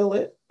 kill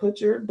it, put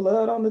your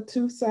blood on the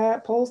 2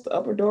 side posts, the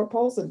upper door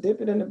posts, and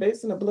dip it in the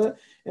basin of blood,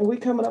 and we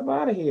coming up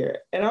out of here.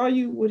 And all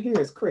you would hear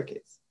is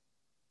crickets.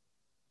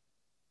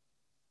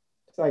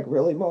 It's like,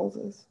 really,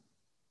 Moses?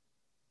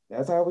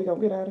 That's how we gonna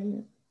get out of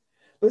here.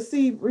 But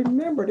see,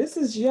 remember, this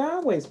is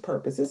Yahweh's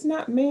purpose. It's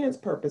not man's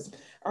purpose.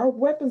 Our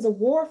weapons of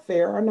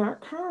warfare are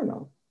not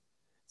carnal.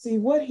 See,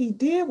 what he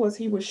did was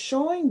he was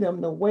showing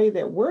them the way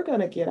that we're going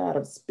to get out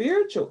of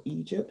spiritual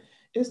Egypt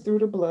is through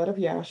the blood of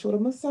Yahshua the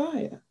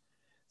Messiah.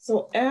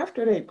 So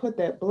after they put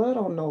that blood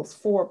on those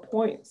 4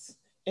 points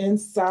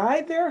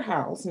inside their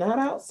house, not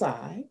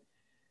outside,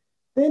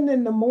 then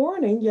in the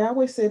morning,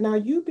 Yahweh said, now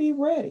you be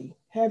ready.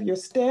 Have your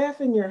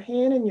staff in your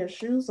hand and your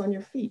shoes on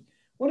your feet.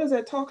 What is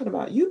that talking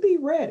about? You be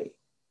ready.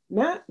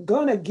 Not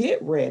gonna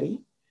get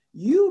ready.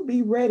 You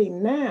be ready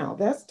now.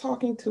 That's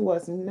talking to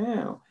us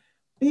now.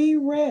 Be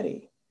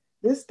ready.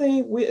 This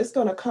thing, it's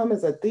going to come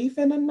as a thief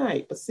in the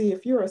night. But see,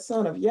 if you're a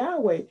son of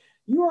Yahweh,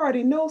 you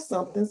already know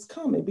something's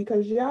coming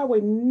because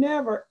Yahweh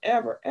never,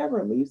 ever,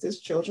 ever leaves his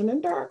children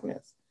in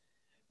darkness.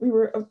 We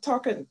were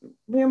talking,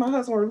 me and my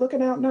husband were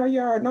looking out in our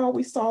yard and all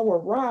we saw were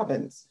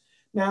robins.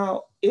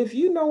 Now, if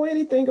you know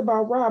anything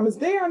about robins,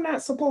 they are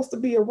not supposed to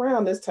be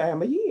around this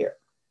time of year.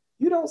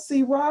 You don't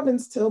see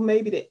robins till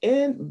maybe the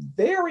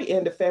very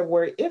end of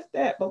February, if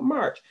that, but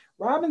March.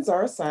 Robins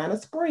are a sign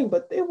of spring,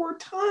 but there were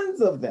tons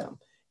of them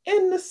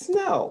in the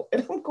snow.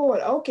 And I'm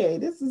going, okay,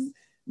 this is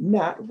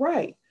not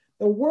right.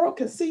 The world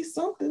can see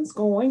something's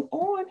going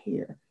on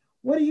here.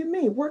 What do you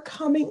mean? We're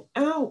coming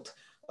out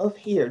of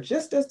here,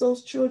 just as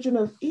those children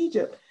of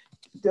Egypt,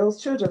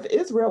 those children of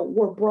Israel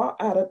were brought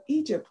out of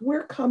Egypt.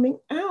 We're coming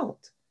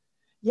out.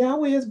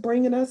 Yahweh is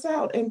bringing us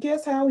out. And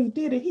guess how he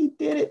did it? He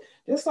did it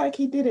just like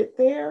he did it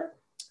there.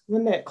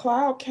 When that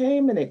cloud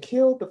came and it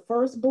killed the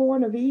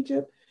firstborn of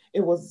Egypt,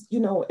 it was,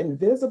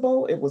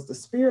 invisible. It was the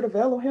spirit of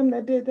Elohim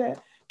that did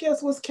that.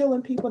 Guess what's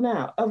killing people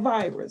now? A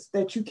virus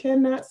that you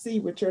cannot see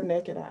with your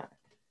naked eye.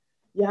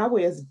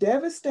 Yahweh is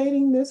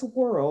devastating this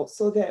world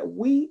so that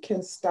we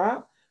can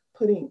stop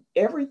putting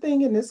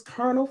everything in this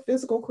carnal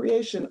physical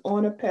creation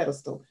on a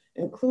pedestal,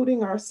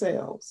 including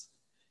ourselves.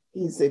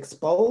 He's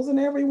exposing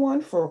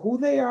everyone for who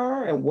they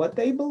are and what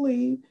they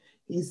believe.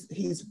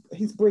 He's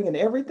bringing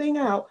everything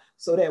out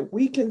so that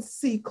we can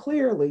see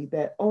clearly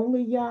that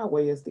only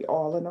Yahweh is the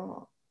all in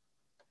all.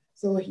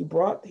 So he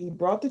brought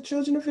the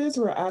children of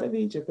Israel out of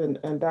Egypt.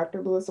 And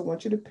Dr. Lewis, I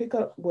want you to pick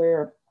up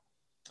where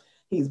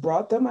he's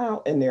brought them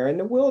out and they're in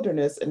the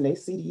wilderness and they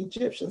see the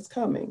Egyptians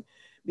coming.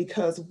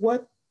 Because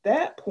what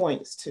that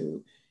points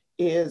to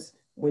is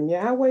when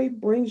Yahweh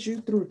brings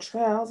you through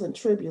trials and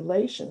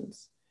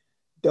tribulations,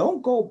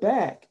 don't go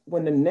back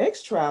when the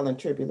next trial and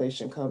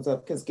tribulation comes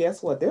up, because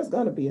guess what? There's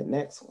going to be a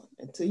next one.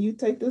 Until you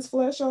take this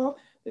flesh off,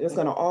 there's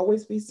going to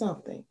always be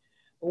something.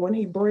 But when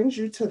he brings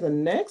you to the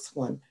next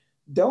one,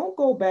 don't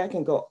go back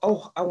and go,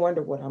 oh, I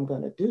wonder what I'm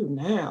going to do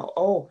now.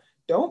 Oh,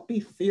 don't be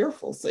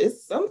fearful. So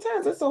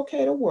sometimes it's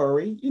okay to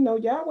worry.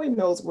 Yahweh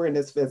knows we're in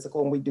this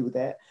physical and we do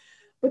that.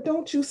 But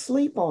don't you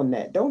sleep on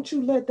that. Don't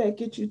you let that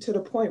get you to the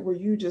point where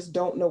you just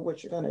don't know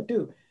what you're going to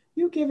do.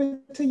 You give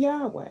it to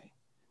Yahweh.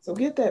 So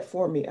get that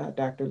for me,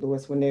 Dr.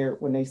 Lewis, when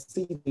they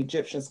see the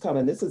Egyptians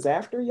coming. This is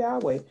after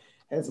Yahweh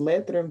has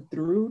led them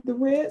through the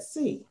Red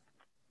Sea.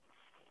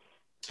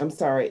 I'm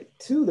sorry,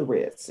 to the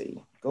Red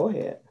Sea. Go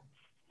ahead.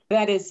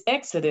 That is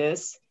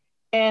Exodus,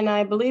 and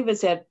I believe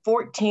it's at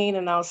 14,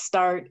 and I'll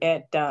start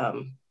at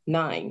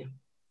 9.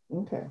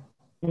 Okay.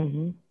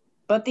 Mm-hmm.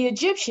 But the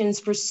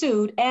Egyptians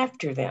pursued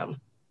after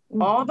them.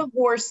 Mm-hmm. All the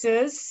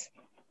horses,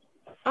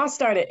 I'll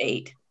start at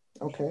 8.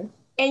 Okay.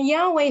 And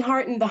Yahweh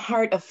hardened the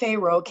heart of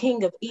Pharaoh,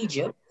 king of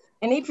Egypt,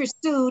 and he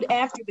pursued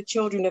after the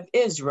children of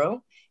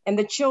Israel, and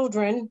the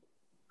children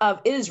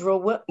of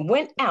Israel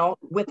went out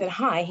with a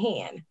high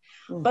hand.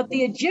 Mm-hmm. But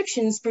the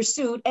Egyptians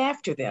pursued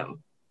after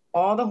them,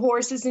 all the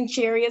horses and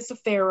chariots of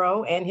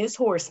Pharaoh and his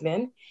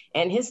horsemen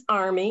and his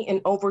army,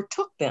 and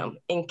overtook them,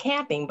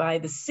 encamping by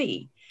the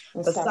sea.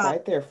 Stop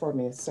right there for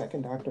me a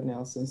second, Dr.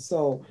 Nelson.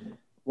 So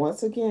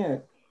once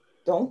again,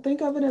 don't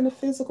think of it in a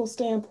physical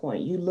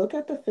standpoint. You look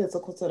at the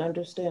physical to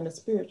understand the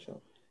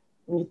spiritual.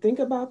 When you think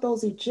about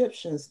those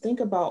Egyptians,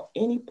 think about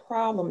any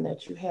problem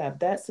that you have.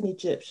 That's an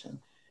Egyptian.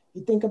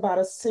 You think about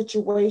a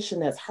situation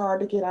that's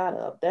hard to get out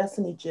of. That's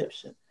an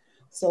Egyptian.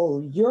 So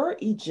your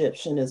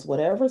Egyptian is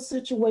whatever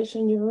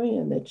situation you're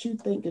in that you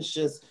think is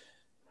just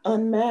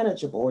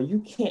unmanageable or you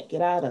can't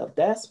get out of.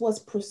 That's what's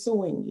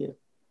pursuing you.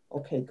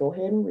 Okay, go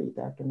ahead and read,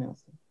 Dr.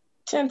 Nelson.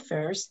 10th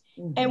verse.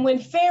 Mm-hmm. And when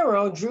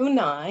Pharaoh drew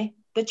nigh,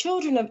 the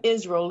children of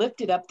Israel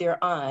lifted up their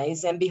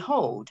eyes, and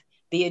behold,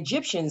 the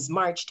Egyptians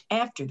marched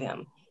after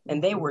them,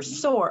 and they were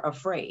sore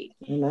afraid.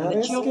 Now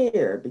they're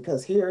scared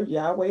because here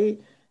Yahweh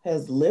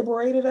has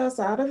liberated us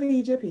out of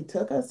Egypt. He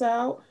took us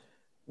out.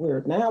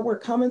 We're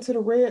coming to the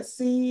Red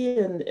Sea,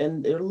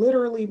 and they're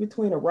literally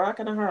between a rock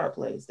and a hard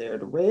place. The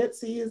Red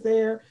Sea is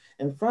there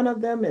in front of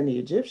them, and the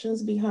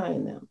Egyptians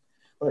behind them.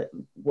 But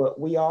what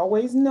we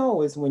always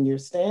know is when you're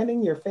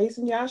standing, you're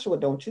facing Yahshua,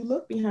 don't you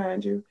look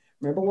behind you.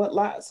 Remember what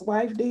Lot's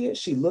wife did?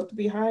 She looked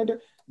behind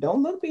her.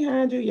 Don't look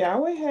behind you.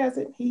 Yahweh has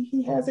it.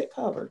 He has it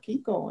covered.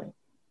 Keep going.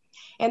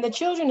 And the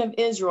children of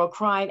Israel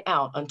cried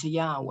out unto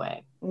Yahweh.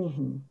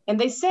 Mm-hmm. And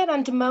they said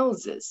unto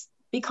Moses,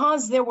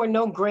 because there were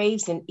no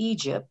graves in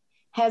Egypt,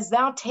 Hast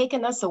thou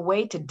taken us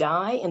away to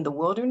die in the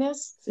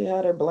wilderness? See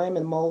how they're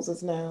blaming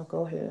Moses now?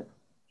 Go ahead.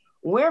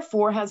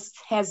 Wherefore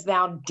hast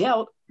thou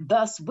dealt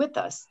thus with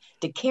us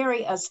to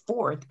carry us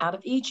forth out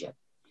of Egypt?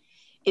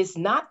 Is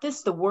not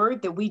this the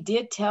word that we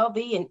did tell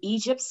thee in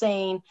Egypt,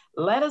 saying,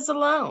 let us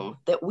alone,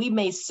 that we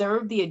may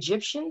serve the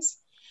Egyptians?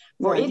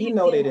 For they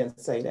didn't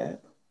say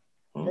that.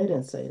 They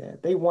didn't say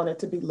that. They wanted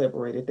to be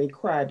liberated. They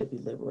cried to be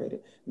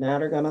liberated. Now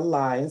they're going to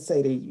lie and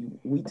say that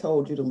we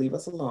told you to leave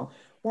us alone.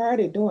 Why are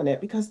they doing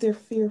that? Because they're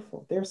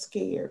fearful. They're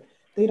scared.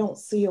 They don't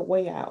see a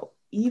way out.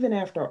 Even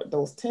after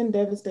those 10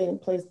 devastating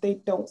plagues, they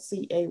don't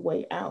see a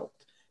way out.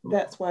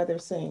 That's why they're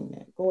saying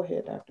that. Go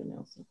ahead, Dr.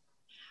 Nelson.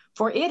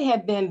 For it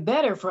had been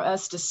better for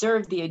us to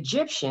serve the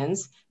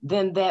Egyptians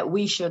than that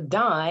we should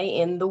die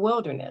in the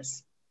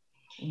wilderness.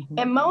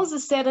 And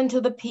Moses said unto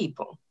the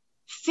people,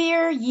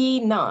 fear ye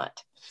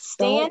not.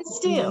 Stand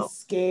still. Don't be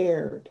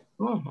scared.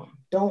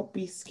 Don't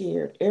be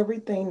scared.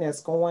 Everything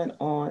that's going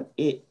on,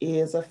 it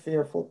is a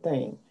fearful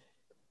thing.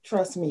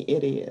 Trust me,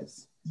 it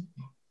is.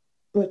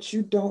 But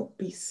you don't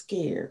be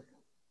scared.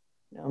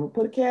 Now, I'm going to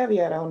put a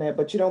caveat on that,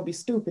 but you don't be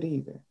stupid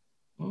either.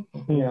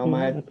 You know,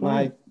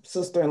 my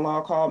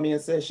sister-in-law called me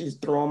and said she's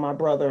throwing my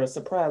brother a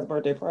surprise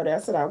birthday party. I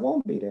said, I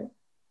won't be there.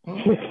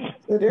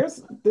 So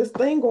there's this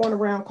thing going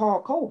around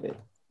called COVID.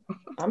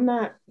 I'm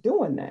not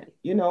doing that,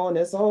 you know, and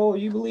it's, oh,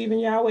 you believe in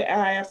Yahweh?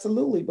 I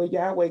absolutely, but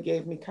Yahweh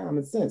gave me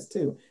common sense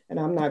too. And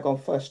I'm not going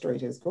to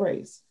frustrate his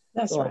grace.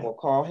 That's so right. I will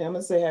call him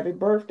and say happy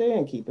birthday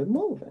and keep it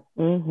moving.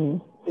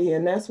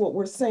 And that's what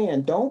we're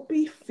saying. Don't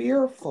be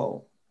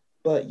fearful,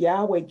 but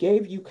Yahweh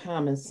gave you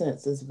common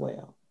sense as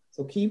well.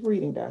 So keep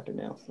reading, Dr.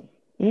 Nelson.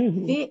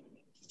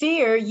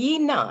 Fear ye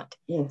not.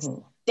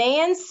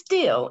 Stand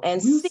still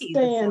and see.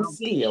 Stand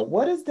still.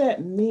 What does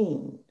that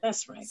mean?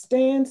 That's right.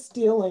 Stand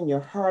still in your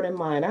heart and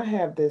mind. I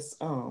have this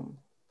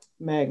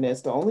magnet.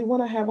 It's the only one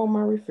I have on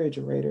my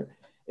refrigerator.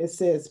 It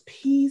says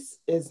peace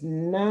is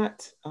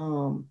not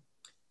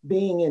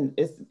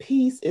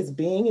peace is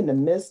being in the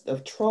midst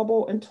of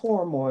trouble and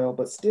turmoil,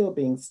 but still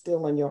being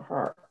still in your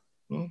heart.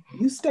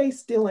 You stay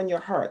still in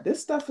your heart.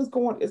 This stuff is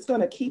it's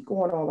going to keep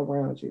going all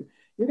around you.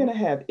 You're going to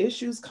have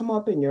issues come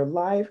up in your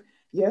life.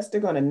 Yes,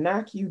 they're going to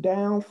knock you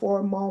down for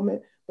a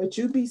moment, but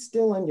you be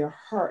still in your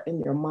heart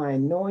and your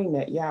mind, knowing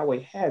that Yahweh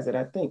has it.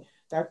 I think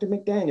Dr.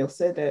 McDaniel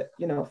said that,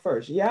 you know,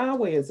 first,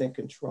 Yahweh is in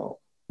control.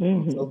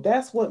 So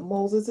that's what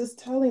Moses is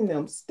telling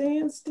them.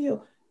 Stand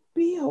still,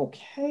 be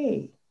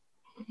okay.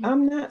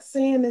 I'm not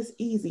saying this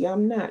easy.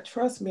 I'm not.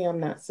 Trust me, I'm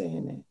not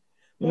saying that.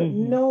 But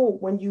no,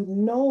 when you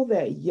know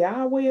that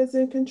Yahweh is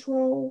in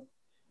control,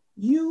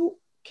 you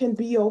can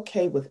be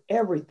okay with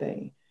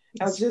everything.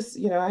 I just,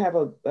 you know, I have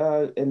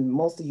and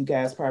most of you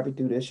guys probably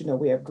do this, you know,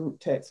 we have group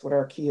texts with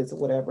our kids or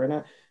whatever. And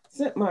I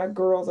sent my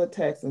girls a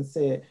text and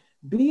said,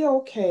 be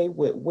okay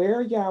with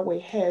where Yahweh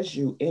has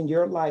you in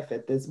your life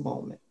at this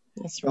moment.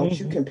 That's right. Don't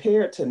you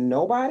compare it to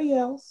nobody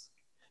else,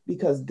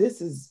 because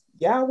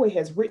Yahweh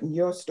has written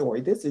your story.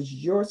 This is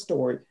your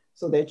story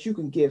so that you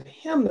can give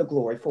him the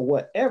glory for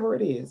whatever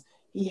it is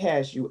he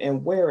has you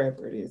and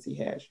wherever it is he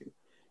has you.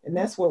 And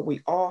that's where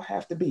we all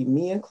have to be,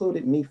 me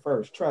included, me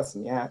first. Trust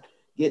me, I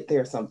get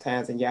there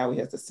sometimes and Yahweh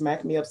has to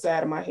smack me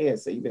upside of my head.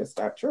 So you better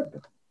stop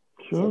tripping.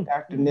 So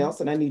Dr.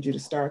 Nelson, I need you to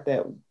start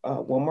that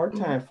one more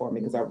time for me,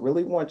 because I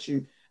really want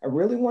you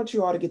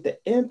all to get the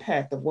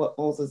impact of what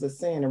Moses is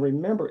saying. And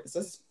remember, it's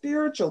a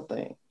spiritual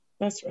thing.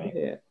 That's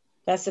right.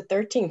 That's the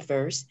 13th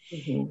verse.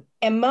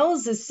 And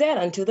Moses said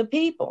unto the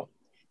people,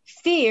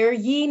 fear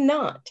ye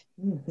not,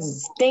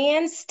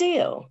 stand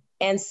still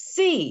and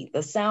see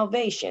the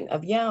salvation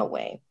of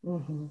Yahweh,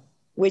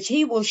 which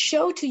he will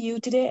show to you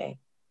today.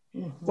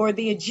 For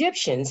the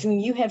Egyptians whom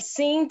you have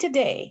seen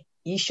today,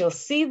 ye shall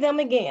see them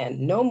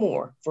again no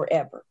more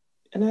forever.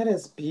 And that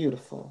is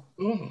beautiful.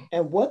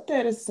 And what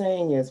that is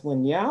saying is,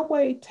 when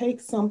Yahweh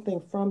takes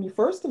something from you,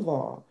 first of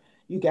all,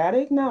 you got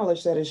to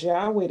acknowledge that it's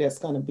Yahweh that's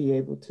going to be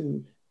able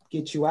to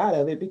get you out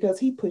of it, because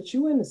he put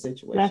you in the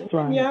situation. That's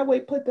right.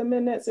 Yahweh put them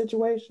in that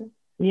situation.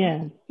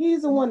 Yeah.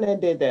 He's the one that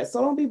did that. So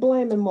don't be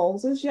blaming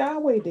Moses.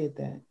 Yahweh did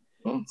that.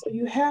 So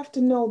you have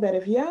to know that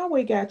if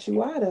Yahweh got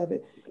you out of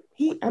it,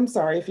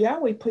 if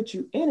Yahweh put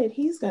you in it,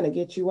 he's going to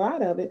get you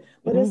out of it.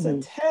 But it's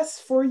a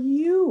test for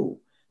you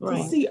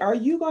to see, are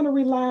you going to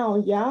rely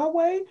on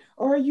Yahweh,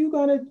 or are you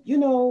going to, you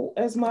know,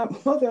 as my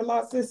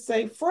mother-in-law says,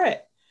 say,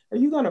 fret? Are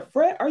you going to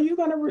fret? Are you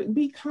going to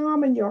be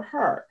calm in your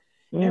heart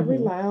and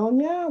rely on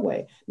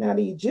Yahweh? Now,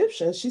 the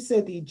Egyptians, she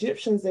said, the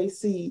Egyptians they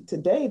see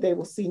today, they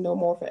will see no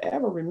more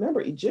forever.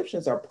 Remember,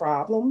 Egyptians are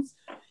problems,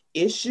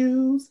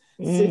 issues,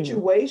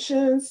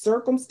 situations,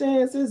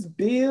 circumstances,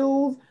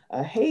 bills,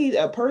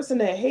 a person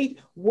that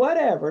hates,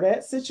 whatever,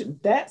 that's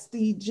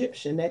the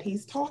Egyptian that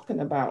he's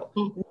talking about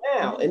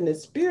now in the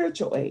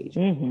spiritual age.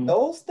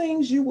 Those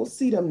things, you will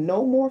see them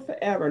no more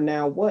forever.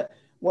 Now,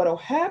 what'll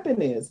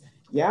happen is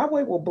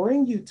Yahweh will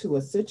bring you to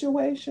a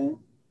situation,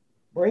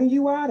 bring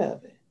you out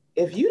of it.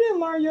 If you didn't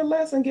learn your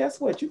lesson,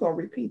 guess what? You're going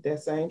to repeat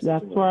that same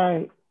situation. That's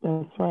right.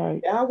 That's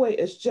right. Yahweh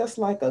is just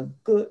like a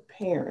good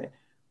parent.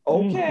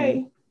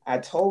 Okay, I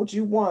told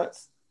you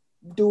once,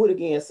 do it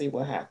again, see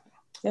what happens.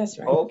 That's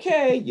right.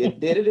 Okay, you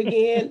did it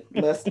again.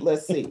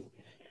 Let's see.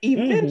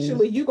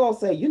 Eventually, you're gonna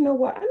say, you know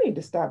what? I need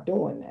to stop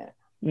doing that.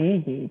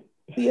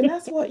 See, and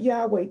that's what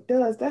Yahweh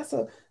does. That's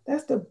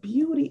the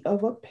beauty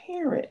of a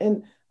parent.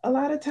 And a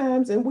lot of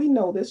times, and we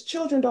know this,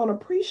 children don't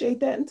appreciate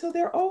that until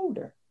they're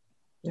older.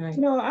 Right.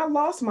 You know, I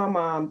lost my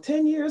mom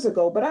 10 years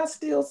ago, but I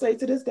still say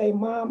to this day,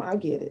 Mom, I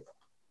get it.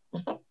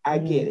 I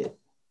get it.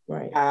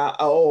 Right.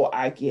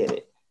 I get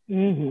it.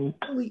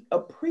 Really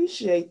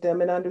appreciate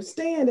them and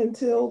understand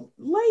until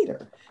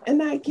later.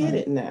 And I get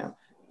it now.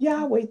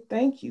 Yahweh,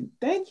 thank you.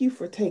 Thank you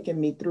for taking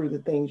me through the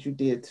things you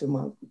did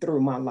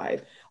through my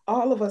life.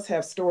 All of us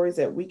have stories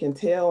that we can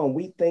tell and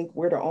we think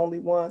we're the only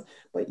ones,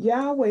 but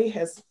Yahweh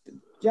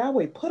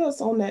put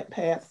us on that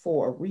path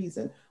for a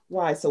reason.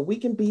 Why? So we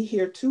can be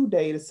here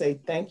today to say,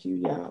 thank you,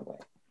 Yahweh.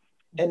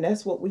 And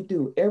that's what we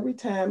do. Every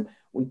time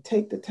we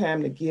take the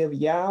time to give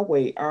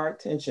Yahweh our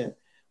attention,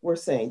 we're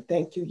saying,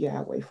 thank you,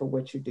 Yahweh, for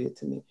what you did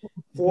to me,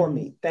 for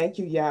me. Thank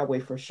you,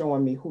 Yahweh, for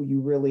showing me who you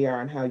really are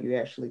and how you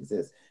actually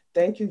exist.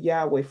 Thank you,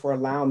 Yahweh, for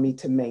allowing me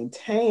to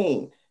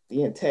maintain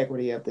the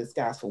integrity of this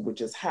gospel, which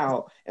is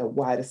how and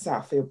why the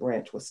Southfield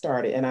branch was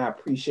started. And I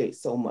appreciate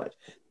so much.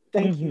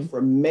 Thank you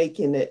for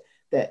making it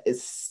that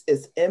is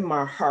in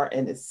my heart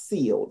and is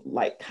sealed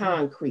like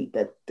concrete,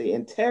 that the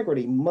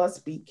integrity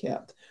must be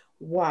kept.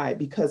 Why?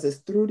 Because it's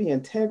through the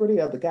integrity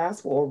of the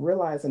gospel, or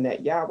realizing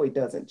that Yahweh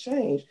doesn't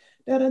change,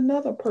 that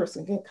another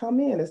person can come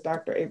in, as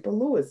Dr. April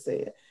Lewis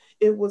said.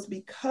 It was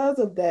because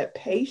of that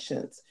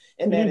patience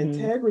and that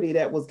integrity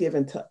that was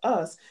given to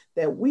us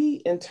that we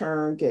in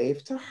turn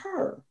gave to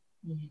her.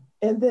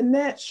 And then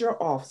that's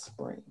your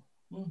offspring.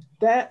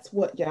 That's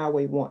what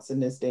Yahweh wants in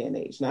this day and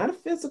age. Not a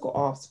physical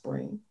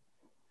offspring,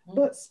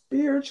 but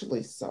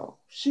spiritually so.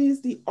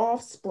 She's the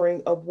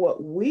offspring of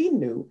what we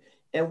knew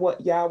and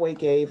what Yahweh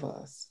gave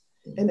us.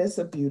 And it's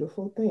a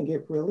beautiful thing.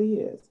 It really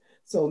is.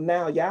 So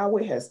now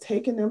Yahweh has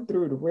taken them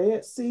through the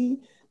Red Sea.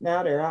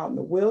 Now they're out in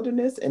the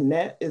wilderness. And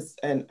that is,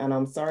 and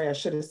I'm sorry, I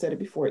should have said it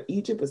before.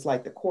 Egypt is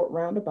like the court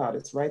roundabout.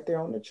 It's right there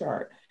on the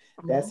chart.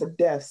 That's a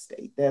death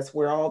state. That's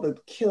where all the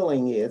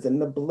killing is, and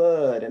the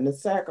blood and the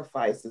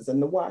sacrifices and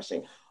the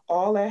washing.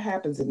 All that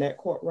happens in that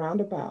court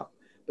roundabout.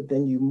 But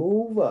then you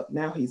move up.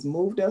 Now he's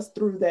moved us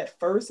through that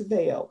first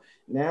veil.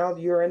 Now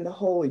you're in the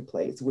holy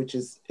place, which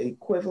is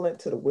equivalent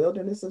to the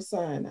wilderness of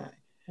Sinai.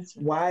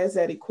 Why is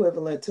that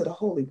equivalent to the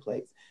holy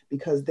place?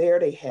 Because there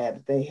they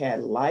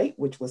had light,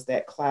 which was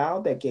that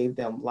cloud that gave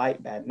them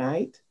light by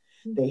night.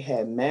 They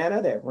had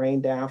manna that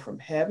rained down from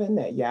heaven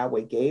that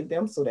Yahweh gave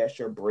them. So that's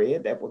your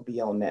bread that would be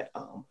on that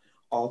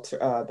altar,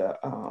 the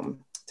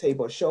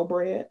table of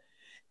showbread.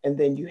 And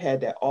then you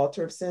had that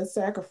altar of sin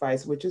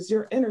sacrifice, which is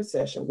your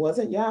intercession.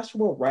 Wasn't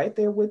Yahshua right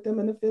there with them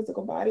in the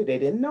physical body? They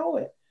didn't know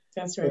it.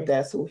 That's right. But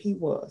that's who he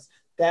was.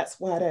 That's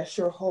why that's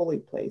your holy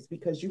place,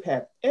 because you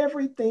have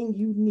everything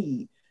you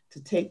need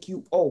to take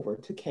you over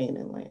to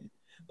Canaan land.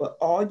 But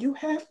all you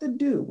have to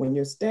do when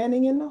you're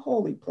standing in the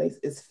holy place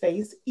is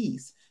face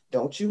east.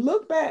 Don't you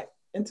look back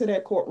into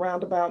that court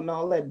roundabout and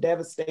all that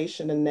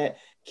devastation and that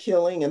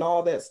killing and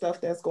all that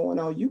stuff that's going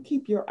on. You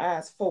keep your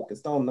eyes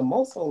focused on the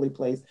most holy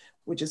place,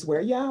 which is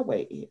where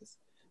Yahweh is.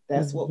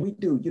 That's what we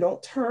do. You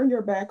don't turn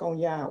your back on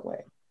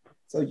Yahweh.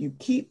 So you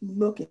keep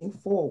looking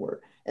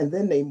forward. And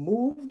then they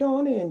moved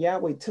on in.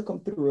 Yahweh took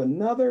them through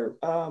another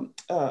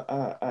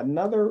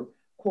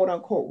quote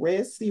unquote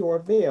Red Sea or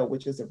veil,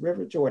 which is a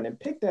river Jordan. And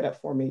pick that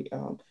up for me,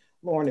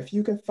 Lauren, if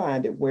you can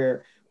find it,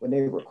 where when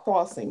they were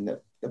crossing,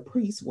 the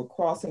priests were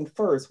crossing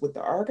first with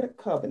the Ark of the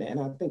Covenant.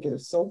 And I think it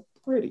is so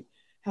pretty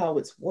how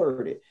it's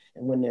worded.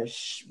 And when their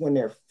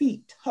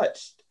feet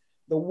touched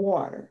the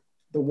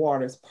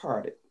waters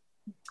parted.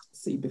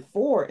 See,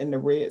 before in the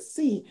Red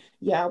Sea,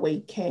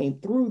 Yahweh came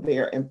through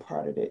there and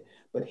parted it.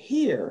 But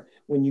here,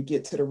 when you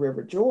get to the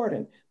River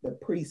Jordan, the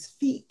priest's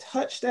feet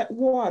touch that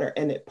water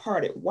and it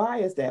parted. Why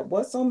is that?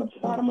 What's on the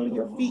bottom of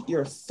your feet?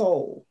 Your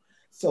soul.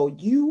 So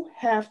you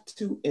have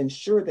to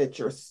ensure that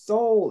your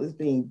soul is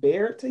being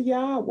bared to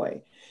Yahweh.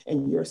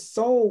 And your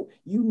soul,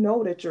 you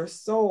know that your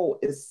soul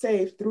is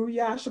saved through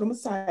Yahshua the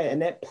Messiah,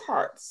 and that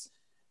parts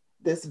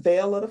this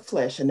veil of the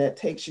flesh, and that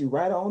takes you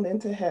right on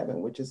into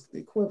heaven, which is the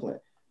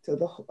equivalent to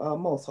the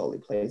most holy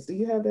place. Do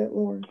you have that,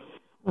 Lauren?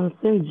 It's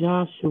in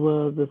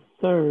Joshua, the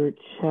 3rd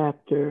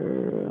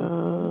chapter.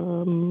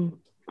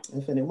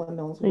 If anyone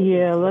knows.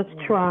 Yeah, let's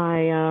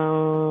try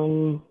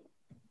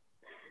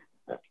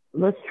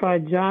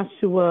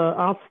Joshua.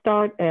 I'll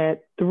start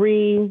at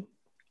 3.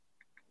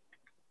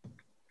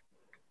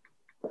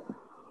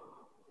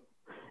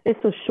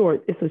 It's a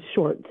short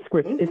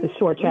script. It's a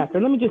short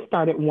chapter. Let me just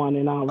start at 1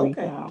 and I'll read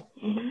down.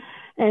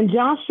 And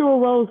Joshua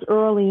rose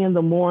early in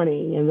the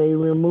morning, and they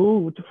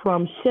removed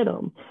from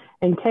Shittim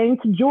and came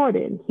to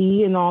Jordan,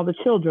 he and all the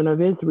children of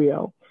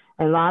Israel,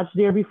 and lodged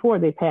there before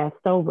they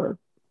passed over.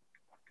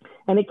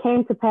 And it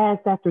came to pass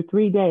after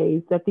 3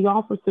 days that the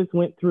officers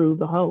went through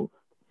the host,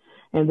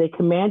 and they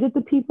commanded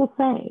the people,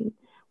 saying,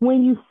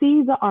 when you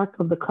see the ark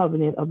of the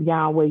covenant of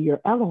Yahweh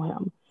your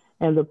Elohim,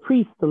 and the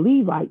priests, the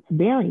Levites,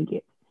 bearing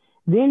it,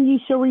 then ye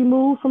shall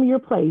remove from your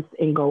place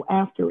and go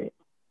after it.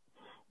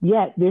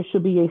 Yet there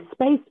shall be a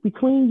space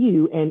between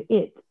you and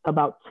it,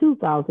 about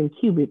 2,000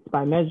 cubits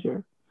by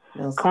measure.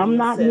 Now, Come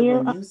not said,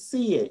 near. When you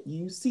see it,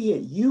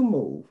 you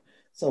move.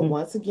 So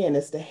once again,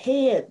 it's the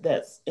head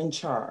that's in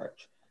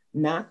charge,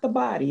 not the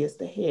body. It's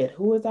the head.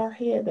 Who is our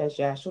head? That's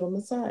Yahshua the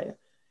Messiah.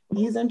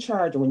 He's in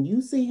charge. When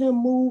you see him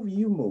move,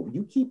 you move.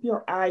 You keep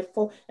your eye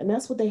full. And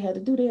that's what they had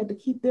to do. They had to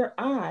keep their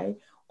eye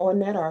on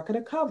that Ark of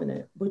the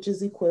Covenant, which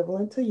is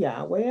equivalent to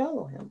Yahweh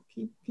Elohim.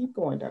 Keep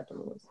going, Dr.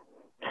 Lewis.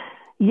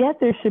 Yet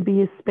there should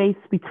be a space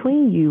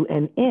between you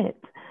and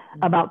it,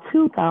 about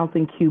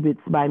 2,000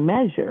 cubits by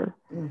measure.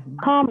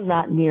 Come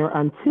not near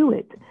unto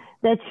it,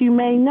 that you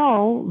may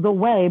know the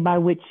way by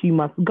which you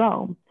must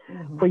go.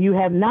 For you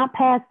have not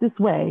passed this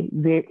way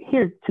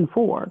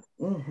heretofore.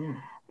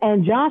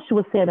 And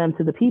Joshua said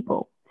unto the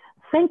people,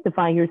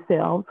 sanctify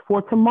yourselves,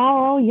 for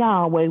tomorrow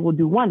Yahweh will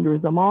do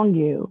wonders among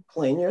you.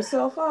 Clean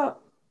yourself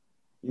up.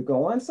 You're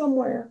going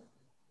somewhere.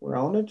 We're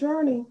on a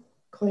journey.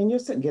 Clean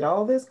yourself. Get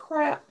all this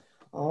crap,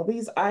 all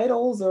these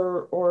idols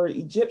or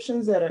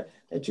Egyptians that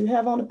you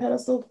have on the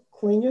pedestal.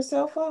 Clean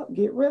yourself up.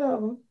 Get rid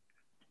of them.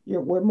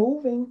 We're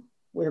moving.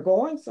 We're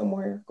going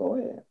somewhere. Go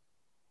ahead.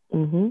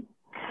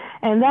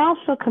 And thou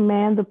shalt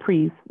command the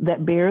priests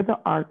that bear the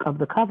ark of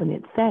the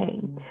covenant,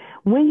 saying,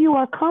 when you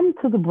are come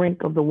to the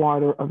brink of the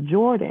water of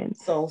Jordan,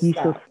 so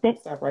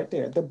stop right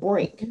there. The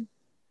brink.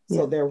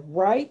 So they're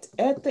right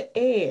at the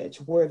edge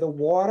where the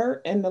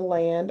water and the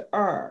land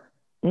are.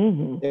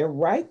 They're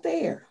right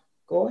there.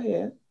 Go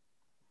ahead.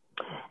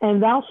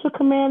 And thou shalt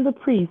command the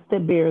priests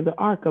that bear the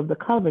ark of the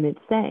covenant,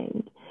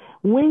 saying,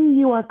 when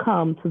you are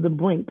come to the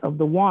brink of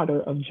the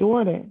water of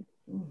Jordan,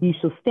 ye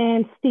shall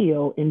stand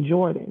still in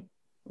Jordan.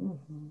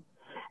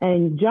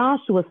 And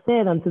Joshua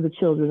said unto the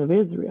children of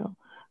Israel,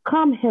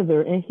 come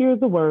hither and hear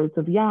the words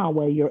of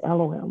Yahweh your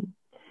Elohim.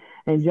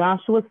 And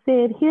Joshua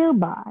said,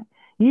 hereby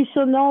you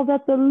shall know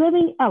that the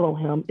living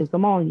Elohim is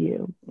among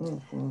you,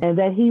 and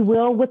that he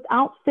will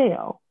without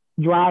fail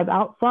drive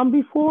out from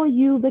before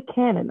you the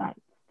Canaanites,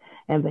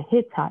 and the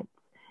Hittites,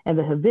 and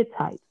the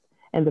Hivitites,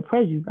 and the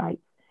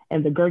Perizzites,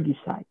 and the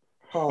Girgashites,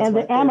 and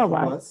the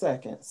Amorites. 1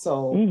 second.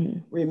 So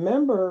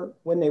remember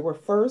when they were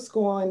first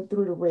going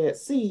through the Red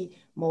Sea,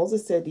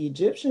 Moses said, the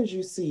Egyptians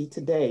you see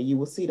today, you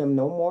will see them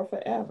no more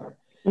forever.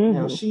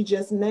 Now she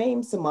just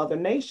named some other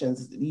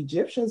nations. The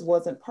Egyptians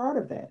wasn't part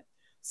of that.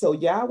 So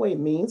Yahweh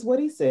means what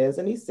he says,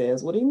 and he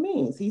says what he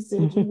means. He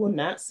said you will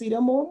not see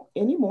them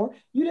anymore.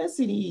 You didn't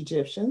see the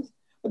Egyptians,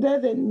 but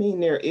that didn't mean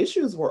their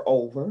issues were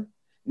over.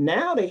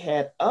 Now they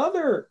had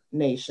other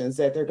nations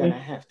that they're going to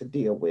have to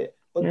deal with.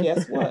 But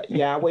guess what?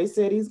 Yahweh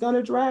said he's going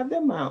to drive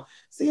them out.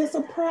 See, it's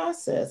a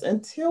process.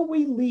 Until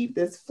we leave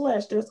this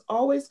flesh, there's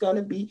always going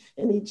to be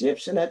an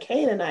Egyptian, a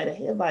Canaanite, a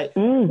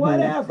Hivite,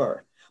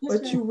 whatever.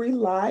 But you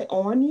rely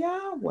on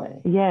Yahweh.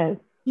 Yes.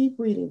 Keep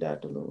reading,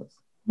 Dr. Lewis.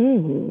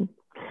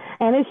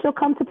 And it shall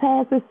come to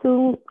pass as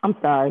soon,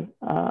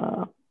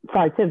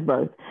 10th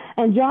verse.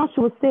 And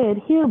Joshua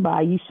said,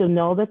 hereby you shall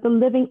know that the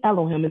living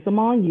Elohim is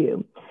among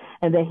you,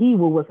 and that he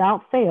will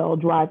without fail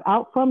drive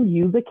out from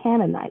you the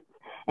Canaanites,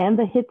 and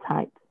the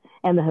Hittites,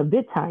 and the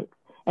Hivitites,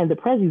 and the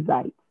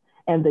Perizzites,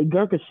 and the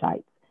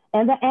Girgashites,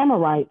 and the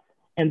Amorites,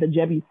 and the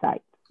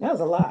Jebusites. That's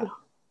a lot.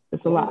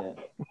 It's a lot.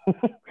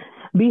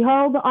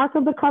 Behold, the ark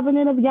of the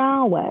covenant of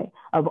Yahweh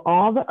of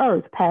all the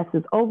earth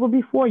passes over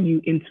before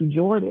you into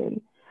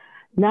Jordan.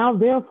 Now,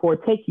 therefore,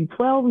 take you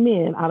 12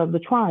 men out of the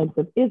tribes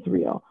of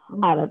Israel,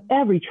 out of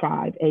every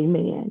tribe, a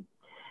man.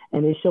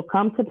 And it shall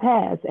come to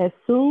pass, as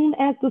soon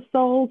as the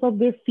soles of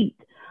their feet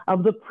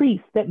of the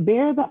priests that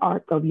bear the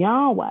ark of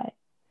Yahweh,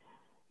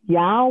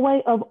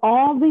 Yahweh of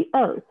all the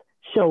earth,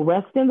 shall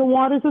rest in the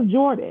waters of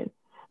Jordan,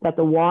 that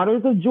the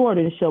waters of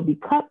Jordan shall be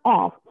cut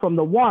off from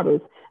the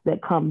waters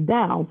that come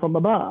down from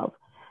above,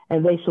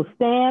 and they shall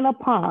stand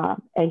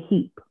upon a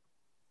heap.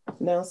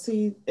 Now,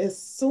 see,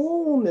 as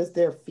soon as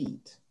their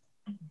feet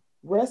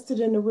rested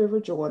in the river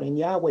Jordan,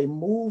 Yahweh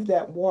moved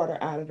that water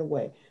out of the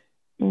way.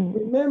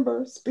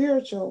 Remember,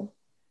 spiritual,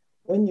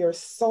 when your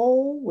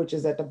soul, which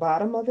is at the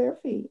bottom of their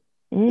feet,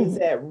 is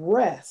at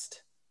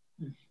rest,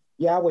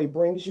 Yahweh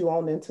brings you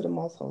on into the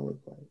most holy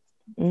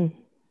place.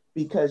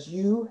 Because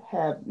you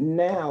have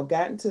now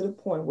gotten to the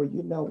point where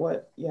you know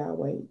what,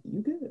 Yahweh,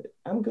 you good.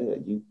 I'm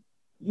good.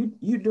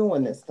 You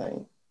doing this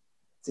thing.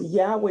 So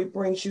Yahweh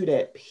brings you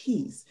that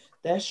peace.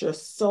 That's your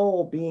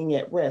soul being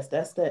at rest.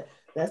 That's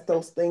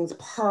those things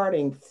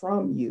parting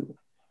from you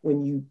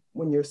when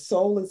your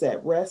soul is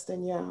at rest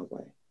in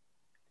Yahweh.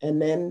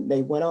 And then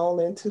they went on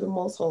into the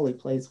most holy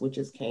place, which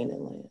is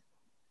Canaan land.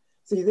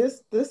 See,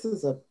 this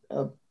is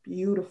a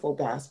beautiful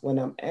gospel. And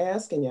I'm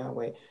asking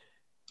Yahweh,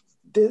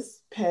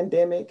 this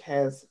pandemic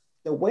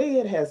the way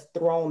it has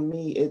thrown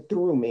me, it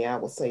threw me, I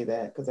will say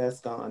that, because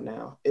that's gone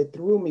now. It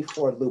threw me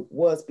for a loop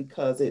was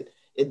because it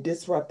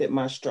disrupted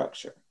my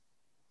structure.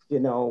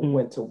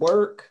 Went to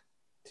work,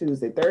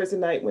 Tuesday, Thursday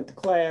night, went to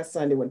class,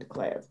 Sunday went to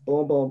class.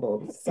 Boom, boom,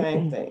 boom.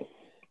 Same thing.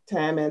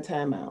 Time in,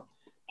 time out.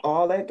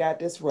 All that got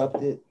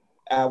disrupted.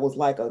 I was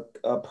like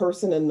a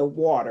person in the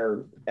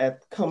water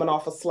coming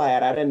off a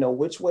slide. I didn't know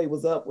which way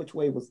was up, which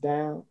way was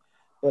down.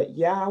 But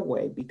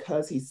Yahweh,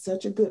 because he's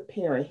such a good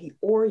parent, he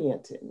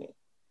oriented me.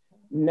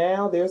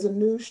 Now there's a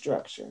new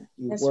structure.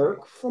 You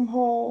work from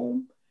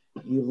home,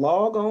 you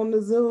log on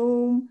to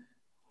Zoom,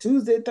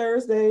 Tuesday,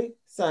 Thursday,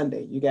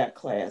 Sunday, you got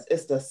class.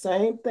 It's the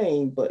same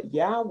thing, but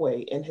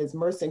Yahweh in his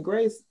mercy and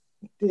grace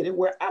did it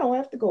where I don't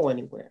have to go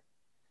anywhere.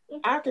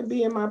 I can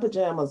be in my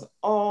pajamas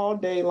all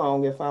day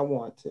long if I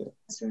want to.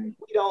 That's right.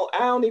 I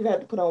don't even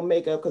have to put on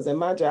makeup because in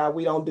my job,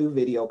 we don't do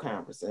video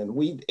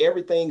conferencing.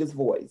 Everything is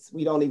voice.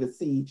 We don't even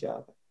see each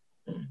other.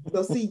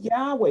 So see,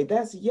 Yahweh,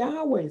 that's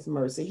Yahweh's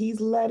mercy. He's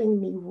letting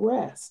me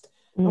rest.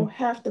 I don't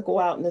have to go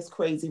out in this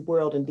crazy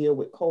world and deal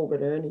with COVID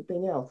or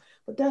anything else.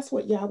 But that's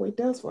what Yahweh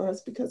does for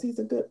us because he's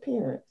a good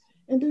parent.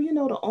 And do you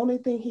know the only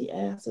thing he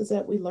asks is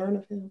that we learn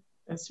of him?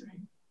 That's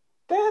right.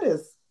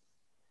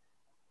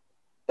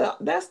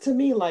 That's to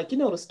me like,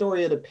 the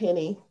story of the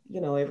penny.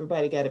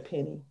 Everybody got a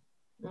penny.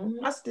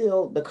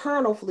 The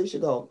Colonel Felicia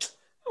go,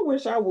 I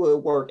wish I would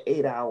work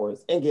 8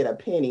 hours and get a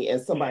penny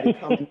and somebody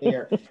come in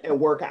there and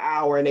work an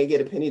hour and they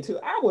get a penny too.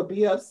 I would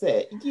be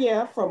upset.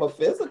 Yeah, from a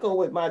physical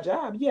with my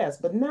job, yes,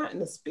 but not in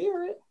the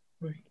spirit.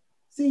 Right.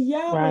 See,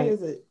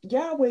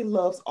 Yahweh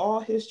loves all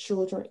his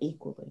children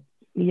equally.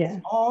 Yeah.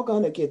 All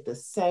gonna get the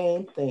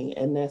same thing,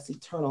 and that's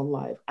eternal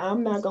life.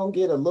 I'm not gonna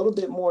get a little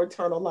bit more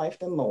eternal life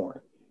than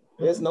Lauren.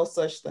 There's no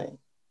such thing.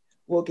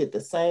 We'll get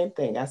the same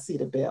thing. I see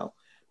the bell.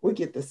 We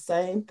get the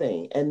same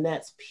thing, and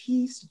that's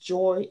peace,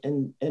 joy,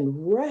 and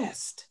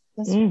rest.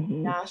 That's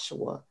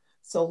Joshua.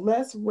 So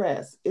let's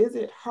rest. Is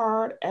it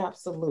hard?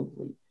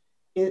 Absolutely.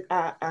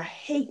 I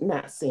hate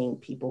not seeing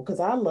people because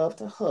I love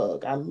to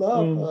hug. I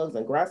love hugs,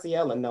 and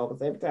Graciela knows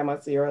because every time I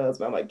see her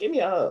husband, I'm like, give me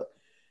a hug.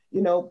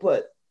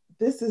 But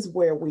this is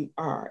where we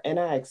are, and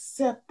I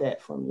accept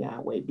that from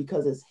Yahweh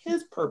because it's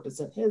his purpose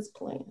and his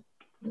plan.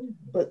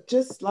 But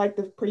just like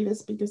the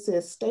previous speaker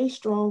says, stay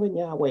strong in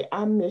Yahweh.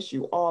 I miss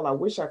you all. I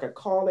wish I could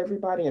call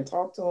everybody and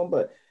talk to them,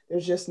 but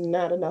there's just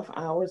not enough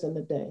hours in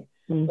the day.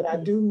 But I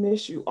do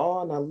miss you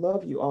all, and I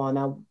love you all.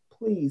 And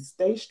please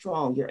stay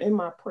strong. You're in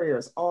my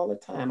prayers all the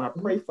time. I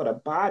pray for the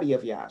body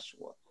of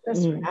Yahshua.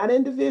 That's right. Not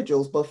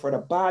individuals, but for the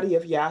body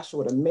of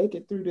Yahshua to make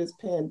it through this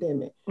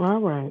pandemic. All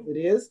right. It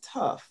is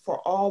tough for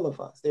all of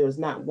us. There is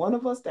not one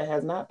of us that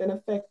has not been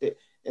affected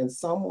in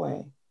some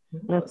way.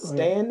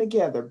 Stand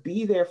together,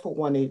 be there for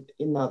one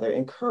another,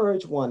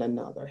 encourage one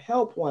another,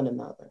 help one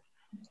another.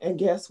 And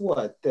guess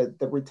what? The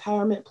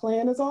retirement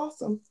plan is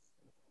awesome.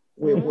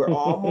 We're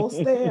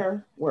almost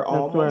there. We're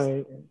almost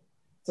there.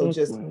 So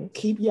just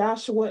keep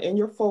Yahshua in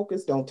your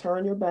focus. Don't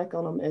turn your back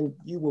on him, and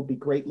you will be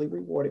greatly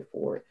rewarded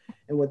for it.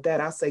 And with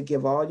that, I say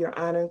give all your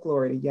honor and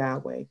glory to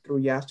Yahweh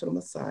through Yahshua the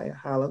Messiah.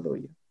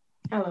 Hallelujah.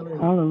 Hallelujah.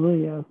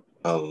 Hallelujah.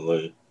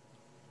 Hallelujah.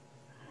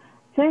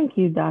 Thank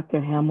you, Dr.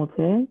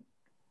 Hamilton.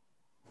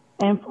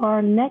 And for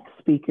our next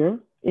speaker,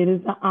 it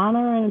is an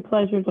honor and a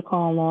pleasure to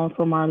call on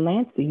from our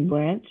Lansing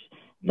branch,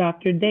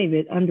 Dr.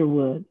 David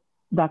Underwood.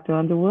 Dr.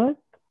 Underwood?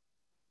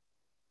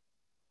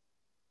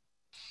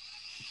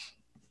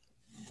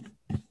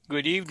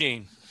 Good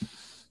evening.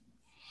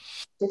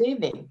 Good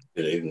evening.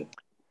 Good evening.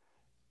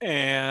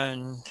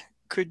 And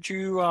could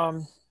you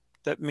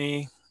let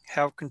me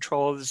have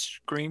control of the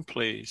screen,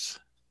 please?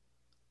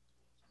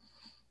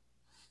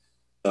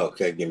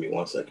 Okay, give me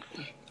 1 second.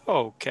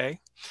 Okay.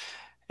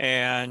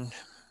 And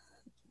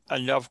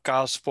enough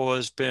gospel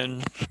has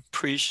been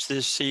preached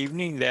this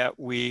evening that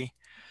we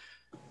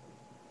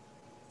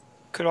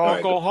could all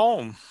go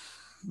home.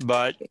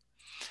 But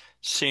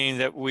seeing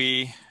that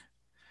we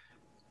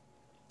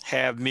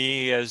have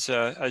me as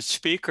a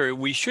speaker,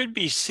 we should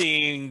be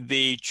seeing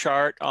the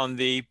chart on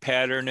the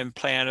pattern and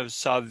plan of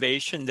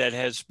salvation that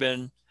has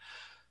been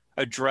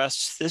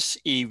addressed this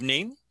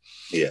evening.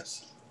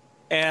 Yes.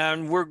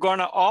 And we're going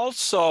to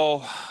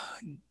also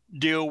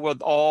deal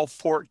with all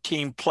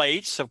 14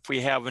 plates if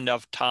we have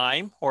enough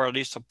time, or at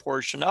least a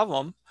portion of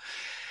them.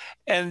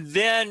 And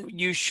then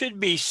you should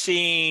be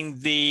seeing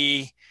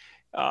the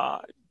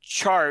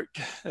chart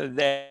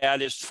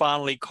that is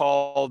fondly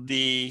called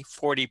the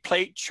 40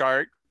 plate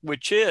chart,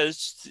 which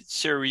is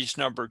series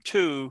number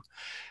 2,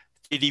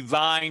 the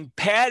divine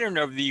pattern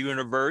of the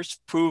universe,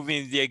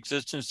 proving the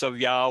existence of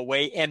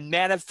Yahweh and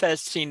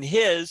manifesting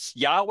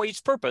Yahweh's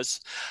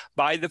purpose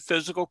by the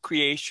physical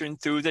creation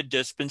through the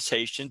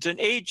dispensations and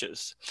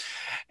ages.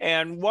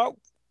 And what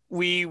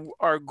we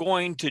are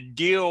going to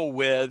deal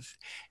with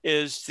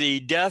is the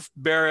death,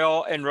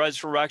 burial, and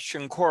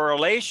resurrection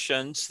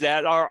correlations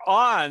that are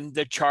on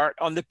the chart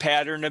on the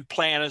pattern and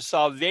plan of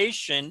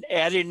salvation,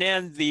 adding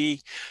in the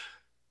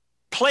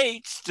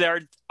plates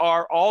that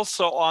are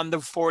also on the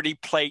 40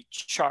 plate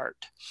chart.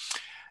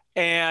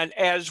 And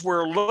as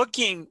we're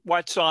looking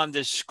what's on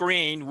the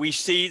screen, we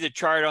see the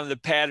chart on the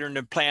pattern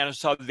and plan of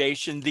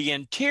salvation, the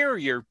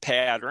interior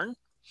pattern.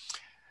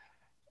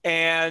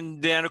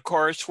 And then, of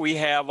course, we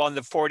have on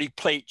the 40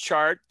 plate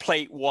chart,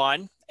 plate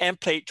 1 and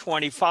plate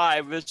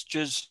 25, which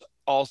is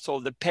also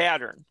the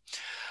pattern.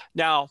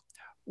 Now,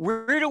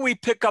 where do we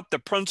pick up the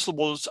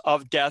principles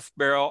of death,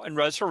 burial, and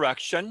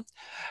resurrection?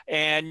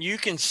 And you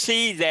can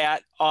see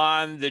that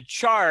on the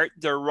chart.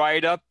 They're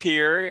right up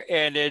here,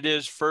 and it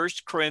is 1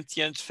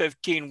 Corinthians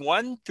 15,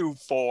 1 through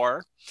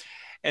 4.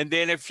 And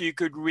then if you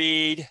could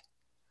read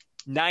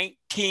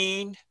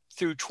 19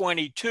 through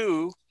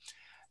 22,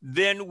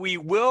 then we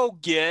will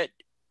get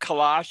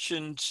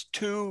Colossians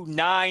 2,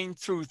 9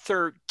 through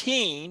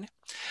 13.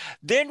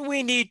 Then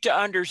we need to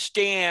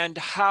understand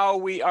how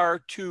we are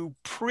to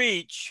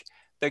preach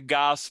the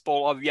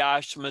gospel of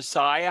Yahshua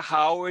Messiah,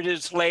 how it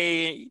is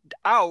laid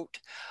out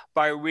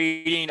by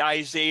reading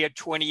Isaiah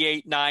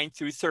 28, 9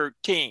 through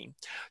 13.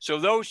 So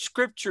those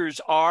scriptures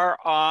are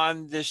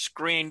on the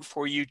screen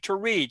for you to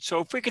read. So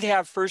if we could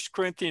have 1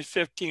 Corinthians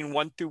 15,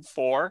 1 through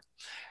 4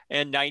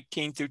 and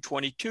 19 through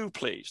 22,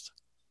 please.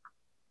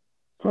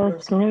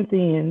 1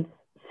 Corinthians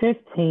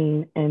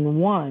 15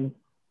 and 1.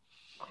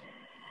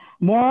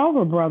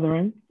 Moreover,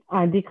 brethren,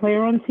 I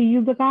declare unto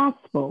you the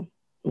gospel,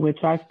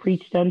 which I've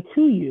preached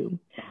unto you,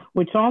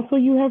 which also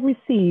you have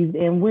received,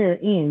 and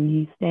wherein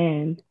ye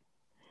stand,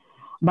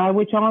 by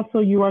which also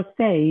you are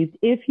saved,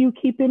 if you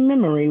keep in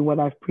memory what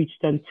I've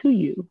preached unto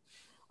you,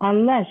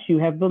 unless you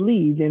have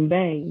believed in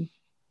vain.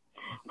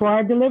 For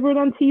I delivered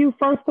unto you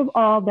first of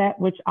all that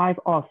which I've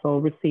also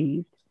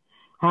received,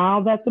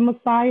 how that the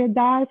Messiah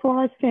died for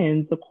our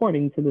sins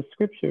according to the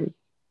scriptures,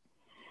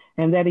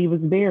 and that he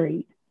was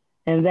buried,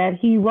 and that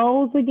he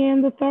rose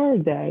again the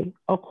third day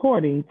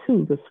according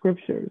to the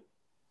scriptures.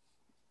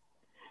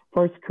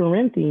 1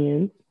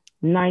 Corinthians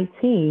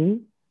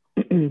 19,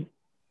 excuse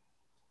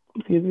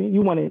me,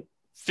 you wanted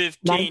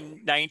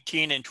 15,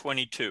 19, and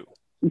 22.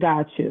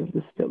 Gotcha.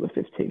 This is still the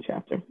 15th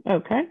chapter.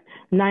 Okay.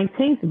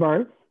 19th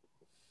verse.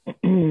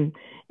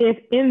 If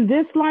in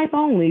this life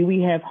only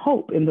we have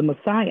hope in the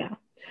Messiah,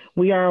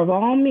 we are of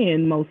all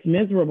men most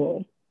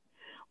miserable.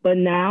 But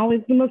now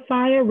is the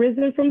Messiah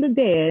risen from the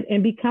dead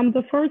and become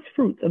the first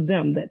fruits of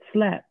them that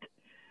slept.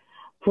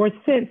 For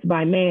since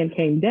by man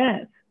came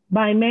death,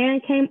 by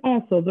man came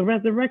also the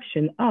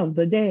resurrection of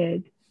the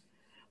dead.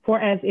 For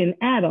as in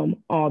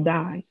Adam all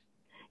die,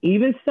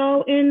 even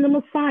so in the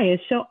Messiah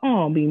shall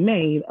all be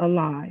made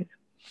alive.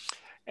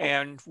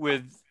 And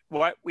with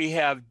what we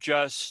have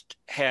just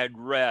had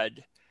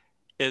read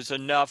is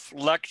enough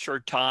lecture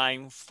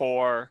time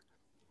for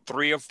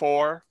 3 or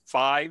 4,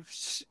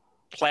 5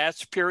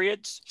 class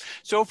periods.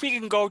 So if we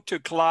can go to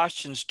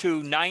Colossians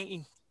 2,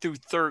 9 through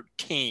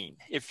 13,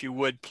 if you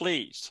would,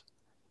 please.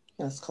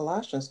 Yes,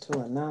 Colossians 2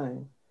 and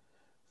 9.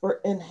 For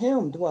in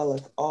him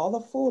dwelleth all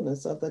the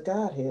fullness of the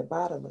Godhead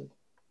bodily.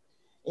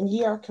 And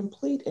ye are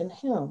complete in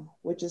him,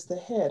 which is the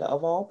head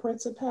of all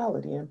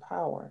principality and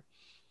power,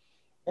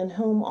 in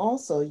whom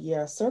also ye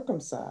are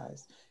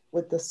circumcised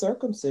with the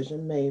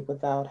circumcision made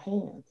without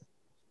hands,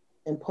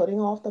 in putting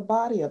off the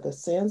body of the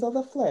sins of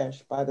the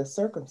flesh by the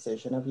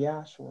circumcision of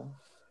Yahshua,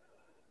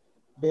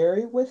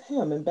 buried with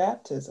him in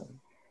baptism,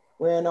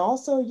 wherein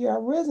also ye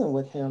are risen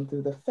with him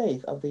through the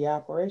faith of the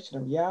operation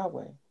of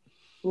Yahweh,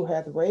 who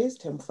hath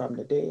raised him from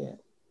the dead.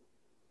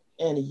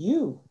 And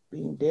you,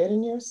 being dead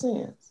in your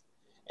sins,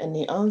 and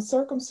the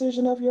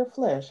uncircumcision of your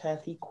flesh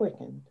hath he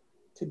quickened,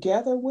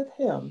 together with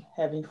him,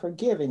 having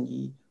forgiven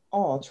ye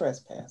all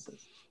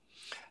trespasses.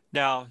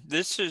 Now,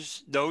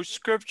 those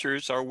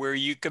scriptures are where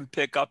you can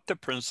pick up the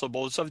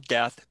principles of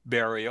death,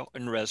 burial,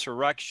 and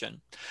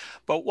resurrection.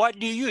 But what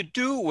do you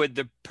do with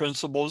the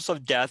principles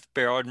of death,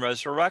 burial, and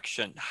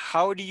resurrection?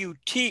 How do you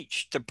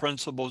teach the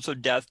principles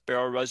of death,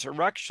 burial, and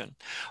resurrection?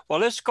 Well,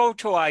 let's go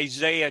to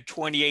Isaiah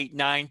 28,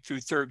 9 through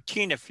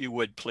 13, if you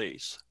would,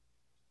 please.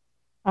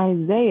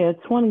 Isaiah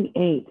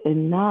 28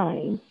 and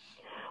 9.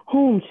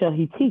 Whom shall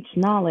he teach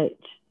knowledge?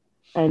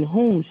 And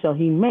whom shall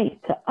he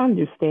make to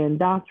understand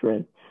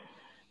doctrine?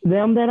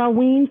 Them that are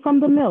weaned from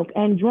the milk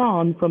and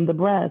drawn from the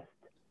breast.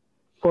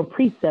 For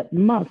precept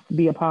must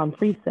be upon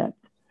precept,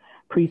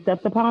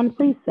 precept upon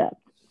precept,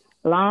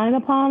 line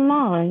upon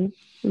line,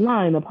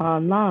 line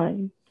upon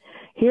line,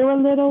 here a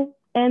little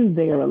and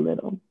there a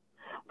little.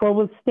 For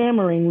with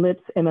stammering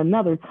lips and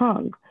another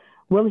tongue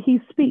will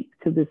he speak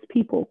to this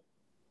people,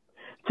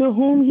 to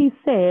whom he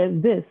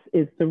said, this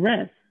is the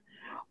rest,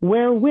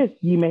 wherewith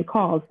ye may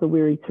cause the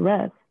weary to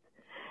rest.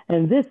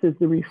 And this is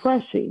the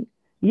refreshing,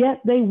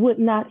 yet they would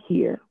not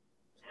hear.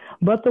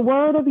 But the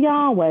word of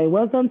Yahweh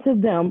was unto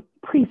them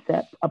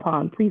precept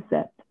upon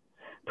precept,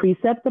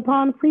 precept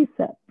upon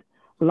precept,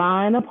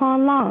 line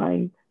upon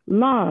line,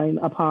 line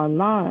upon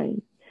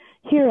line,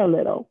 here a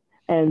little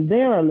and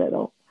there a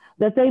little,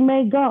 that they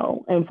may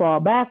go and fall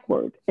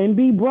backward and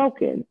be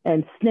broken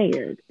and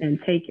snared and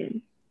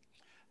taken.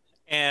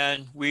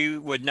 And we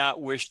would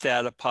not wish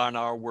that upon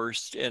our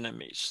worst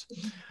enemies.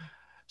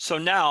 So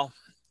now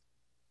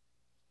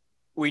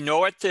we know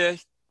what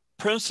the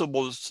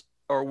principles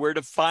or where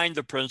to find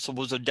the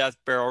principles of death,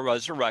 burial,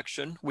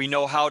 resurrection. We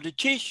know how to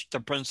teach the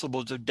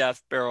principles of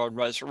death, burial, and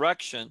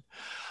resurrection.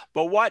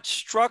 But what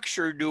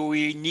structure do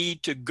we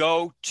need to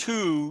go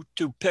to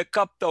pick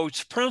up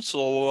those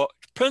principles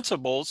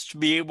to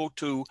be able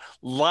to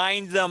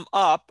line them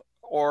up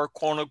or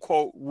quote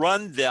unquote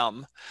run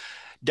them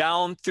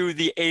down through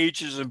the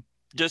ages of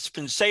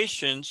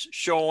dispensations,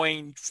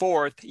 showing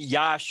forth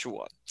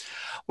Yahshua.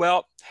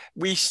 Well,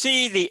 we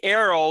see the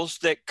arrows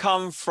that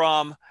come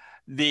from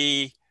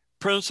the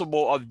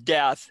principle of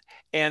death,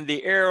 and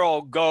the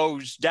arrow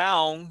goes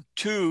down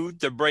to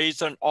the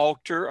brazen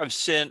altar of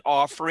sin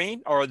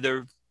offering, or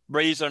the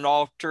brazen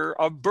altar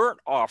of burnt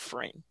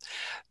offering.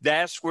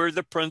 That's where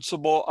the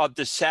principle of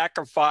the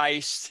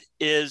sacrifice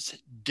is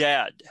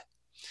dead.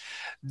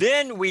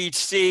 Then we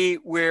see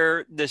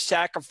where the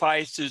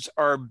sacrifices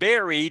are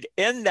buried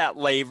in that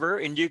laver,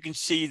 and you can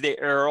see the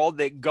arrow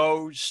that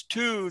goes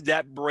to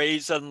that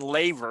brazen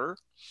laver.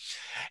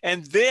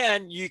 And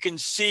then you can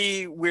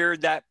see where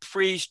that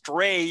priest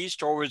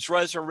raised or was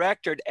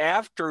resurrected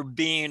after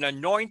being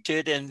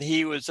anointed, and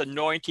he was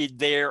anointed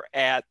there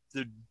at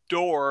the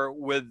door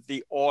with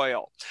the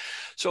oil.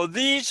 So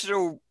these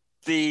are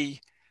the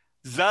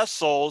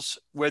vessels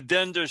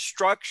within the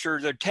structure,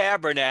 the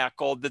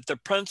tabernacle, that the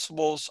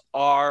principles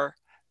are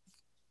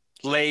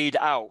laid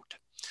out.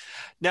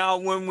 Now,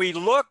 when we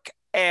look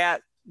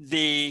at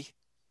the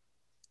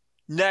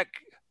next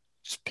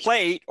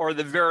plate, or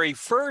the very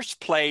first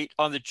plate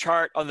on the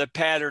chart on the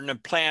pattern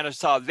and plan of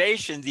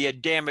salvation, the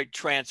Adamic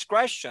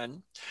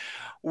transgression,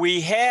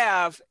 we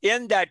have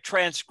in that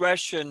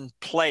transgression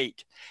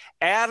plate,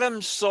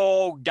 Adam's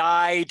soul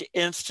died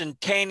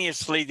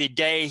instantaneously the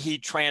day he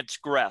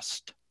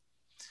transgressed.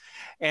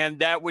 And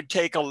that would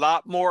take a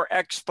lot more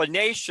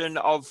explanation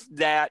of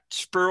that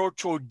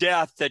spiritual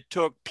death that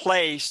took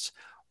place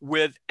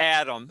with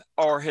Adam,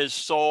 or his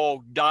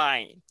soul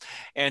dying.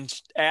 And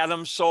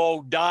Adam's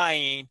soul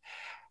dying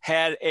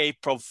had a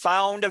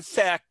profound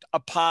effect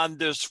upon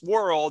this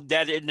world,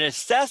 that it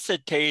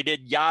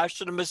necessitated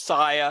Yahshua the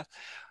Messiah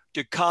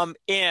to come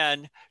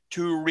in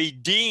to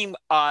redeem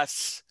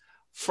us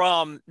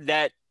from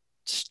that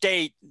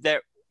state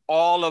that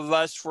all of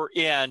us were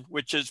in,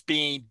 which is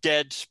being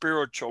dead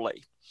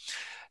spiritually.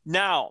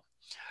 Now,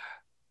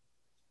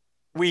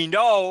 we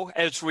know,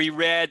 as we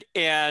read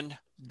in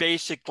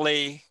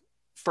basically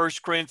 1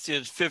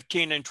 Corinthians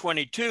 15 and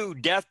 22,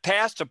 death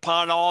passed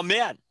upon all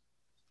men.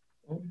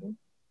 Mm-hmm.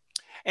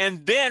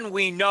 And then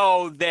we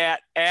know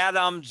that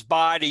Adam's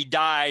body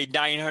died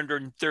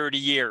 930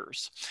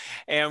 years.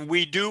 And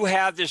we do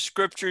have the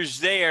scriptures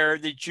there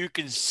that you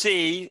can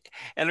see.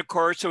 And of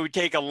course, it would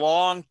take a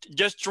long,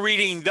 just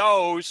reading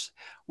those,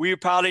 we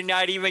would probably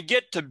not even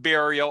get to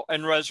burial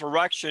and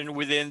resurrection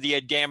within the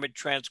Adamic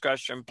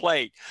transgression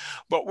plate.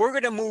 But we're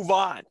going to move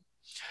on.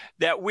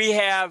 That we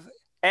have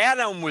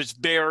Adam was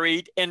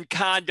buried in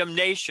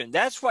condemnation.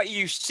 That's what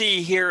you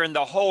see here in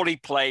the holy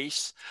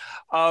place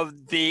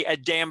of the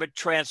Adamic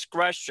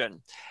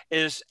transgression,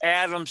 is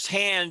Adam's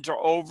hands are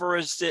over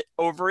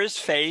his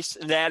face,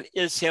 and that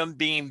is him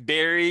being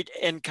buried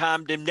in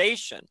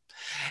condemnation.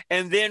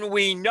 And then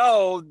we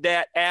know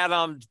that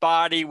Adam's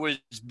body was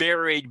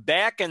buried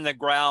back in the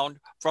ground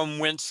from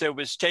whence it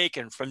was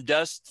taken. From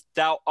dust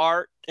thou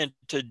art, and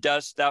to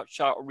dust thou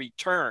shalt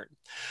return.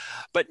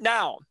 But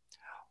now,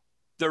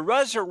 the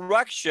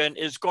resurrection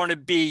is going to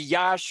be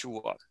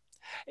Yahshua,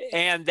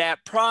 and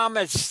that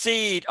promised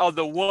seed of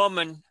the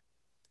woman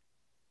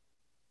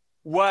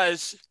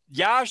was,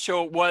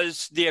 Yahshua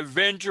was the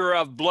avenger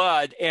of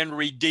blood and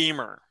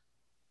redeemer.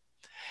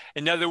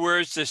 In other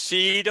words, the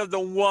seed of the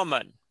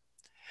woman,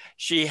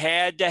 she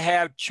had to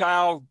have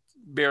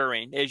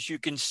childbearing, as you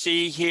can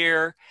see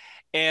here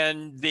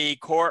in the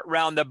court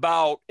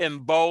roundabout in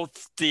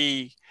both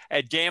the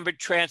Adamic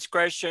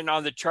transgression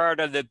on the chart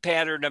of the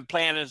pattern and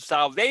plan of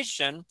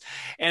salvation,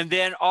 and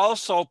then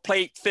also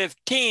plate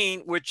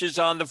 15, which is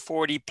on the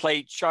 40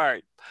 plate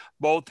chart.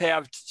 Both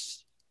have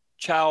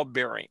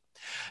childbearing.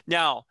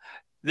 Now,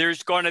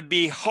 there's going to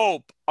be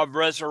hope of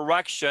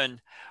resurrection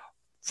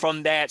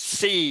from that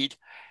seed,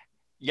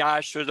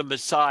 Yahshua the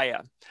Messiah.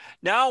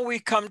 Now we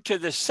come to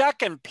the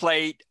second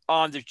plate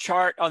on the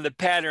chart on the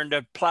pattern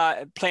of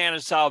plan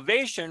of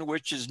salvation,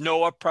 which is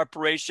Noah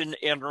preparation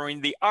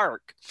entering the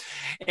ark.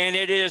 And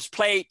it is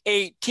plate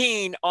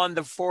 18 on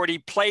the 40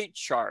 plate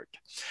chart.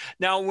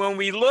 Now, when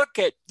we look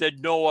at the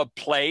Noah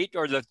plate,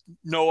 or the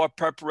Noah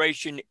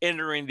preparation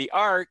entering the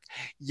ark,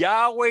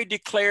 Yahweh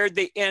declared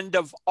the end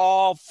of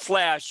all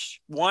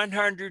flesh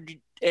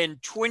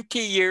 120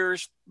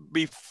 years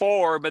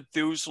before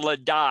Methuselah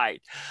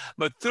died.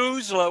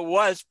 Methuselah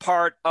was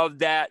part of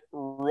that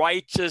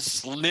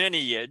righteous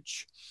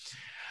lineage,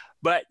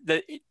 but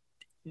the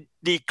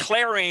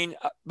declaring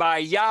by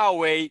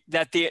Yahweh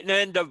that the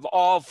end of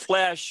all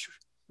flesh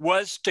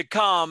was to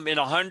come in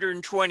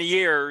 120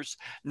 years.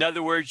 In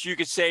other words, you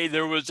could say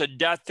there was a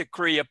death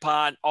decree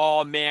upon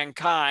all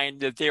mankind,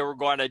 that they were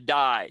going to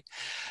die.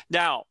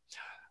 Now,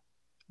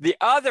 the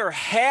other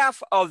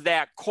half of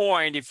that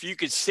coin, if you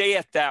could say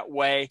it that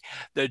way,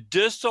 the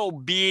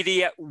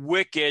disobedient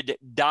wicked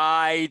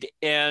died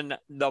in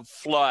the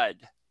flood.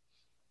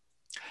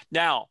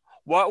 Now,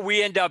 what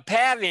we end up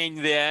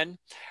having then,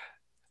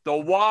 the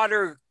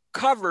water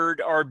covered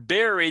or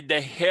buried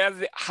the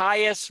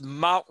highest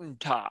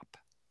mountaintop.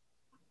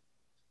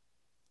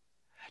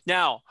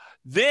 Now,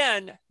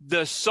 then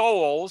the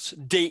souls,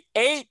 the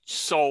 8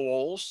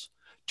 souls,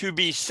 to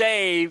be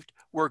saved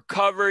were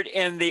covered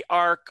in the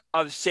ark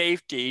of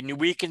safety. And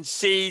we can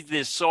see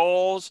the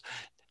souls,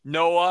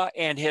 Noah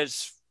and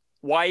his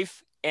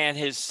wife and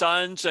his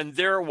sons and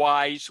their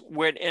wives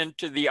went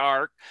into the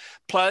ark,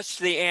 plus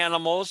the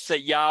animals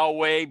that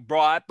Yahweh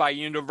brought by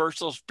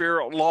universal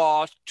spirit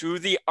law to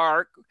the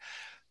ark.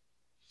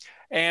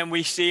 And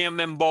we see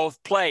them in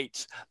both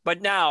plates.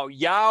 But now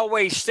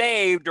Yahweh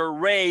saved or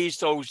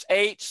raised those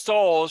 8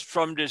 souls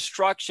from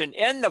destruction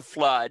in the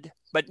flood.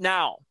 But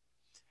now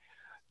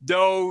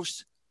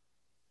those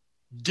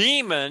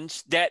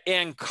demons that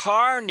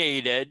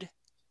incarnated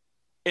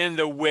in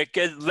the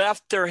wicked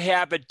left their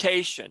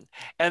habitation,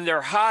 and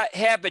their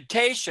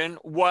habitation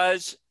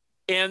was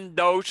in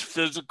those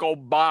physical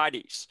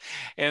bodies.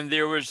 And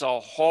there was a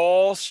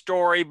whole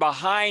story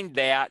behind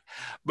that.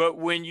 But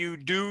when you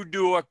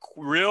do a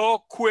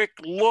real quick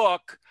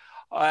look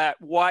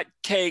at what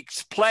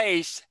takes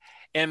place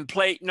in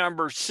plate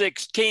number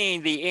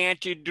 16, the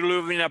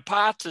antediluvian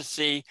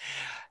apostasy,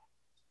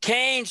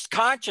 Cain's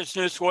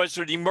consciousness was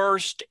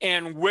immersed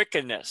in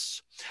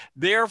wickedness.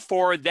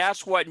 Therefore,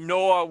 that's what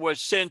Noah was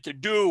sent to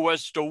do,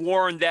 was to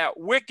warn that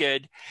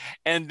wicked.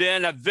 And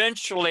then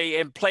eventually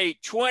in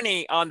plate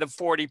 20 on the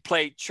 40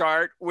 plate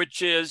chart,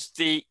 which is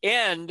the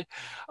end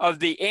of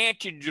the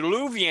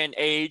antediluvian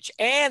age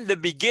and the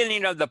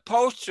beginning of the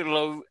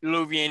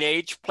post-diluvian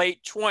age,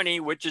 plate 20,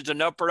 which is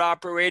an upward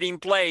operating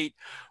plate,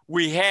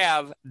 we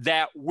have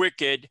that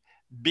wicked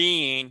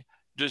being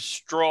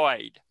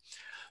destroyed.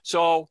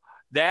 So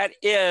that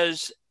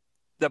is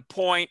the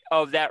point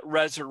of that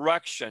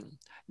resurrection.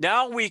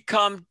 Now we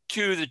come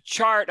to the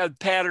chart of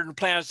pattern and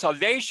plan of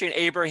salvation,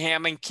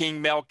 Abraham and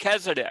King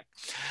Melchizedek.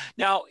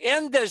 Now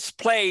in this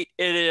plate,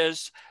 it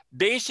is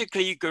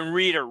basically, you can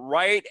read it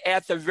right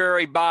at the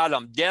very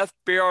bottom, death,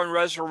 burial, and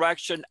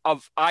resurrection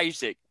of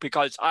Isaac,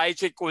 because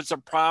Isaac was the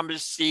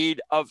promised seed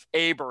of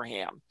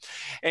Abraham.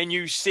 And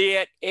you see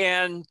it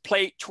in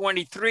plate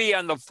 23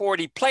 on the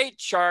 40 plate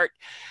chart,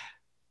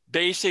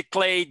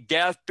 basically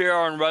death,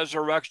 burial, and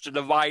resurrection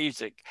of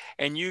Isaac.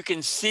 And you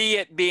can see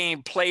it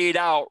being played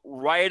out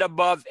right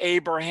above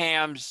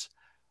Abraham's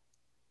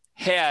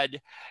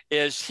head,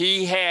 as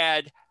he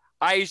had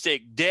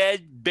Isaac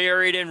dead,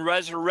 buried, and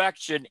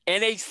resurrection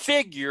in a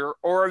figure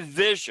or a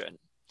vision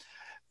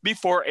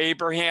before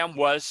Abraham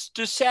was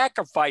to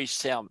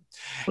sacrifice him.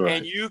 Right.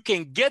 And you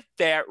can get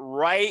that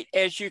right,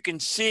 as you can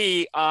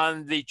see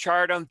on the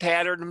chart on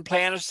pattern and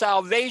plan of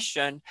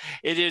salvation.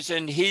 It is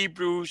in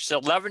Hebrews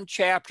 11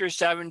 chapter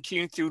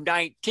 17 through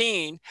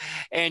 19.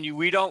 And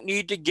we don't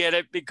need to get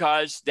it,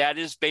 because that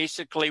is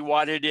basically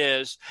what it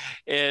is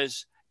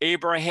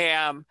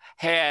Abraham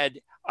had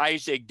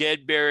Isaac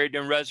dead, buried,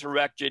 and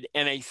resurrected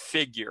in a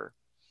figure.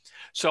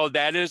 So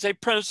that is a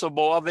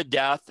principle of a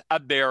death, a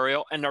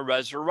burial, and a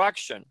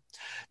resurrection.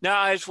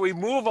 Now, as we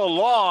move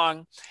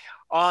along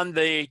on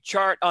the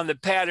chart on the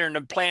pattern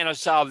and plan of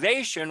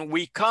salvation,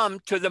 we come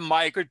to the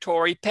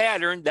migratory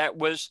pattern that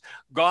was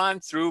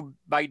gone through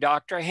by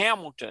Dr.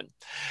 Hamilton.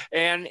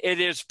 And it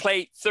is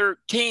plate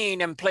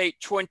 13 and plate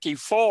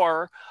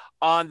 24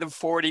 on the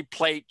 40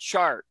 plate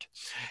chart.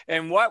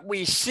 And what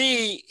we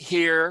see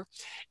here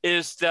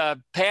is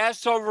the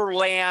Passover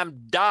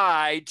lamb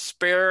died,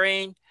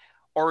 sparing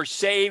or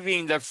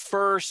saving the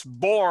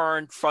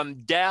firstborn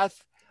from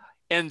death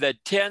in the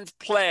 10th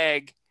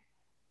plague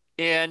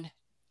in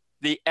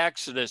the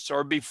Exodus,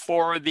 or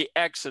before the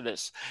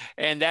Exodus.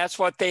 And that's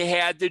what they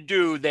had to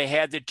do. They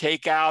had to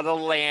take out a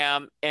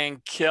lamb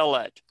and kill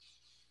it.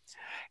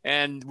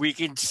 And we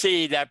can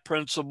see that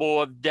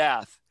principle of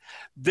death.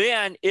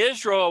 Then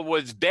Israel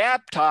was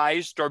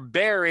baptized or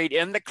buried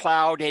in the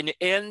cloud and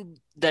in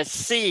the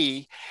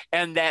sea,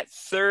 and that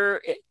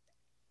third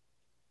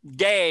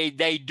day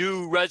they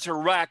do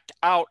resurrect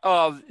out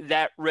of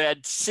that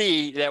Red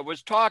Sea that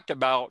was talked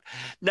about.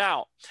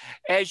 Now,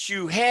 as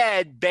you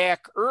had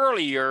back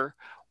earlier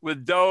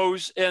with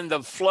those in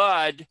the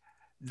flood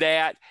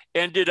that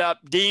ended up,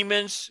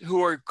 demons who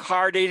were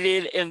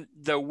incarnated in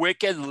the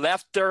wicked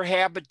left their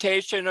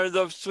habitation of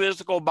those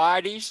physical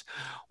bodies.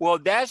 Well,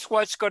 that's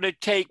what's going to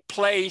take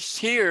place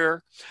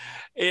here,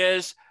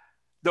 is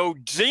those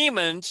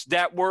demons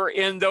that were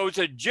in those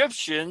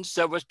Egyptians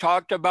that was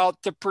talked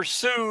about to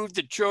pursue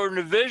the children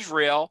of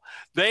Israel.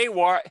 They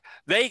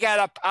got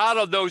up out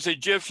of those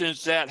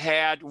Egyptians that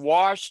had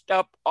washed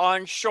up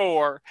on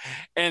shore,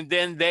 and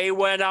then they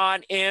went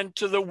on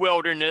into the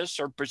wilderness,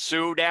 or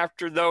pursued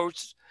after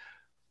those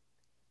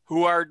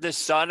who are the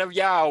son of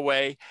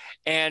Yahweh,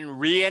 and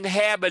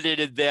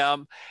re-inhabited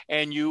them,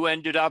 and you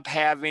ended up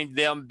having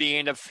them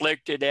being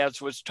afflicted,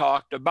 as was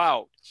talked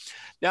about.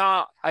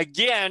 Now,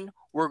 again,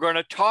 we're going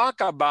to talk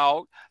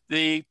about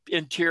the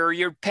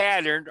interior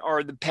pattern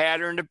or the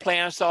pattern of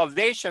plan of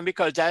salvation,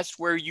 because that's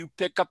where you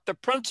pick up the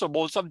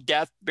principles of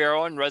death,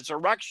 burial, and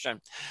resurrection.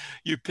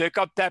 You pick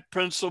up that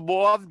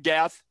principle of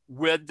death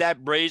with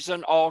that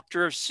brazen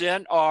altar of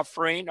sin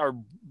offering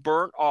or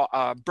burnt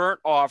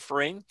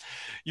offering.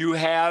 You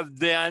have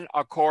then,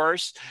 of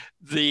course,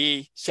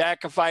 the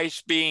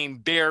sacrifice being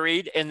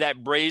buried in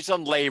that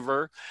brazen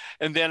laver.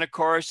 And then, of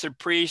course, the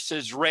priest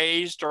is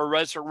raised or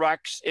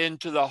resurrects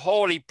into the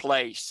holy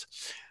place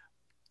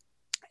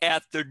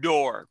at the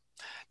door.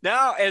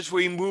 Now, as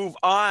we move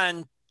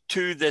on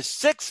to the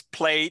sixth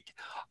plate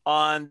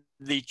on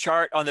the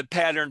chart on the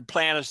pattern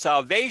plan of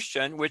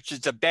salvation, which is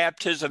the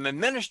baptism and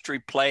ministry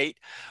plate,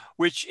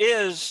 which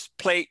is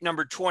plate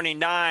number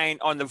 29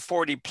 on the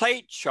 40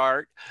 plate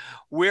chart,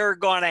 we're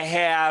going to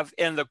have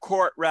in the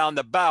court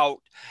roundabout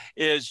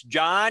is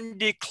John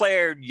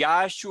declared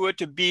Yahshua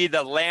to be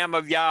the Lamb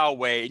of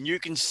Yahweh. And you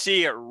can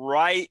see it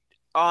right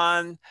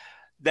on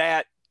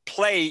that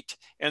plate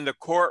in the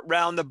court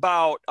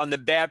roundabout on the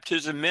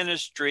baptism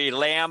ministry,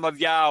 Lamb of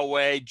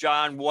Yahweh,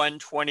 John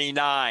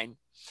 1:29.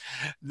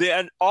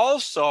 Then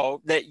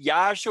also that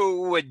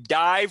Yahshua would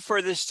die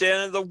for the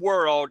sin of the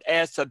world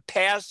as the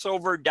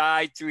Passover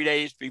died 3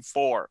 days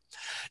before.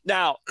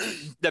 Now,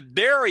 the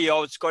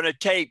burial is going to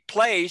take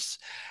place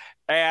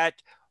at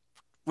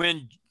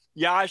when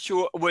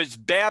Yahshua was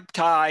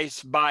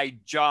baptized by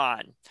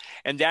John.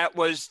 And that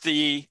was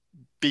the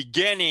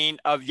beginning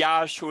of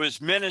Yahshua's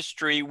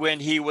ministry when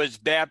he was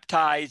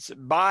baptized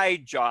by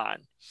John.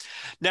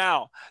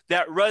 Now,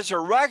 that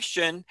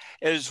resurrection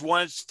is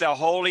once the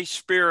Holy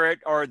Spirit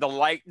or the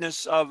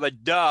likeness of a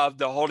dove,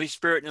 the Holy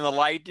Spirit in the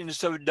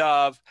likeness of a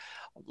dove,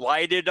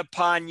 lighted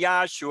upon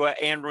Yahshua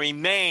and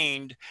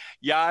remained.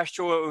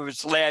 Yahshua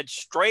was led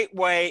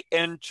straightway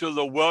into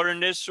the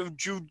wilderness of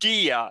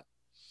Judea.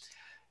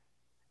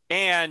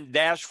 And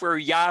that's where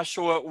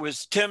Yahshua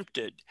was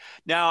tempted.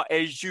 Now,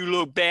 as you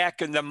look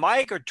back in the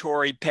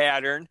migratory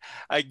pattern,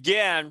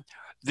 again,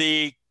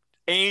 the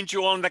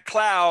angel on the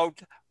cloud,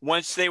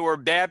 once they were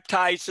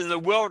baptized in the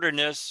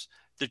wilderness,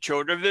 the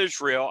children of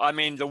Israel,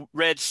 the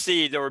Red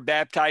Sea, they were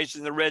baptized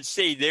in the Red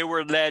Sea. They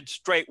were led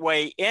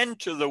straightway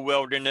into the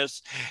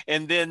wilderness.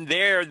 And then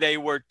there they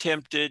were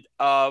tempted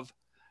of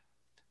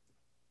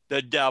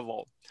the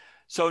devil.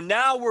 So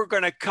now we're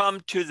going to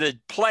come to the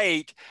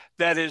plate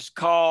that is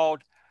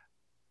called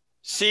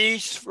C,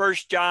 1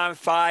 John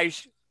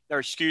 5,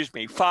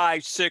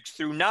 6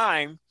 through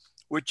 9,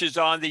 which is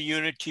on the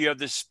unity of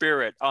the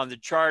Spirit, on the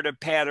chart of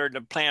pattern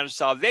of plan of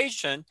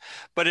salvation,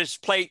 but it's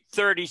plate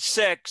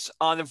 36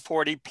 on the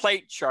 40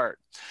 plate chart.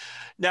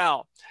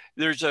 Now,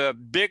 there's a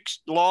big,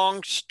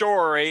 long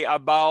story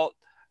about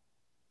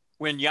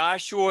when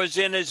Yahshua was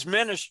in his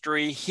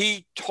ministry,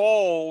 he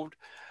told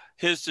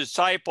his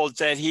disciples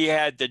that he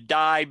had to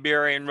die,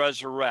 bury, and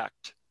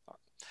resurrect.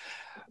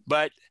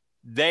 But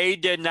they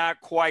did not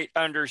quite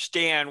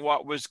understand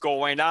what was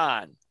going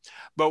on.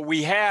 But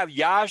we have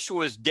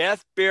Yahshua's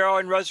death, burial,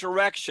 and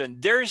resurrection.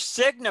 They're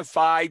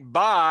signified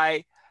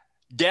by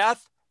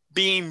death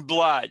being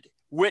blood,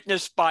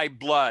 witnessed by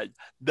blood.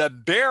 The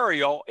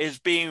burial is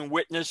being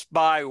witnessed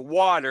by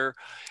water,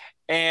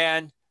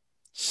 and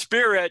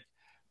spirit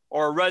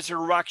or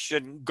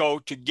resurrection go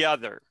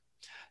together.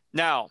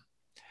 Now,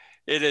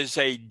 it is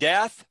a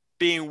death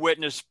being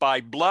witnessed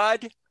by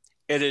blood.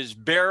 It is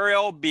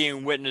burial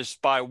being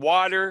witnessed by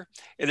water.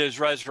 It is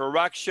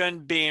resurrection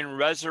being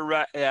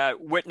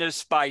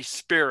witnessed by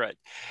spirit.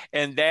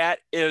 And that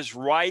is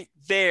right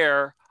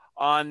there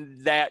on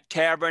that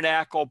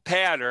tabernacle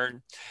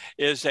pattern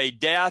is a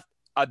death,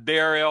 a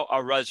burial,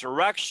 a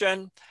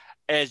resurrection.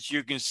 As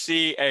you can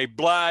see, a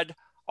blood,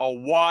 a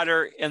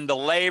water in the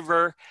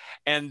laver,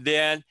 and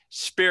then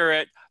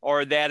spirit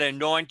or that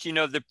anointing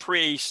of the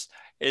priest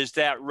is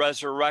that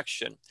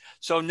resurrection.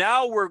 So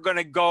now we're going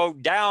to go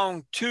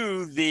down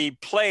to the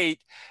plate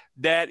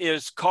that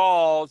is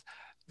called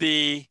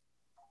the,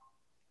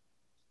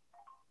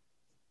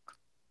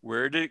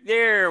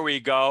 there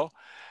we go.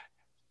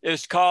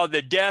 It's called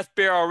the death,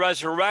 burial,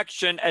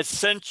 resurrection,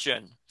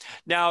 ascension.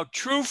 Now,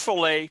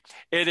 truthfully,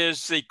 it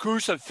is the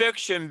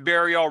crucifixion,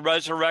 burial,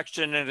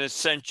 resurrection, and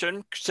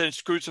ascension.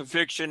 Since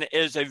crucifixion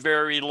is a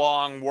very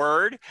long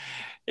word,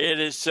 it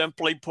is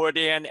simply put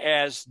in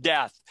as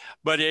death,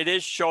 but it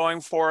is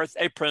showing forth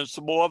a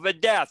principle of a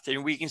death.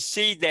 And we can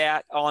see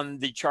that on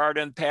the chart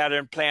and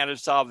pattern plan of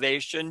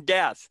salvation,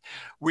 death.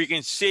 We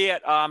can see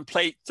it on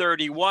plate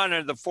 31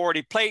 of the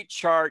 40 plate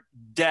chart,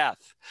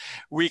 death.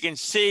 We can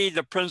see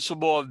the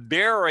principle of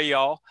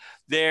burial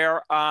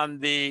there on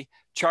the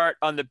chart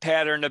on the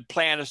pattern of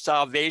plan of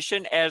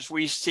salvation as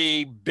we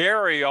see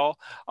burial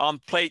on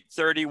plate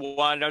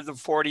 31 of the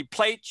 40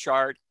 plate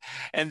chart.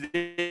 And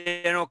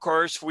then, of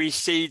course, we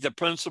see the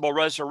principle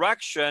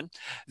resurrection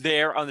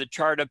there on the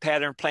chart of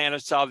pattern plan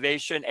of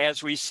salvation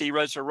as we see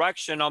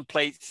resurrection on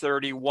plate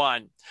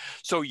 31.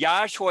 So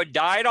Yahshua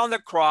died on the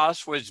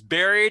cross, was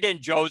buried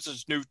in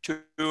Joseph's new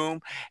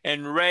tomb,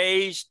 and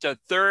raised the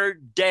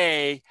third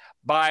day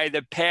by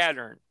the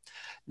pattern.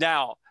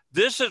 Now,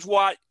 this is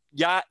what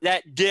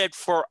that did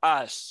for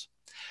us.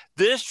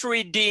 This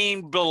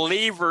redeemed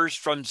believers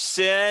from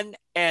sin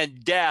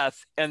and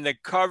death in the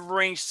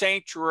covering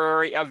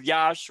sanctuary of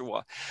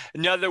Yahshua.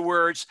 In other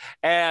words,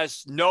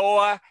 as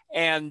Noah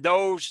and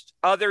those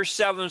other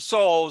 7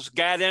 souls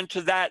got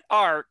into that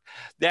ark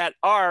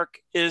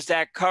is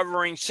that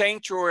covering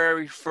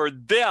sanctuary for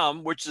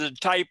them, which is a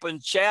type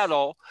and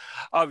shadow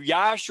of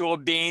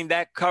Yahshua being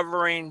that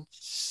covering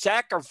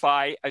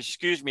sacrifice,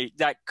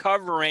 that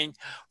covering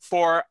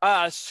for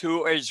us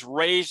who is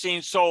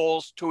raising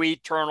souls to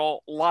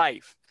eternal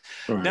life.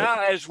 Right.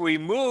 Now, as we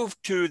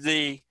move to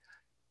the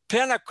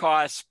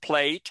Pentecost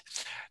plate,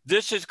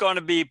 this is going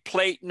to be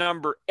plate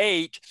number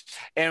 8,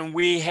 and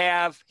we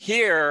have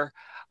here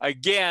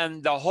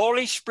again the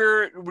Holy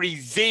Spirit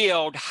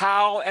revealed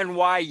how and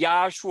why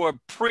Yahshua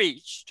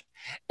preached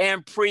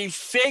and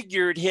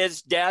prefigured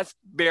his death,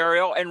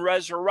 burial, and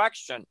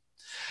resurrection.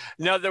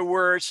 In other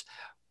words,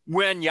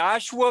 when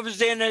Yahshua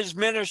was in his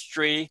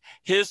ministry,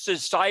 his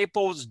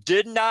disciples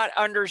did not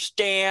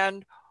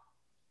understand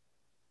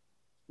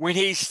when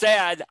he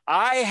said,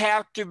 I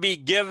have to be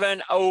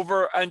given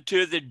over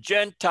unto the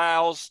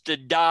Gentiles to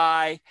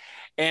die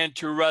and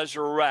to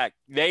resurrect.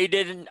 They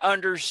didn't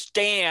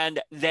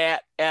understand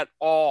that at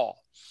all.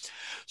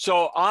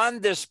 So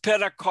on this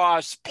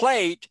Pentecost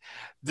plate,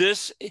 that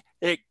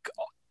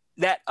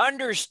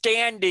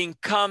understanding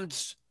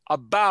comes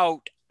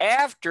about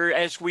after,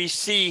 as we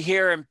see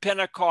here in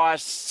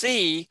Pentecost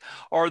C,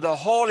 or the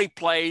holy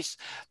place,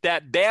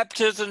 that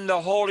baptism,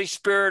 the Holy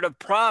Spirit of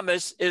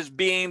promise, is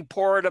being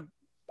poured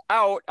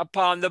out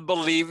upon the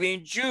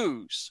believing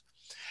Jews.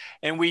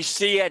 And we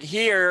see it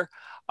here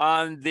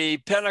on the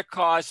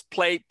Pentecost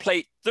plate,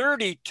 plate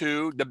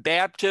 32, the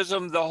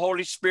baptism of the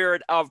Holy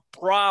Spirit of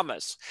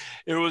promise.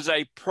 It was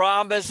a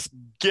promise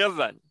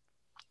given,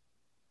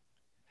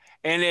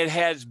 and it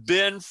has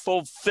been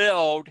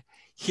fulfilled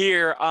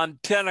here on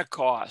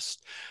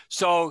Pentecost.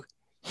 So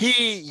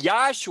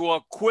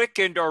Yahshua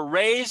quickened or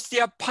raised the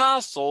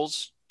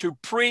apostles to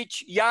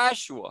preach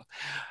Yahshua.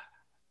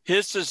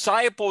 His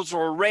disciples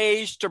were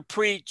raised to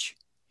preach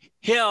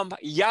him,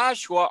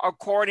 Yahshua,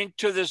 according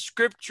to the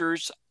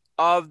scriptures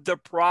of the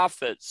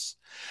prophets.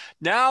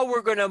 Now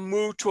we're going to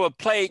move to a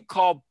plate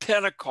called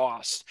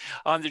Pentecost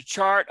on the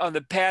chart on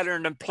the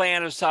pattern and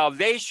plan of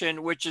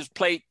salvation, which is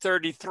plate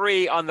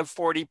 33 on the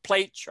 40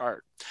 plate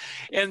chart.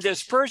 In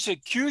this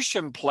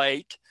persecution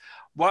plate,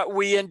 what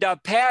we end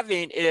up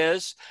having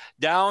is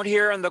down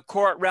here in the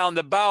court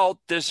roundabout,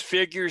 this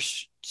figure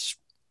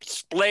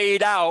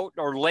splayed out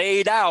or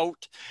laid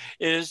out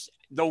is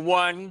the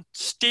one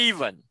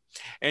Stephen.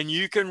 And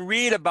you can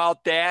read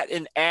about that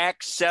in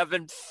Acts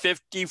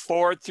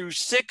 7:54 through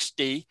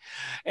 60.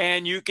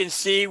 And you can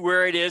see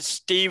where it is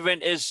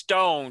Stephen is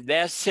stoned.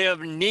 That's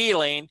him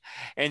kneeling.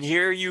 And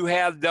here you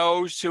have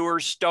those who are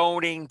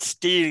stoning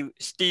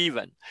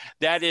Stephen.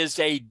 That is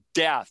a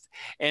death.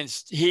 And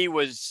he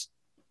was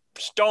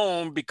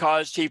stoned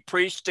because he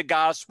preached the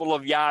gospel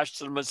of Yahshua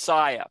the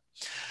Messiah.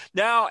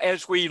 Now,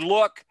 as we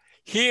look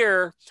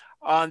here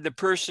on the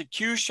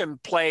persecution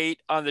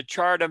plate on the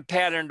chart and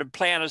pattern and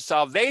plan of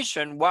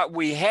salvation, what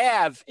we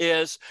have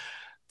is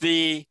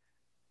the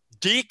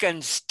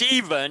deacon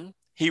Stephen.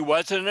 He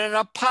wasn't an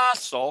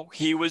apostle.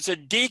 He was a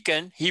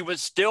deacon. He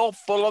was still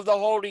full of the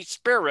Holy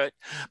Spirit,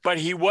 but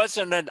he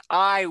wasn't an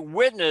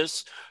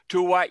eyewitness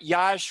to what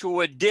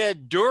Yahshua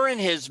did during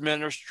his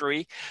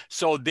ministry.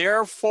 So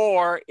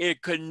therefore,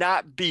 it could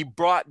not be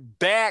brought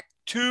back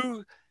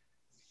to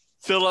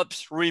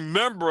Philip's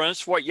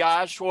remembrance what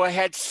Yahshua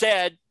had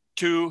said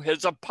to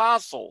his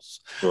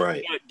apostles.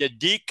 Right. The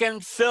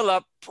deacon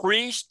Philip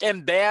preached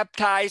and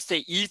baptized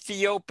the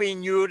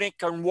Ethiopian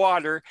eunuch in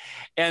water,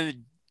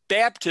 and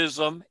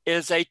baptism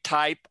is a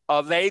type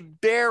of a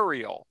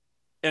burial.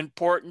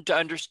 Important to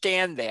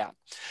understand that.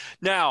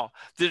 Now,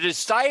 the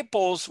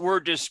disciples were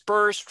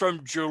dispersed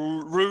from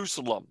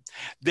Jerusalem.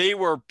 They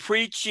were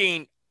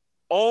preaching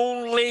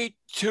only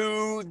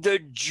to the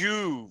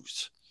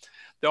Jews.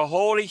 The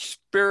Holy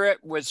Spirit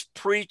was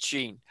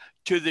preaching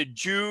to the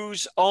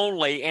Jews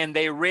only, and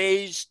they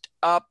raised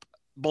up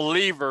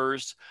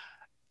believers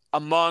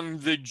among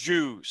the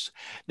Jews.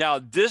 Now,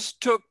 this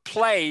took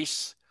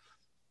place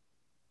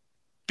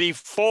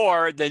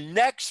before the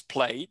next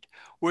plate,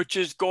 which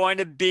is going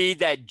to be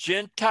that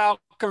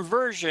Gentile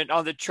conversion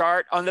on the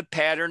chart on the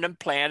pattern and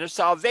plan of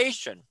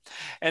salvation.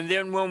 And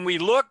then when we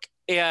look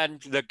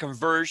in the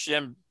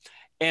conversion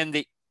and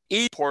the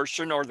E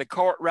portion or the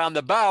court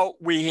roundabout,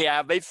 we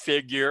have a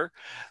figure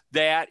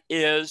that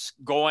is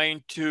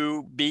going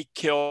to be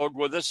killed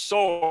with a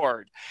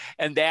sword.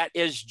 And that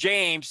is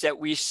James that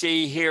we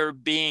see here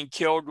being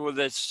killed with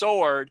a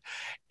sword.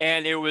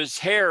 And it was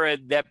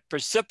Herod that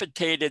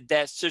precipitated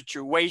that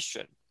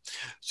situation.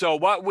 So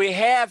what we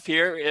have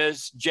here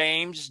is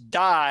James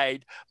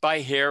died by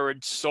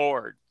Herod's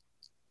sword.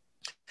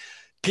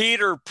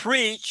 Peter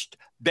preached,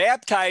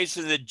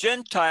 baptizing the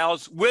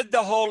Gentiles with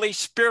the Holy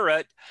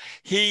Spirit.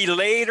 He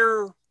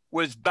later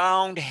was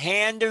bound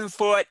hand and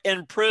foot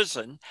in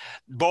prison.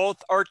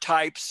 Both are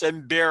types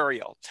and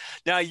burial.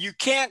 Now, you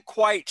can't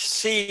quite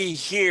see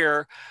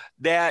here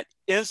that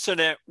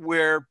incident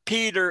where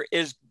Peter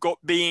is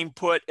being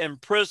put in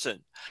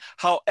prison.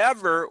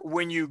 However,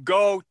 when you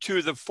go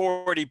to the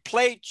 40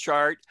 plate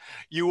chart,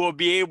 you will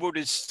be able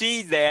to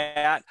see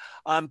that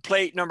on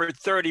plate number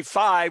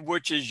 35,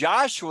 which is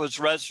Joshua's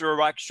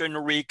resurrection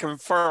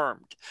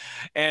reconfirmed.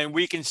 And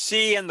we can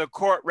see in the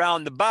court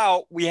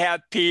roundabout, we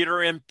have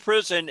Peter in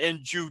prison in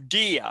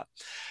Judea.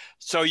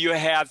 So you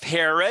have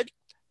Herod,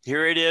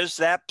 here it is,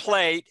 that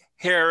plate,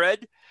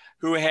 Herod,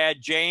 who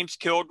had James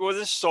killed with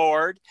a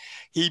sword.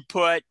 He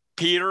put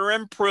Peter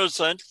in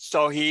prison,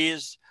 so he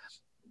is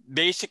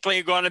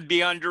basically going to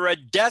be under a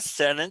death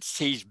sentence.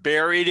 He's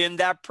buried in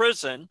that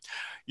prison.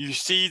 You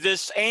see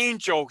this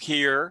angel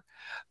here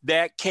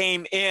that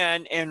came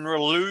in and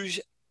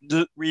released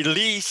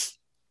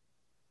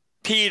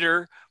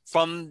Peter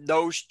from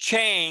those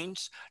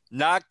chains,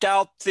 knocked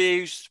out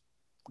these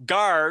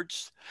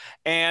guards,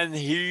 and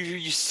here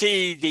you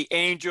see the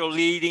angel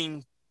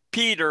leading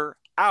Peter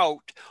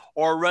out,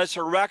 or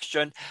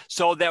resurrection,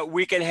 so that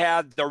we could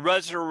have the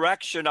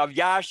resurrection of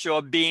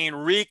Yahshua being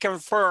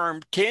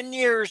reconfirmed 10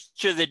 years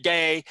to the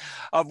day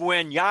of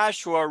when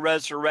Yahshua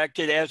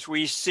resurrected, as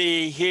we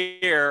see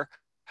here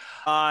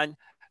on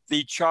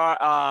the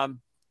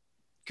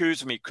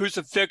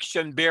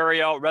crucifixion,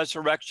 burial,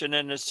 resurrection,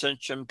 and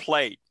ascension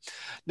plate.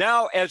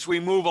 Now, as we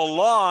move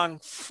along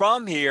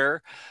from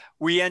here,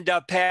 we end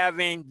up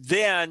having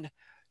then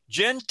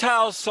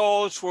Gentile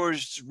souls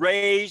was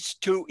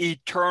raised to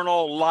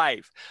eternal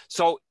life.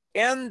 So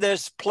in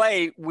this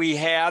plate, we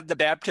have the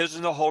baptism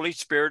of the Holy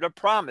Spirit of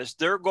promise.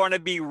 They're going to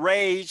be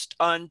raised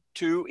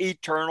unto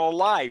eternal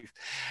life.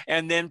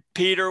 And then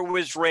Peter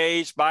was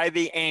raised by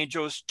the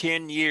angels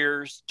 10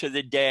 years to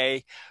the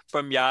day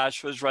from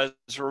Yahshua's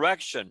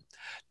resurrection.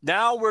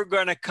 Now we're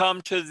going to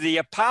come to the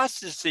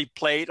apostasy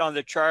plate on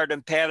the chart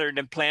and pattern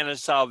and plan of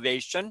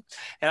salvation.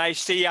 And I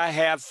see I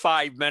have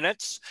 5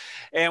 minutes.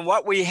 And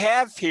what we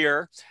have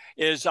here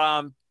is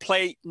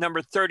plate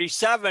number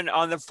 37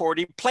 on the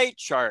 40 plate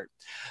chart.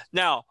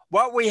 Now,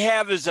 what we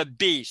have is a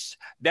beast.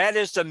 That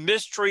is the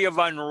mystery of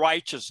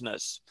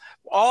unrighteousness.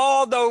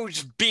 All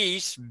those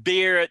beasts,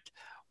 be it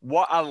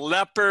a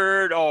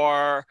leopard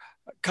or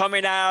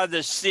coming out of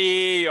the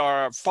sea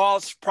or a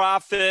false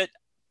prophet,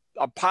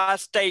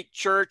 apostate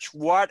church,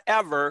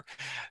 whatever,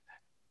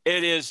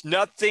 it is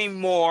nothing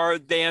more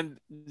than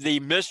the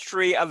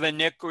mystery of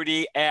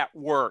iniquity at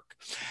work.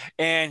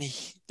 And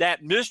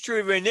that mystery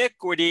of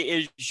iniquity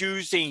is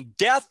using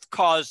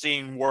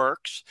death-causing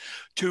works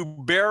to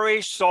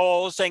bury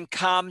souls in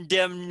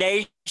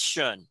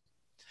condemnation.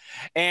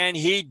 And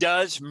he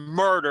does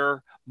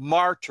murder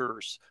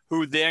martyrs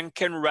who then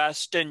can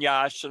rest in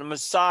Yahshua the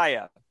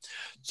Messiah.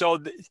 So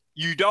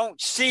you don't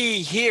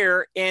see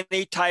here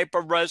any type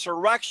of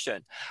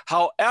resurrection.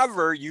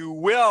 However, you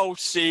will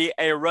see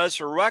a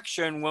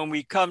resurrection when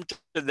we come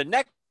to the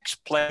next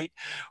plate,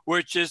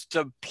 which is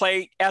the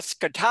plate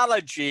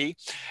eschatology,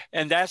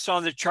 and that's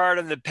on the chart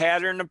of the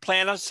pattern and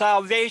plan of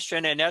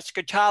salvation. And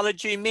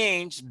eschatology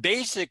means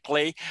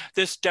basically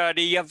the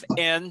study of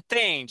end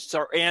things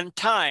or end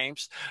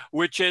times,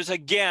 which is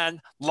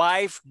again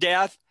life,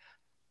 death,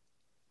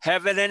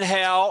 heaven and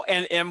hell,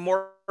 and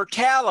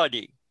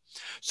immortality.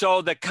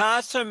 So the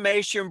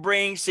consummation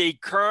brings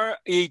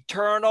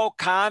eternal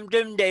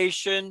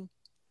condemnation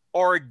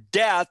or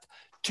death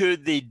to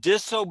the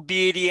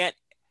disobedient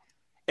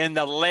in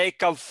the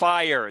lake of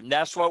fire. And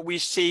that's what we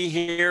see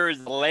here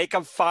is the lake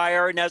of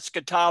fire in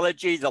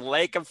eschatology, the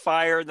lake of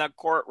fire in the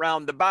court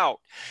roundabout.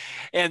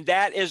 And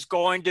that is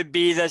going to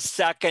be the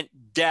second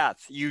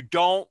death. You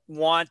don't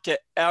want to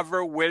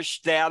ever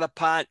wish that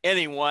upon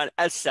anyone,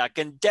 a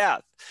second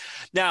death.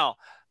 Now,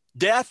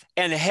 death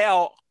and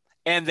hell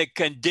and the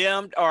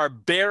condemned are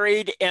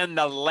buried in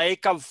the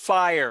lake of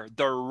fire.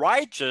 The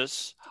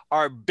righteous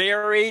are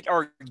buried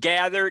or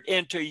gathered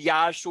into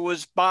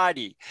Yahshua's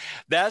body.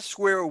 That's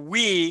where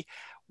we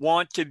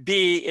want to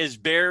be, is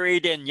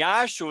buried in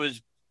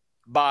Yahshua's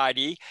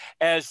body,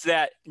 as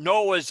that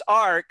Noah's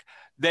Ark,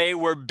 they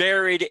were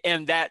buried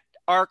in that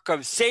ark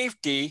of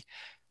safety.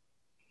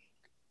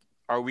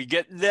 Are we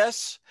getting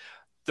this?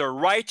 The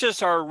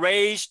righteous are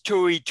raised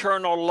to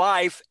eternal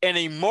life and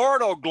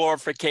immortal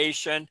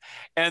glorification,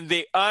 and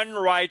the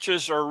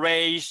unrighteous are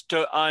raised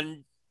to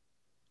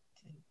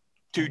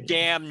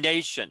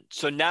damnation.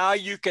 So now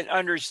you can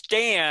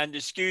understand,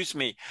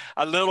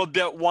 a little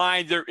bit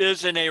why there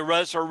isn't a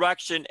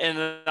resurrection in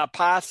an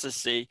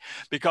apostasy,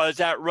 because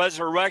that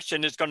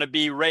resurrection is going to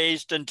be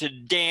raised into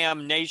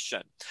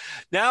damnation.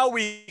 Now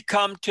we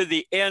come to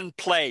the end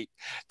plate.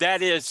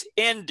 That is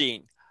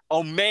ending,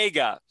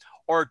 omega,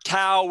 or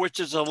tau, which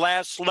is the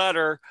last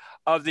letter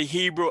of the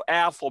Hebrew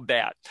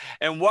alphabet.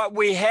 And what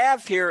we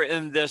have here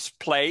in this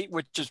plate,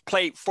 which is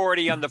plate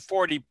 40 on the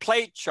 40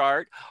 plate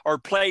chart, or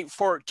plate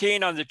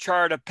 14 on the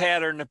chart of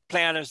pattern of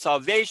plan of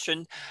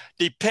salvation,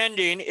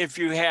 depending if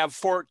you have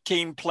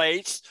 14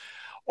 plates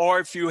or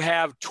if you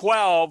have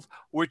 12,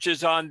 which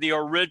is on the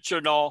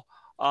original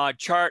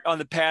chart on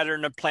the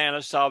pattern and plan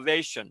of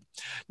salvation.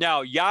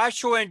 Now,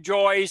 Yahshua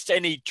enjoys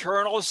an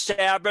eternal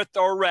Sabbath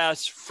or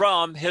rest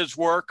from his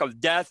work of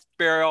death,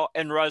 burial,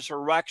 and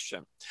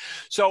resurrection.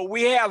 So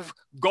we have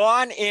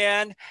gone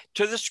in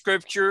to the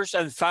scriptures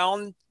and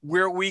found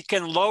where we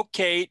can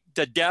locate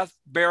the death,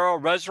 burial,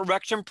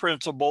 resurrection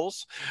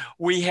principles.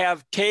 We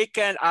have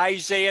taken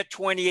Isaiah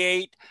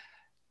 28,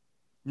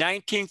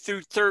 19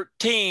 through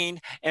 13,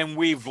 and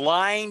we've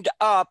lined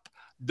up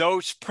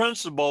those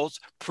principles,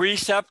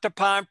 precept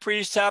upon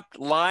precept,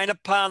 line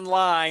upon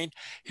line,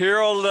 here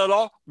a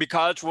little,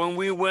 because when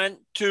we went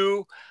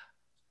to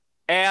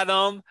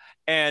Adam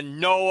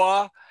and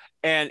Noah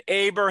and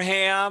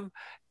Abraham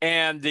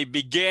and the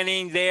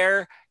beginning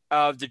there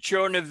of the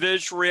children of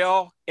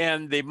Israel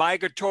and the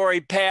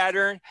migratory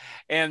pattern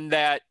and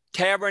that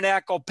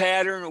tabernacle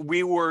pattern,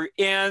 we were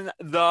in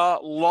the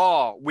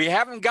law. We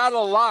haven't got a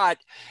lot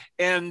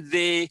in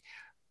the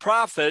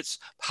prophets.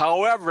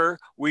 However,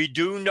 we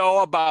do know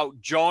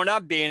about Jonah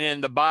being in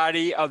the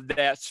body of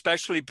that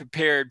specially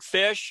prepared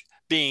fish,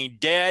 being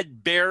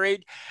dead,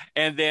 buried,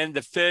 and then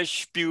the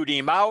fish spewed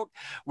him out.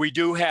 We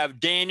do have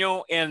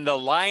Daniel in the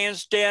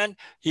lion's den.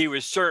 He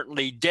was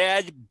certainly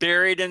dead,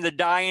 buried in the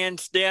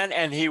lion's den,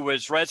 and he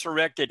was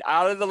resurrected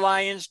out of the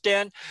lion's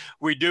den.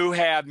 We do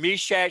have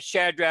Meshach,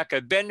 Shadrach,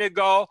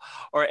 Abednego,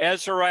 or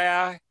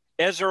Azariah,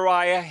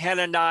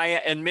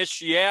 Hananiah, and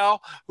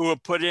Mishael, who were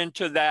put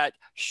into that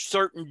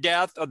certain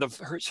death of the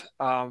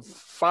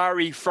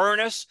fiery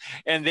furnace,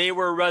 and they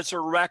were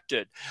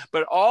resurrected.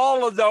 But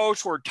all of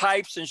those were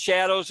types and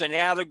shadows and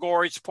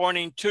allegories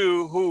pointing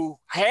to who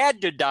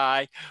had to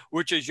die,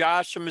 which is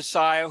Yahshua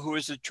Messiah, who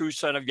is the true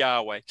Son of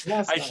Yahweh.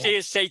 Yes, Isaiah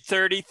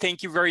 8:30,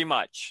 thank you very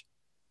much.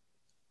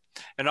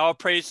 And all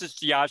praises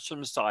to Yahshua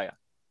Messiah.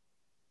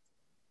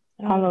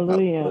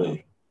 Hallelujah.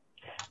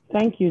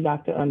 Thank you,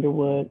 Dr.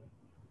 Underwood.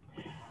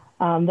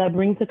 That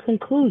brings a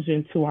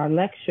conclusion to our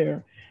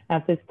lecture.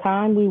 At this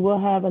time, we will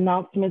have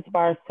announcements by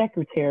our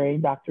secretary,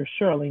 Dr.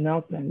 Shirley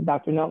Nelson.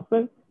 Dr.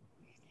 Nelson?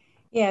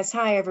 Yes,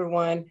 hi,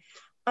 everyone.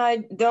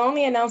 The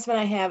only announcement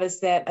I have is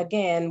that,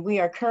 again, we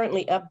are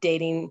currently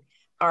updating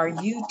our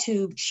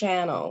YouTube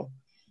channel.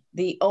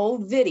 The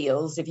old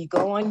videos, if you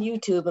go on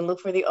YouTube and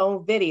look for the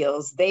old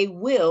videos, they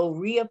will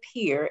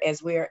reappear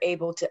as we are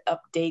able to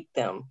update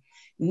them.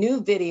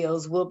 New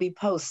videos will be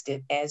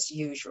posted as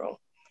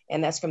usual,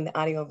 and that's from the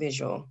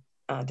audiovisual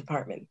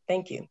department.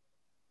 Thank you.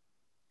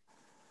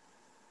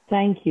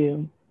 Thank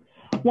you.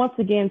 Once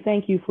again,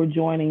 thank you for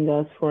joining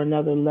us for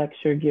another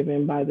lecture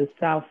given by the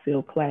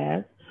Southfield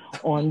class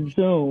on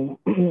Zoom.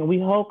 We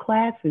hold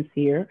classes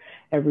here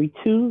every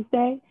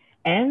Tuesday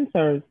and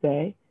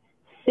Thursday,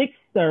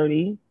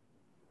 6:30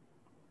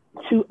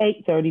 to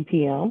 8:30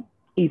 p.m.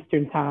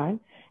 Eastern Time,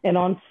 and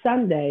on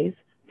Sundays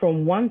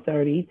from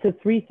 1:30 to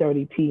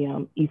 3:30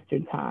 p.m.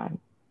 Eastern Time.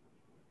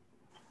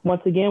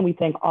 Once again, we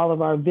thank all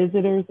of our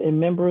visitors and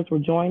members for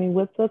joining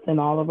with us and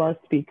all of our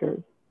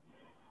speakers.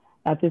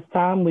 At this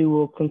time, we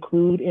will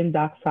conclude in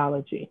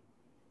doxology.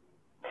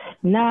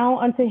 Now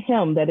unto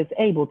him that is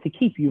able to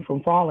keep you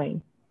from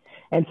falling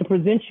and to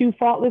present you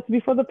faultless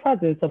before the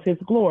presence of his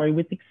glory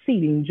with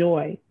exceeding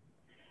joy.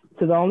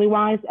 To the only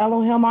wise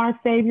Elohim, our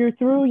Savior,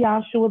 through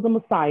Yahshua the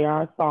Messiah,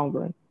 our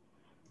Sovereign,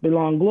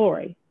 belong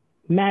glory,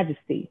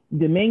 majesty,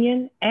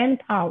 dominion, and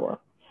power,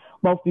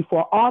 both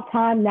before all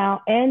time,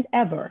 now and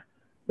ever.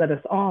 Let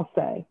us all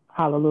say,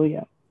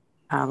 hallelujah.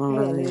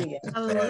 Hallelujah. Hallelujah.